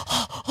dog.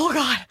 Oh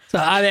God. So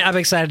I'm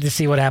excited to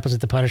see what happens with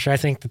the Punisher. I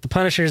think that the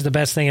Punisher is the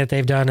best thing that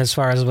they've done as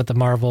far as what the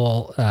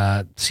Marvel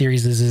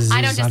series is.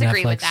 I don't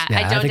disagree with that.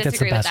 Yeah, I think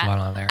disagree that's the best with that. one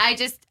on there.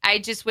 I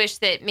just wish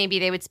that maybe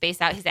they would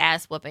space out his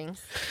ass whoopings.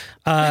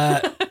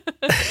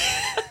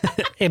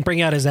 And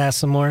bring out his ass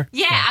some more.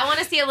 Yeah, I want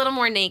to see a little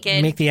more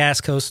naked. Make the ass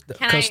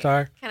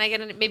co-star. Can I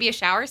get maybe a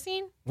shower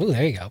scene? Ooh,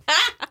 there you go.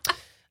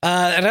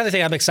 Another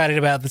thing I'm excited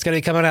about that's going to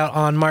be coming out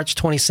on March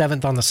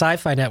 27th on the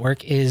Sci-Fi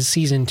Network is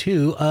season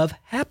 2 of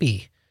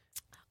Happy.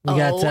 We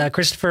got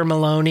Christopher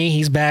Maloney.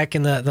 He's back,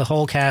 and the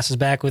whole cast is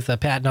back with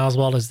Patton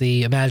Oswalt as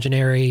the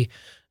imaginary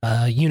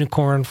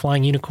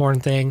flying unicorn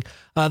thing.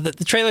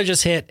 The trailer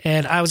just hit,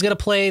 and I was going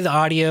to play the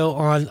audio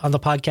on the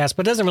podcast,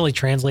 but it doesn't really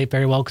translate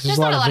very well because there's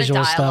a lot of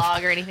visual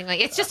stuff or anything like.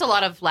 It's just a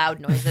lot of loud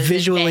noises.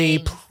 Visually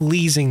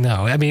pleasing,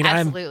 though. I mean,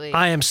 absolutely.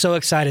 I am so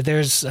excited.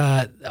 There's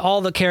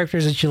all the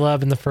characters that you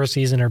love in the first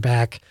season are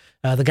back.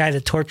 The guy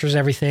that tortures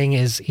everything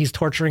he's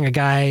torturing a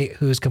guy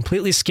who's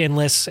completely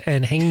skinless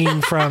and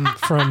hanging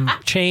from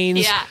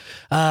chains.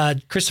 Yeah.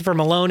 Christopher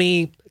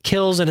Maloney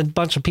kills a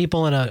bunch of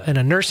people in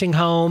a nursing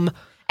home.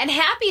 And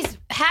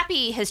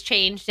Happy has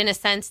changed in a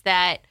sense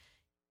that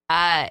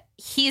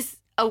he's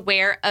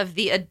aware of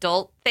the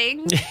adult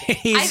thing.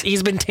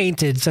 he's been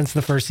tainted since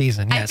the first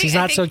season. Yes, he's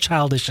not so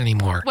childish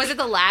anymore. Was it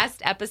the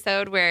last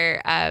episode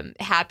where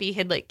Happy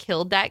had like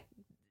killed that?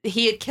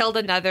 He had killed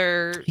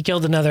another. He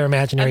killed another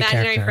imaginary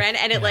character. friend,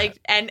 and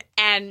it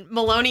and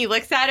Maloney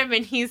looks at him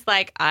and he's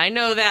like, "I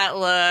know that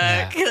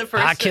look."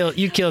 Yeah.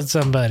 You killed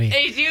somebody.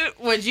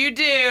 What'd you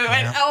do?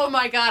 Yeah. And oh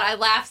my God, I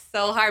laughed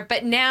so hard.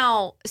 But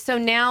now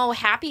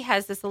Happy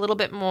has this a little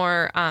bit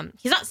more.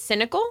 He's not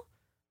cynical,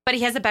 but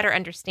he has a better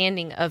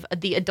understanding of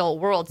the adult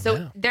world.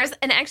 So there's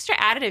an extra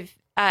added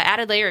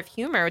layer of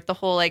humor with the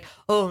whole like,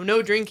 oh,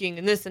 no drinking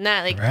and this and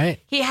that.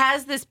 Like, he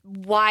has this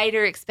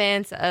wider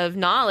expanse of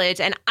knowledge,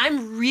 and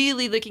I'm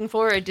really looking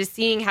forward to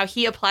seeing how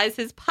he applies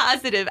his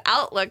positive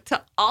outlook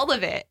to all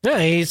of it. Yeah,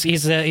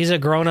 he's a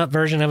grown up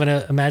version of an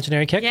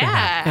imaginary character.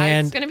 Yeah,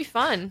 and it's gonna be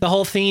fun. The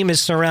whole theme is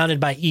surrounded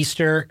by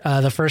Easter.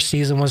 The first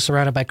season was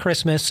surrounded by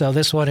Christmas, so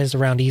this one is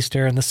around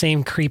Easter. And the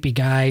same creepy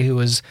guy who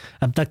was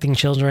abducting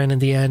children in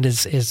the end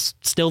is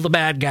still the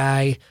bad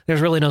guy. There's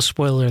really no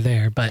spoiler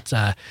there, but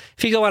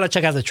if you go on and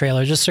check out have the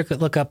trailer. Just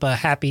look up a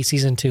Happy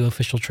Season 2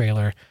 official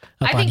trailer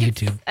up on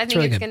YouTube. I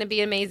think it's going to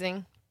be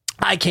amazing.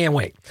 I can't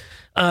wait.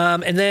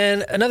 And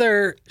then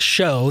another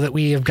show that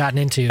we have gotten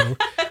into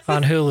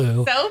on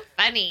Hulu So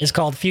funny. is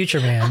called Future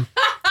Man.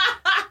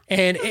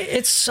 And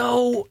it's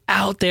so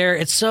out there.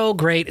 It's so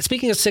great.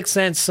 Speaking of Sixth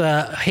Sense,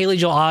 Haley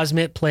Joel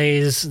Osment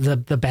plays the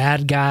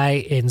bad guy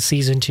in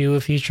season 2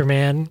 of Future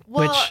Man.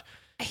 Well,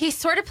 he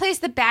sort of plays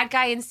the bad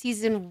guy in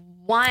season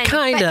 1.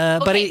 Kind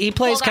of, but he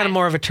plays kind of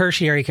more of a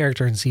tertiary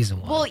character in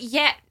season 1. Well,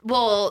 yeah.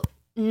 Well,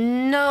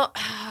 no.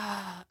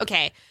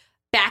 Okay,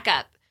 back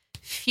up.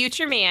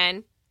 Future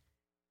Man,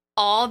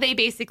 all they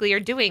basically are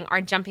doing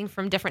are jumping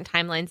from different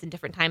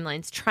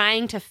timelines,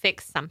 trying to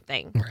fix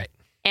something. Right.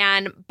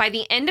 And by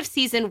the end of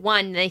season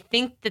 1, they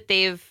think that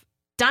they've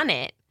done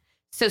it.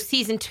 So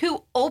season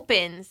 2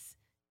 opens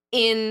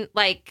in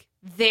like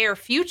their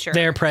future.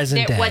 Their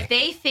present day. What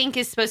they think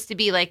is supposed to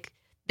be like,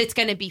 it's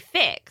going to be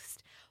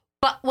fixed.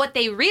 But what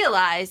they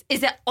realize is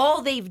that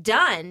all they've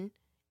done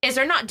is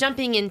they're not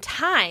jumping in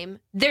time.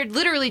 They're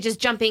literally just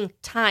jumping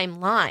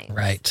timelines.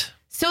 Right.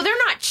 So they're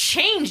not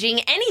changing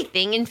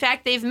anything. In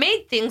fact, they've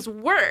made things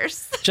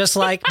worse. Just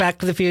like Back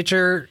to the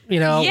Future,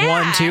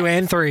 1, 2,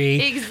 and 3.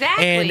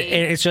 Exactly. And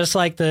it's just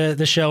like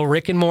the show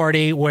Rick and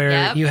Morty,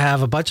 where you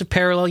have a bunch of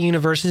parallel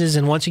universes.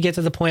 And once you get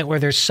to the point where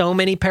there's so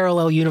many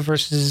parallel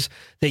universes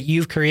that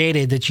you've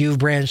created, that you've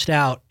branched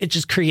out, it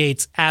just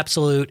creates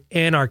absolute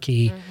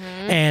anarchy.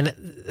 Mm-hmm.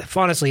 And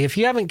honestly, if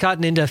you haven't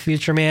gotten into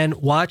Future Man,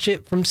 watch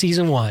it from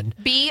season 1.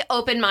 Be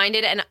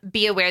open-minded and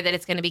be aware that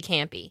it's going to be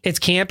campy. It's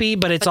campy,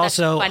 but it's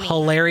also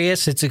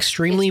hilarious. It's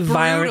extremely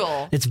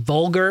violent. It's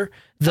vulgar.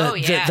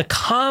 The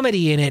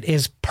comedy in it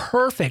is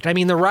perfect. I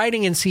mean, the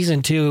writing in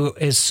season 2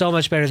 is so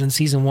much better than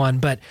season 1,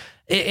 but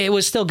it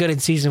was still good in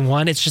season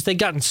 1. It's just they've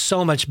gotten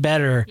so much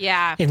better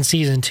in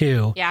season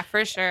 2. Yeah,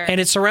 for sure. And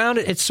it's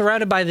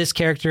surrounded by this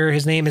character.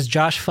 His name is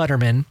Josh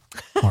Futterman,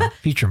 or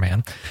Future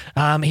Man.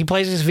 He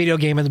plays this video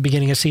game at the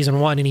beginning of season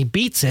 1, and he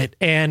beats it.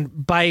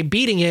 And by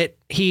beating it,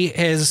 he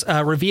has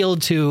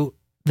revealed to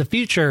the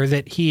future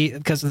that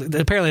because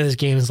apparently this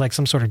game is like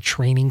some sort of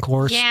training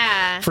course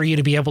for you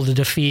to be able to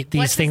defeat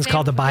these things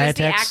called the biotechs.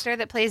 The actor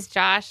that plays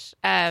Josh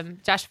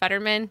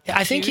Futterman?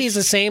 I think he's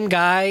the same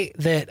guy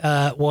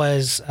that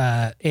was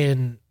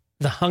in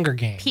the Hunger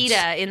Games.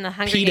 PETA in the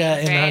Hunger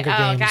Games. Right?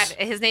 Oh, God.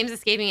 His name's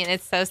escaping me, and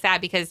it's so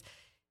sad because...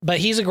 But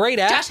he's a great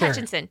actor.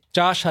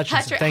 Josh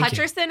Hutcherson. Thank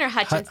you. Hutcherson or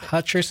Hutchinson?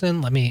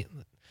 Hutcherson. Let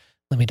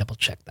me double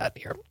check that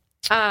here.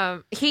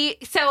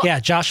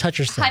 Josh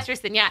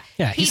Hutcherson.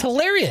 Yeah, he's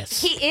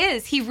hilarious. He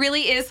is. He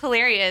really is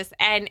hilarious.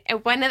 And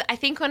I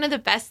think one of the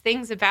best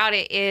things about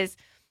it is,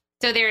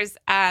 so there's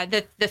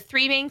the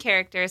 3 main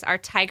characters are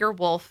Tiger,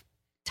 Wolf.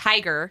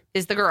 Tiger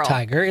is the girl.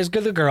 Tiger is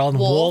the girl, and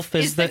Wolf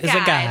is the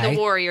guy, the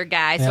warrior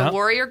guy. Yep. So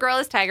warrior girl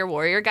is Tiger,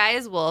 warrior guy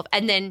is Wolf,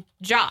 and then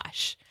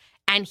Josh.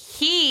 And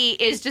he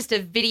is just a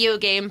video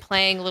game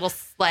playing little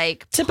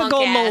like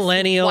typical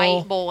millennial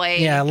white boy.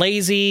 Yeah,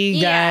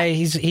 lazy guy.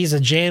 He's a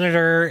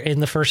janitor in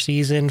the first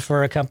season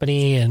for a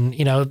company,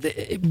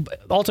 and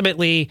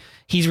ultimately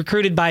he's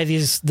recruited by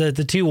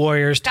the 2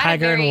 warriors,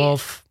 Tiger and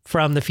Wolf,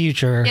 from the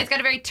future. Yeah, it's got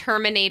a very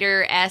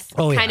Terminator-esque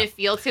kind of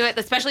feel to it,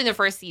 especially in the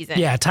first season.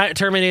 Yeah,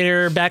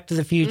 Terminator, Back to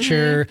the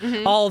Future,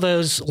 all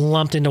those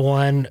lumped into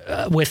one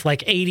with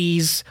like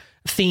 80s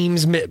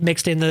themes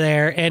mixed into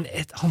there, and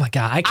oh my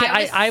God,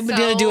 I'm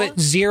gonna do it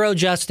zero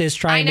justice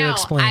trying to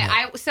explain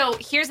it. So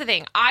here's the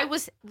thing: I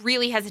was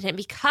really hesitant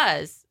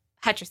because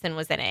Hutcherson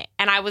was in it,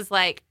 and I was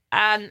like,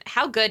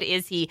 how good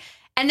is he?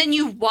 And then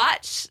you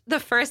watch the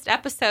first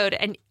episode,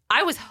 and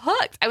I was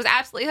hooked. I was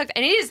absolutely hooked,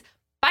 and it is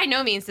by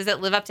no means does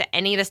it live up to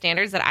any of the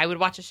standards that I would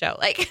watch a show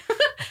like.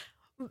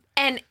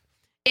 And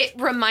it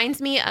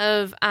reminds me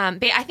of,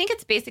 I think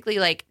it's basically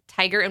like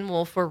Tiger and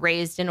Wolf were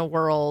raised in a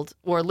world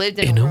or lived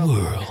in a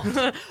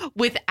world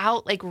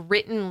without like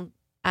written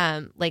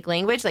like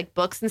language, like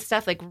books and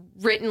stuff. Like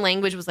written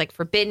language was like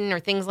forbidden or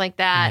things like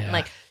that. Yeah.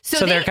 Like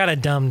so they're kind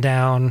of dumbed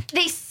down.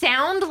 They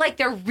sound like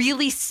they're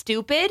really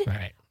stupid,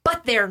 right?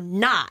 But they're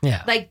not.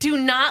 Yeah. Like, do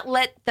not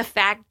let the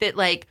fact that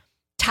like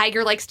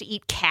Tiger likes to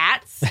eat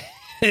cats.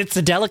 It's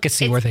a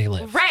delicacy where they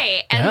live,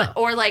 right? And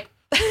or like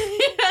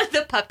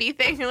the puppy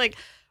thing, like.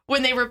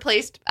 When they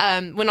replaced,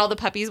 when all the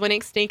puppies went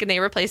extinct and they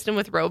replaced them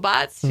with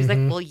robots, she's like,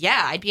 well,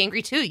 yeah, I'd be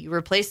angry too. You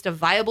replaced a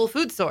viable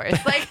food source.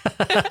 Like,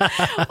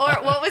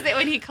 or what was it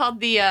when he called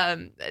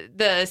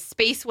the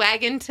space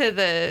wagon to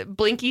the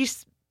blinky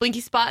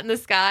spot in the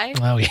sky?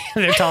 Oh, yeah.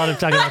 They're talking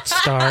about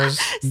stars,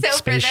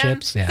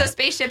 spaceships. So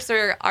spaceships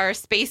are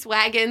space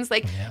wagons.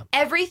 Like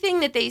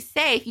everything that they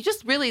say, if you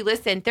just really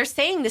listen, they're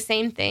saying the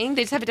same thing.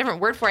 They just have a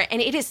different word for it.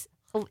 And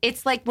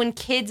it's like when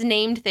kids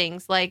named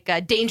things like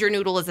Danger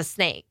Noodle is a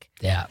snake.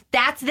 Yeah.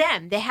 That's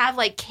them. They have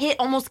like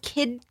almost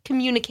kid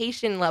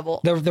communication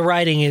level. The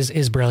writing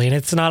is brilliant.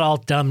 It's not all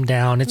dumbed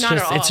down.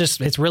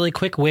 It's really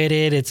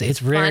quick-witted. It's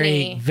very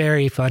funny.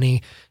 Very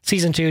funny.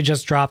 Season 2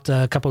 just dropped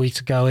a couple weeks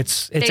ago.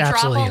 It's they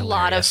absolutely drop a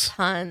lot of hilarious.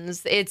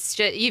 puns. It's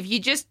just if you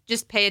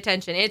just pay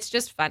attention, it's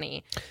just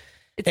funny.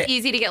 It's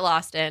easy to get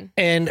lost in.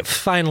 And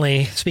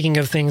finally, speaking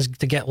of things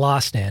to get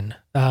lost in,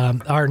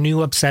 our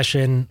new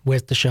obsession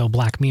with the show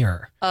Black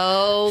Mirror.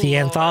 Oh, the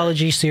Lord.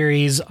 anthology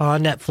series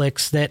on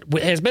Netflix that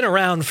has been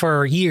around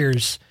for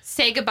years.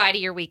 Say goodbye to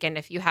your weekend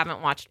if you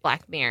haven't watched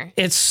Black Mirror.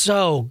 It's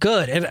so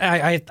good. And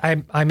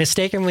I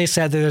mistakenly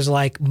said that there's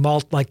like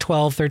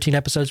 12, 13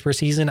 episodes per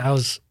season. I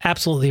was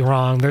absolutely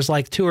wrong. There's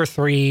like 2 or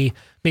 3,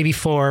 maybe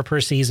 4 per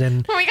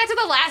season. When we got to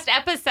the last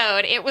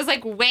episode, it was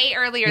like way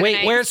earlier than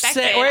I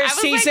expected. Where's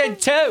season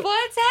 2?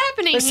 What's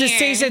happening This here? is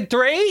season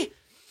 3?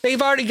 They've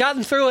already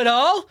gotten through it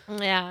all?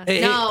 Yeah.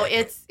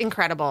 It's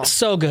incredible.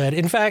 So good.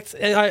 In fact,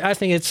 I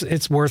think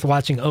it's worth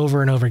watching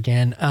over and over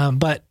again.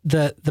 But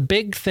the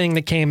big thing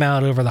that came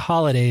out over the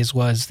holidays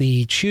was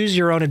the choose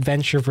your own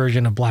adventure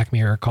version of Black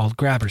Mirror called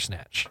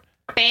Grabbersnatch.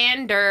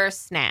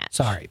 Bandersnatch.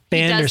 Sorry,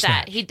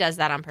 Bandersnatch. He does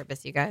that on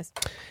purpose, you guys.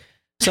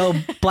 So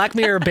Black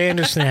Mirror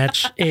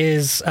Bandersnatch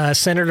is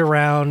centered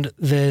around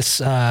this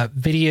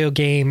video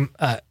game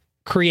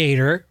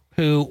creator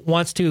who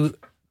wants to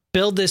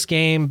build this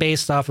game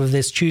based off of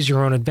this choose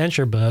your own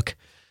adventure book.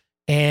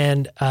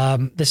 And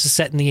this is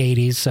set in the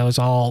 80s. So it's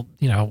all,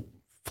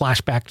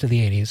 flashback to the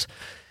 80s.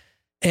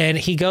 And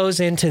he goes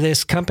into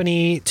this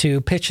company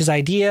to pitch his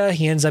idea.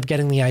 He ends up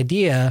getting the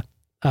idea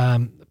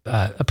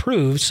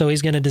approved. So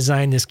he's going to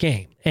design this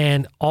game.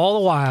 And all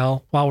the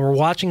while we're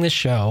watching this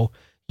show,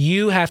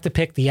 you have to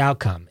pick the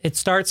outcome. It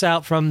starts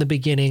out from the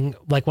beginning,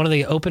 like one of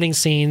the opening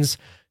scenes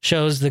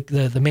shows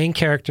the main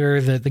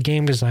character, the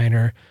game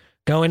designer,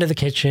 go into the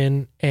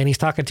kitchen and he's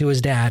talking to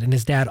his dad, and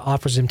his dad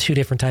offers him 2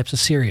 different types of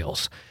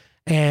cereals.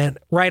 And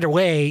right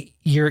away,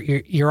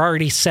 you're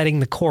already setting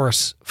the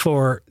course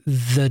for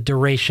the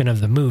duration of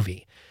the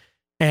movie.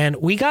 And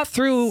we got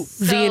through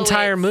the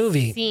entire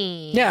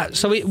movie. Yeah,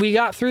 so we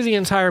got through the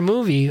entire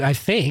movie, I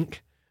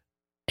think.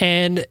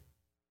 And,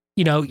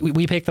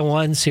 we picked the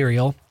one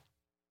cereal,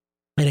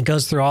 and it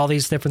goes through all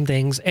these different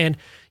things. And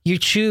you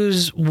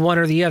choose one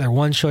or the other,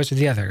 one choice or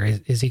the other.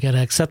 Is he going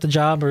to accept the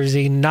job, or is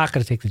he not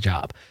going to take the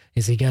job?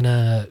 Is he going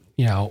to,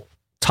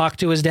 talk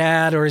to his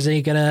dad, or is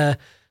he going to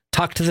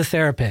talk to the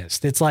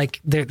therapist? It's like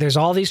there's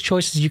all these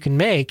choices you can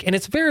make, and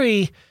it's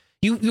very,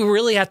 you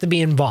really have to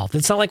be involved.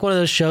 It's not like one of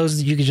those shows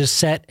that you could just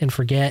set and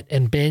forget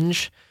and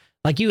binge.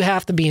 Like, you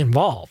have to be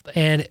involved.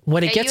 And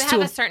when it gets to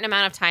a certain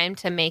amount of time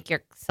to make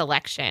your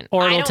selection,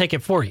 or it'll take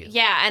it for you.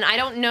 Yeah, and I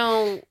don't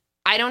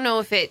know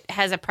if it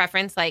has a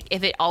preference, like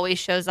if it always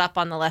shows up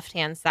on the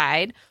left-hand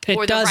side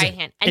or the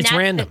right-hand. And it's that's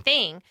random. the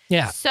thing.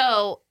 Yeah.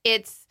 So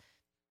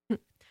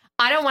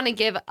I don't want to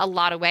give a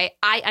lot away.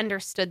 I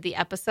understood the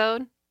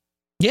episode.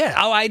 Yeah.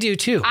 Oh, I do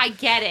too. I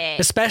get it.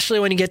 Especially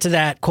when you get to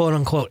that quote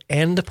unquote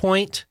end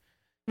point.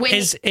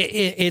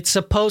 It's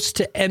supposed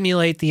to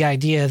emulate the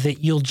idea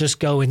that you'll just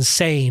go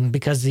insane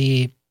because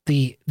the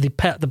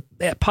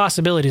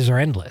possibilities are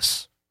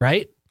endless,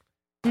 right?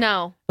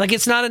 No. Like,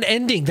 it's not an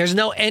ending. There's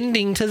no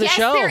ending to the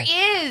show. Yes,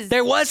 there is.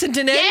 There wasn't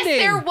an ending.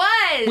 Yes, there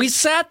was. We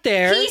sat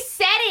there. He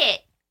said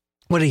it.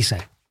 What did he say?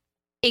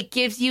 It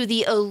gives you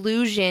the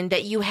illusion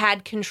that you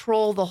had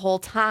control the whole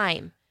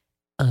time.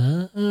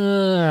 Mind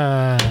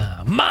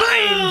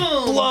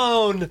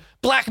blown.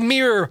 Black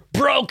Mirror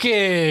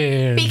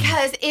broken.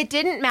 Because it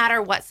didn't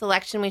matter what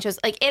selection we chose.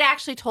 Like, it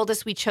actually told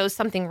us we chose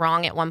something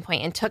wrong at one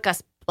point and took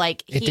us,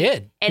 like... It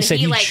did. And he said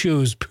you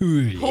chose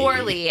poorly.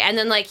 Poorly. And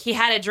then, like, he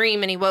had a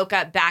dream and he woke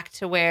up back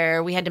to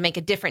where we had to make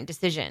a different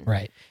decision.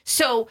 Right.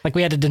 So... Like,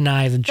 we had to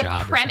deny the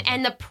job.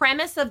 And the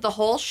premise of the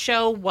whole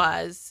show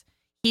was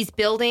he's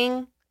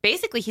building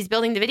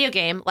the video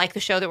game like the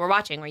show that we're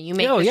watching, where you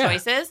make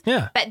choices.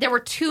 Yeah. But there were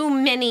too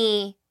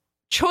many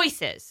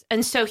choices.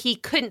 And so he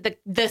couldn't,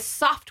 the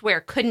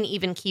software couldn't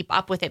even keep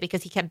up with it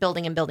because he kept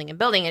building and building and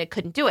building, and it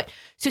couldn't do it.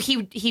 So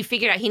he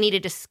figured out he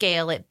needed to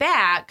scale it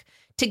back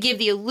to give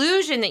the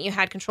illusion that you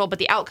had control, but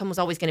the outcome was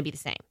always going to be the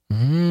same.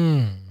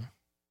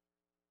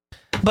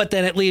 But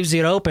then it leaves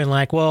it open,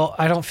 like, well,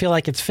 I don't feel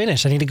like it's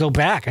finished. I need to go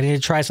back. I need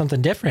to try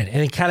something different.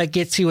 And it kind of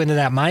gets you into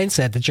that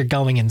mindset that you're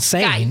going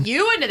insane. Got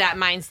you into that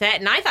mindset.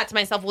 And I thought to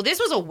myself, well, this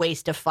was a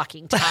waste of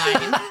fucking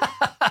time.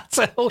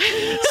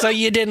 So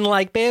you didn't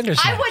like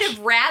Bandersnatch. I would have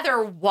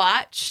rather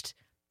watched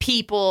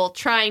people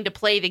trying to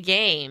play the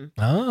game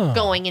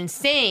going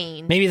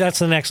insane. Maybe that's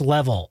the next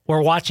level.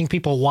 We're watching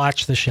people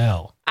watch the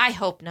show. I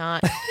hope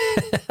not.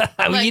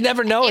 I mean, you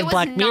never know in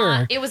Black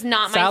Mirror. It was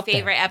not my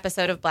favorite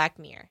episode of Black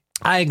Mirror.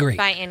 I agree.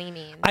 By any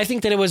means. I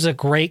think that it was a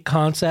great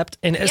concept,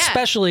 and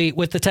especially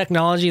with the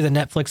technology that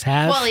Netflix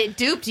has. Well, it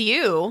duped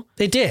you.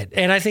 It did.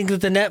 And I think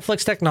that the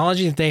Netflix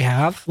technology that they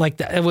have,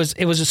 like, it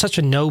was such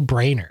a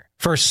no-brainer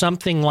for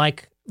something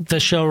like the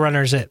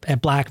showrunners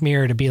at Black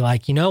Mirror to be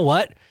like, you know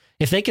what?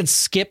 If they could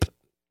skip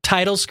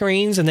title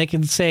screens and they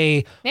can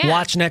say,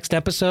 watch next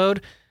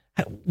episode,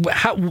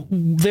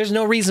 there's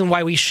no reason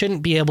why we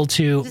shouldn't be able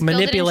to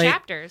manipulate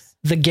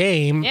the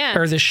game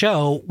or the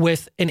show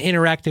with an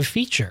interactive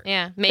feature.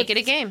 Yeah, make it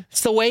a game.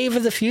 It's the wave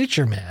of the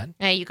future, man.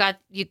 Hey, you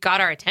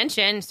got our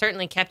attention.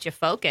 Certainly kept you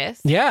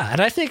focused. Yeah, and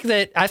I think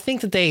that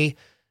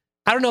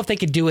I don't know if they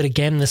could do it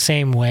again the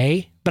same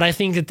way, but I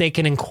think that they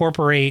can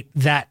incorporate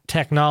that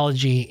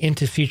technology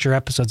into future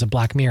episodes of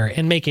Black Mirror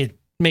and make it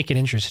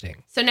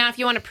interesting. So now if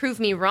you want to prove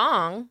me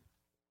wrong,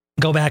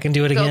 go back and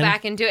do it again. Go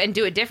back and do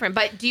it different.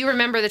 But do you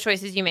remember the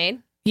choices you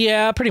made?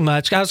 Yeah, pretty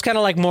much. I was kind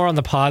of like more on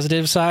the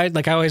positive side.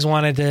 Like I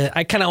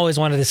kind of always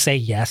wanted to say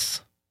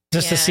yes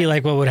just to see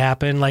like what would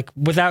happen, like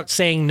without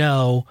saying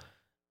no.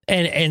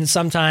 And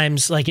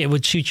sometimes like it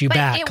would shoot you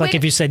back, like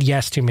if you said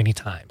yes too many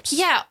times.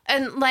 Yeah.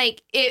 And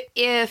like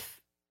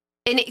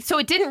so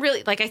it didn't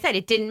really, like I said,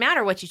 it didn't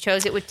matter what you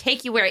chose. It would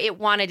take you where it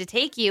wanted to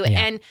take you. Yeah.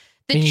 And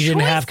you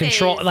didn't have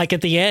control. Like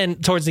at the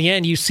end, towards the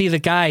end, you see the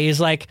guy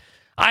is like,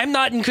 I'm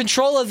not in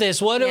control of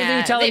this. What are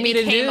you telling me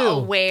to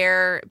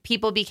do?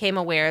 People became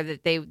aware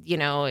that they,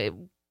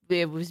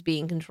 it was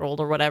being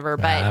controlled or whatever.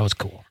 But that was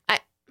cool.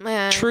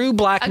 True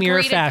Black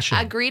Mirror fashion.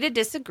 Agree to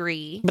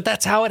disagree. But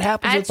that's how it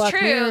happens with Black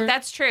Mirror.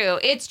 That's true.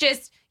 It's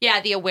just,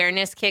 the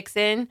awareness kicks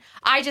in.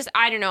 I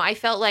don't know. I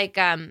felt like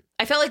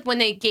when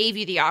they gave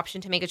you the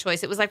option to make a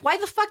choice, it was like, why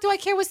the fuck do I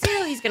care what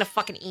cereal he's going to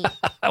fucking eat?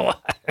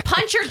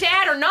 Punch your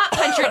dad or not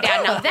punch your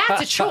dad? Now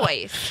that's a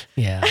choice.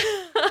 Yeah.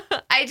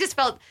 I just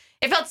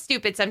it felt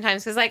stupid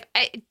sometimes because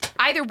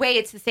either way,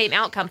 it's the same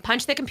outcome.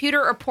 Punch the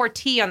computer or pour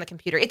tea on the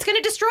computer. It's going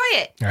to destroy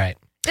it. All right.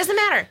 Doesn't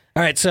matter.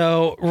 All right,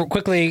 so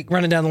quickly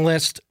running down the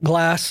list.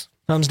 Glass,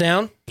 thumbs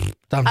down,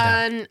 thumbs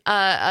down.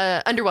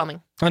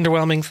 Underwhelming.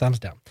 Underwhelming, thumbs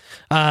down.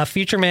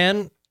 Future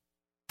Man,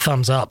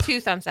 thumbs up.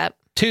 2 thumbs up.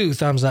 2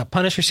 thumbs up.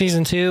 Punisher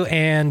season 2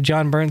 and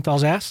John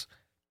Bernthal's ass.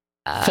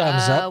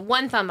 Thumbs up.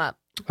 1 thumb up.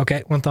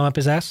 Okay, 1 thumb up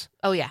his ass.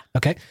 Oh yeah.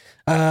 Okay.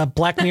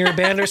 Black Mirror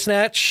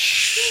Bandersnatch.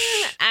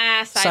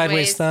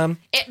 Sideways thumb.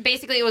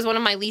 It was one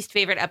of my least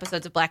favorite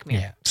episodes of Black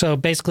Mirror. Yeah. So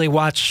basically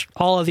watch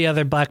all of the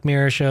other Black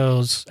Mirror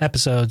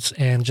episodes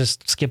and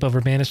just skip over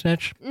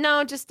Bandersnatch.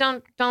 No, just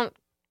don't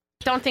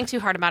think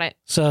too hard about it.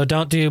 So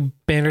don't do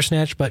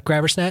Bandersnatch, but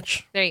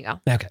Grabbersnatch. There you go.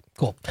 Okay,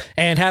 cool.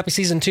 And Happy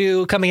Season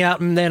 2 coming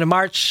out in then in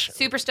March.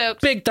 Super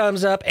stoked. Big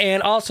thumbs up.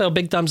 And also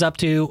big thumbs up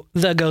to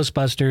The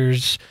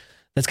Ghostbusters.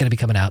 That's going to be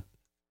coming out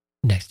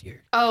next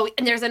year. Oh,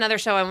 and there's another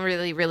show I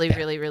really, really,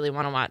 really, really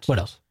want to watch. What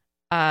else?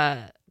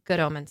 Good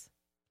Omens.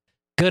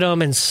 Good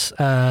Omens.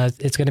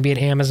 It's going to be an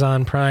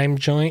Amazon Prime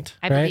joint.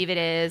 I believe it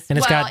is. And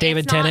it's got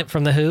David Tennant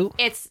from The Who.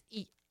 It's.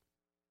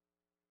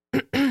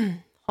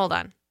 Hold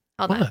on.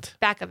 What?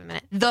 Back up a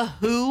minute. The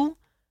Who?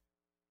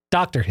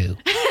 Doctor Who.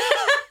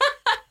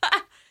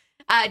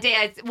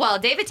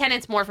 David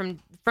Tennant's more from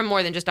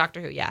more than just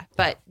Doctor Who, yeah.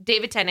 But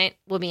David Tennant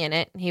will be in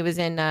it. He was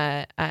in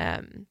Harry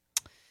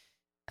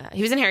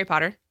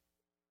Potter.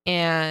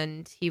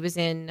 And he was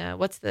in,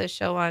 what's the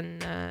show on?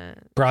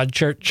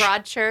 Broadchurch.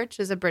 Broadchurch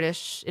is a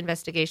British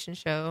investigation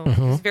show.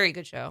 Mm-hmm. It's a very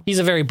good show. He's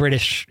a very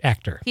British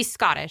actor. He's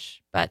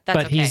Scottish, but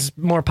that's okay. He's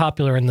more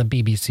popular in the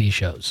BBC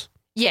shows.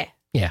 Yeah.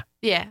 Yeah.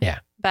 Yeah.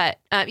 Yeah. But,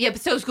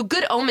 so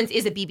Good Omens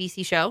is a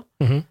BBC show,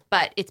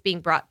 but it's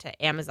being brought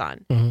to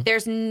Amazon. Mm-hmm.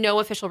 There's no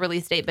official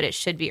release date, but it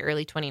should be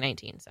early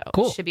 2019. So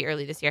cool. It should be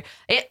early this year.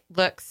 It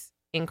looks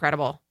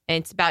incredible.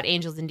 It's about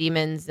angels and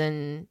demons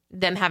and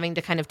them having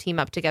to kind of team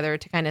up together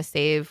to kind of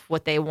save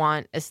what they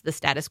want as the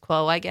status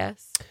quo, I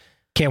guess.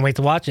 Can't wait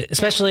to watch it,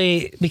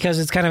 especially because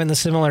it's kind of in the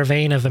similar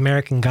vein of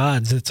American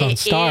Gods. It's on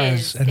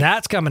Stars, and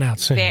that's coming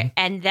out soon.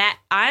 And that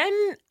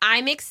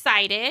I'm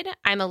excited.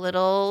 I'm a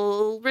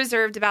little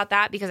reserved about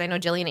that because I know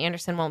Gillian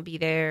Anderson won't be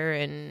there,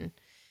 and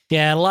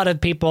yeah, a lot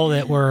of people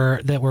that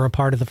were a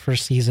part of the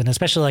first season,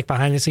 especially like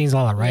behind the scenes,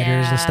 all the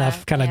writers and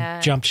stuff, kind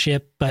of jumped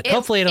ship. But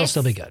hopefully it'll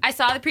still be good. I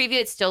saw the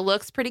preview; it still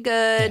looks pretty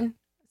good. Yeah.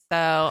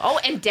 So,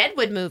 and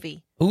Deadwood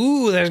movie.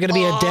 Ooh, there's gonna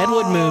be a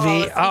Deadwood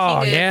movie.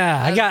 Oh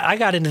yeah, I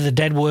got into the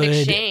Deadwood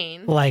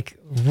McShane. Like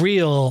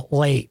real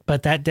late,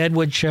 but that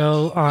Deadwood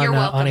show on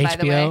HBO, by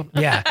the way.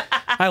 Yeah,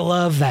 I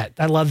love that.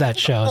 I love that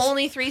show.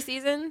 Only 3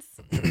 seasons,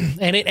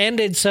 and it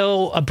ended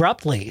so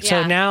abruptly. Yeah.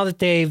 So now that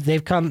they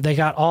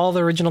got all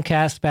the original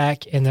cast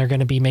back, and they're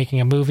going to be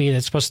making a movie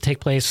that's supposed to take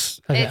place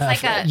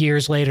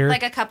years later,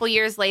 like a couple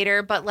years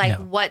later. But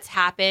what's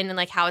happened and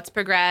like how it's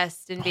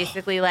progressed, and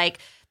basically like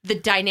the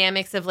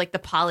dynamics of like the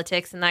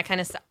politics and that kind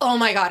of stuff. Oh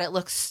my God,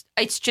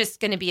 it's just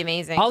going to be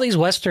amazing. All this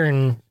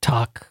Western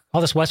talk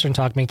makes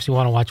you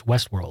want to watch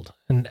Westworld.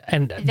 And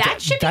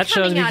that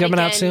show's coming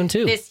out soon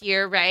too. This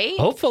year, right?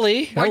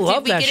 Hopefully. I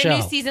love that show. We get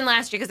a new season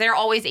last year because they're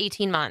always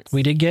 18 months.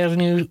 We did get a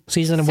new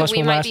season of Westworld last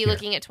year. So we might be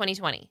looking at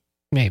 2020.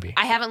 Maybe.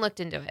 I haven't looked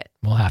into it.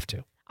 We'll have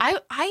to. I'm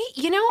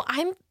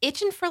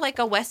itching for like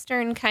a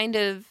Western kind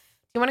of, do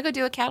you want to go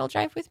do a cattle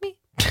drive with me?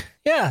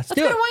 Yeah, let's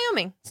go to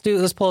Wyoming.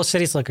 Let's pull a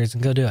City Slickers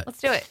and go do it. Let's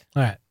do it.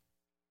 All right.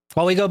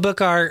 While we go book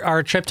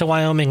our trip to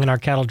Wyoming and our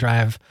cattle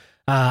drive,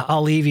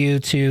 I'll leave you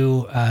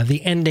to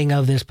the ending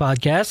of this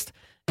podcast,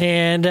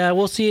 and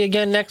we'll see you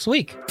again next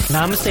week.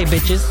 Namaste,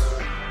 bitches.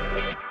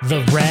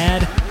 The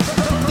RAD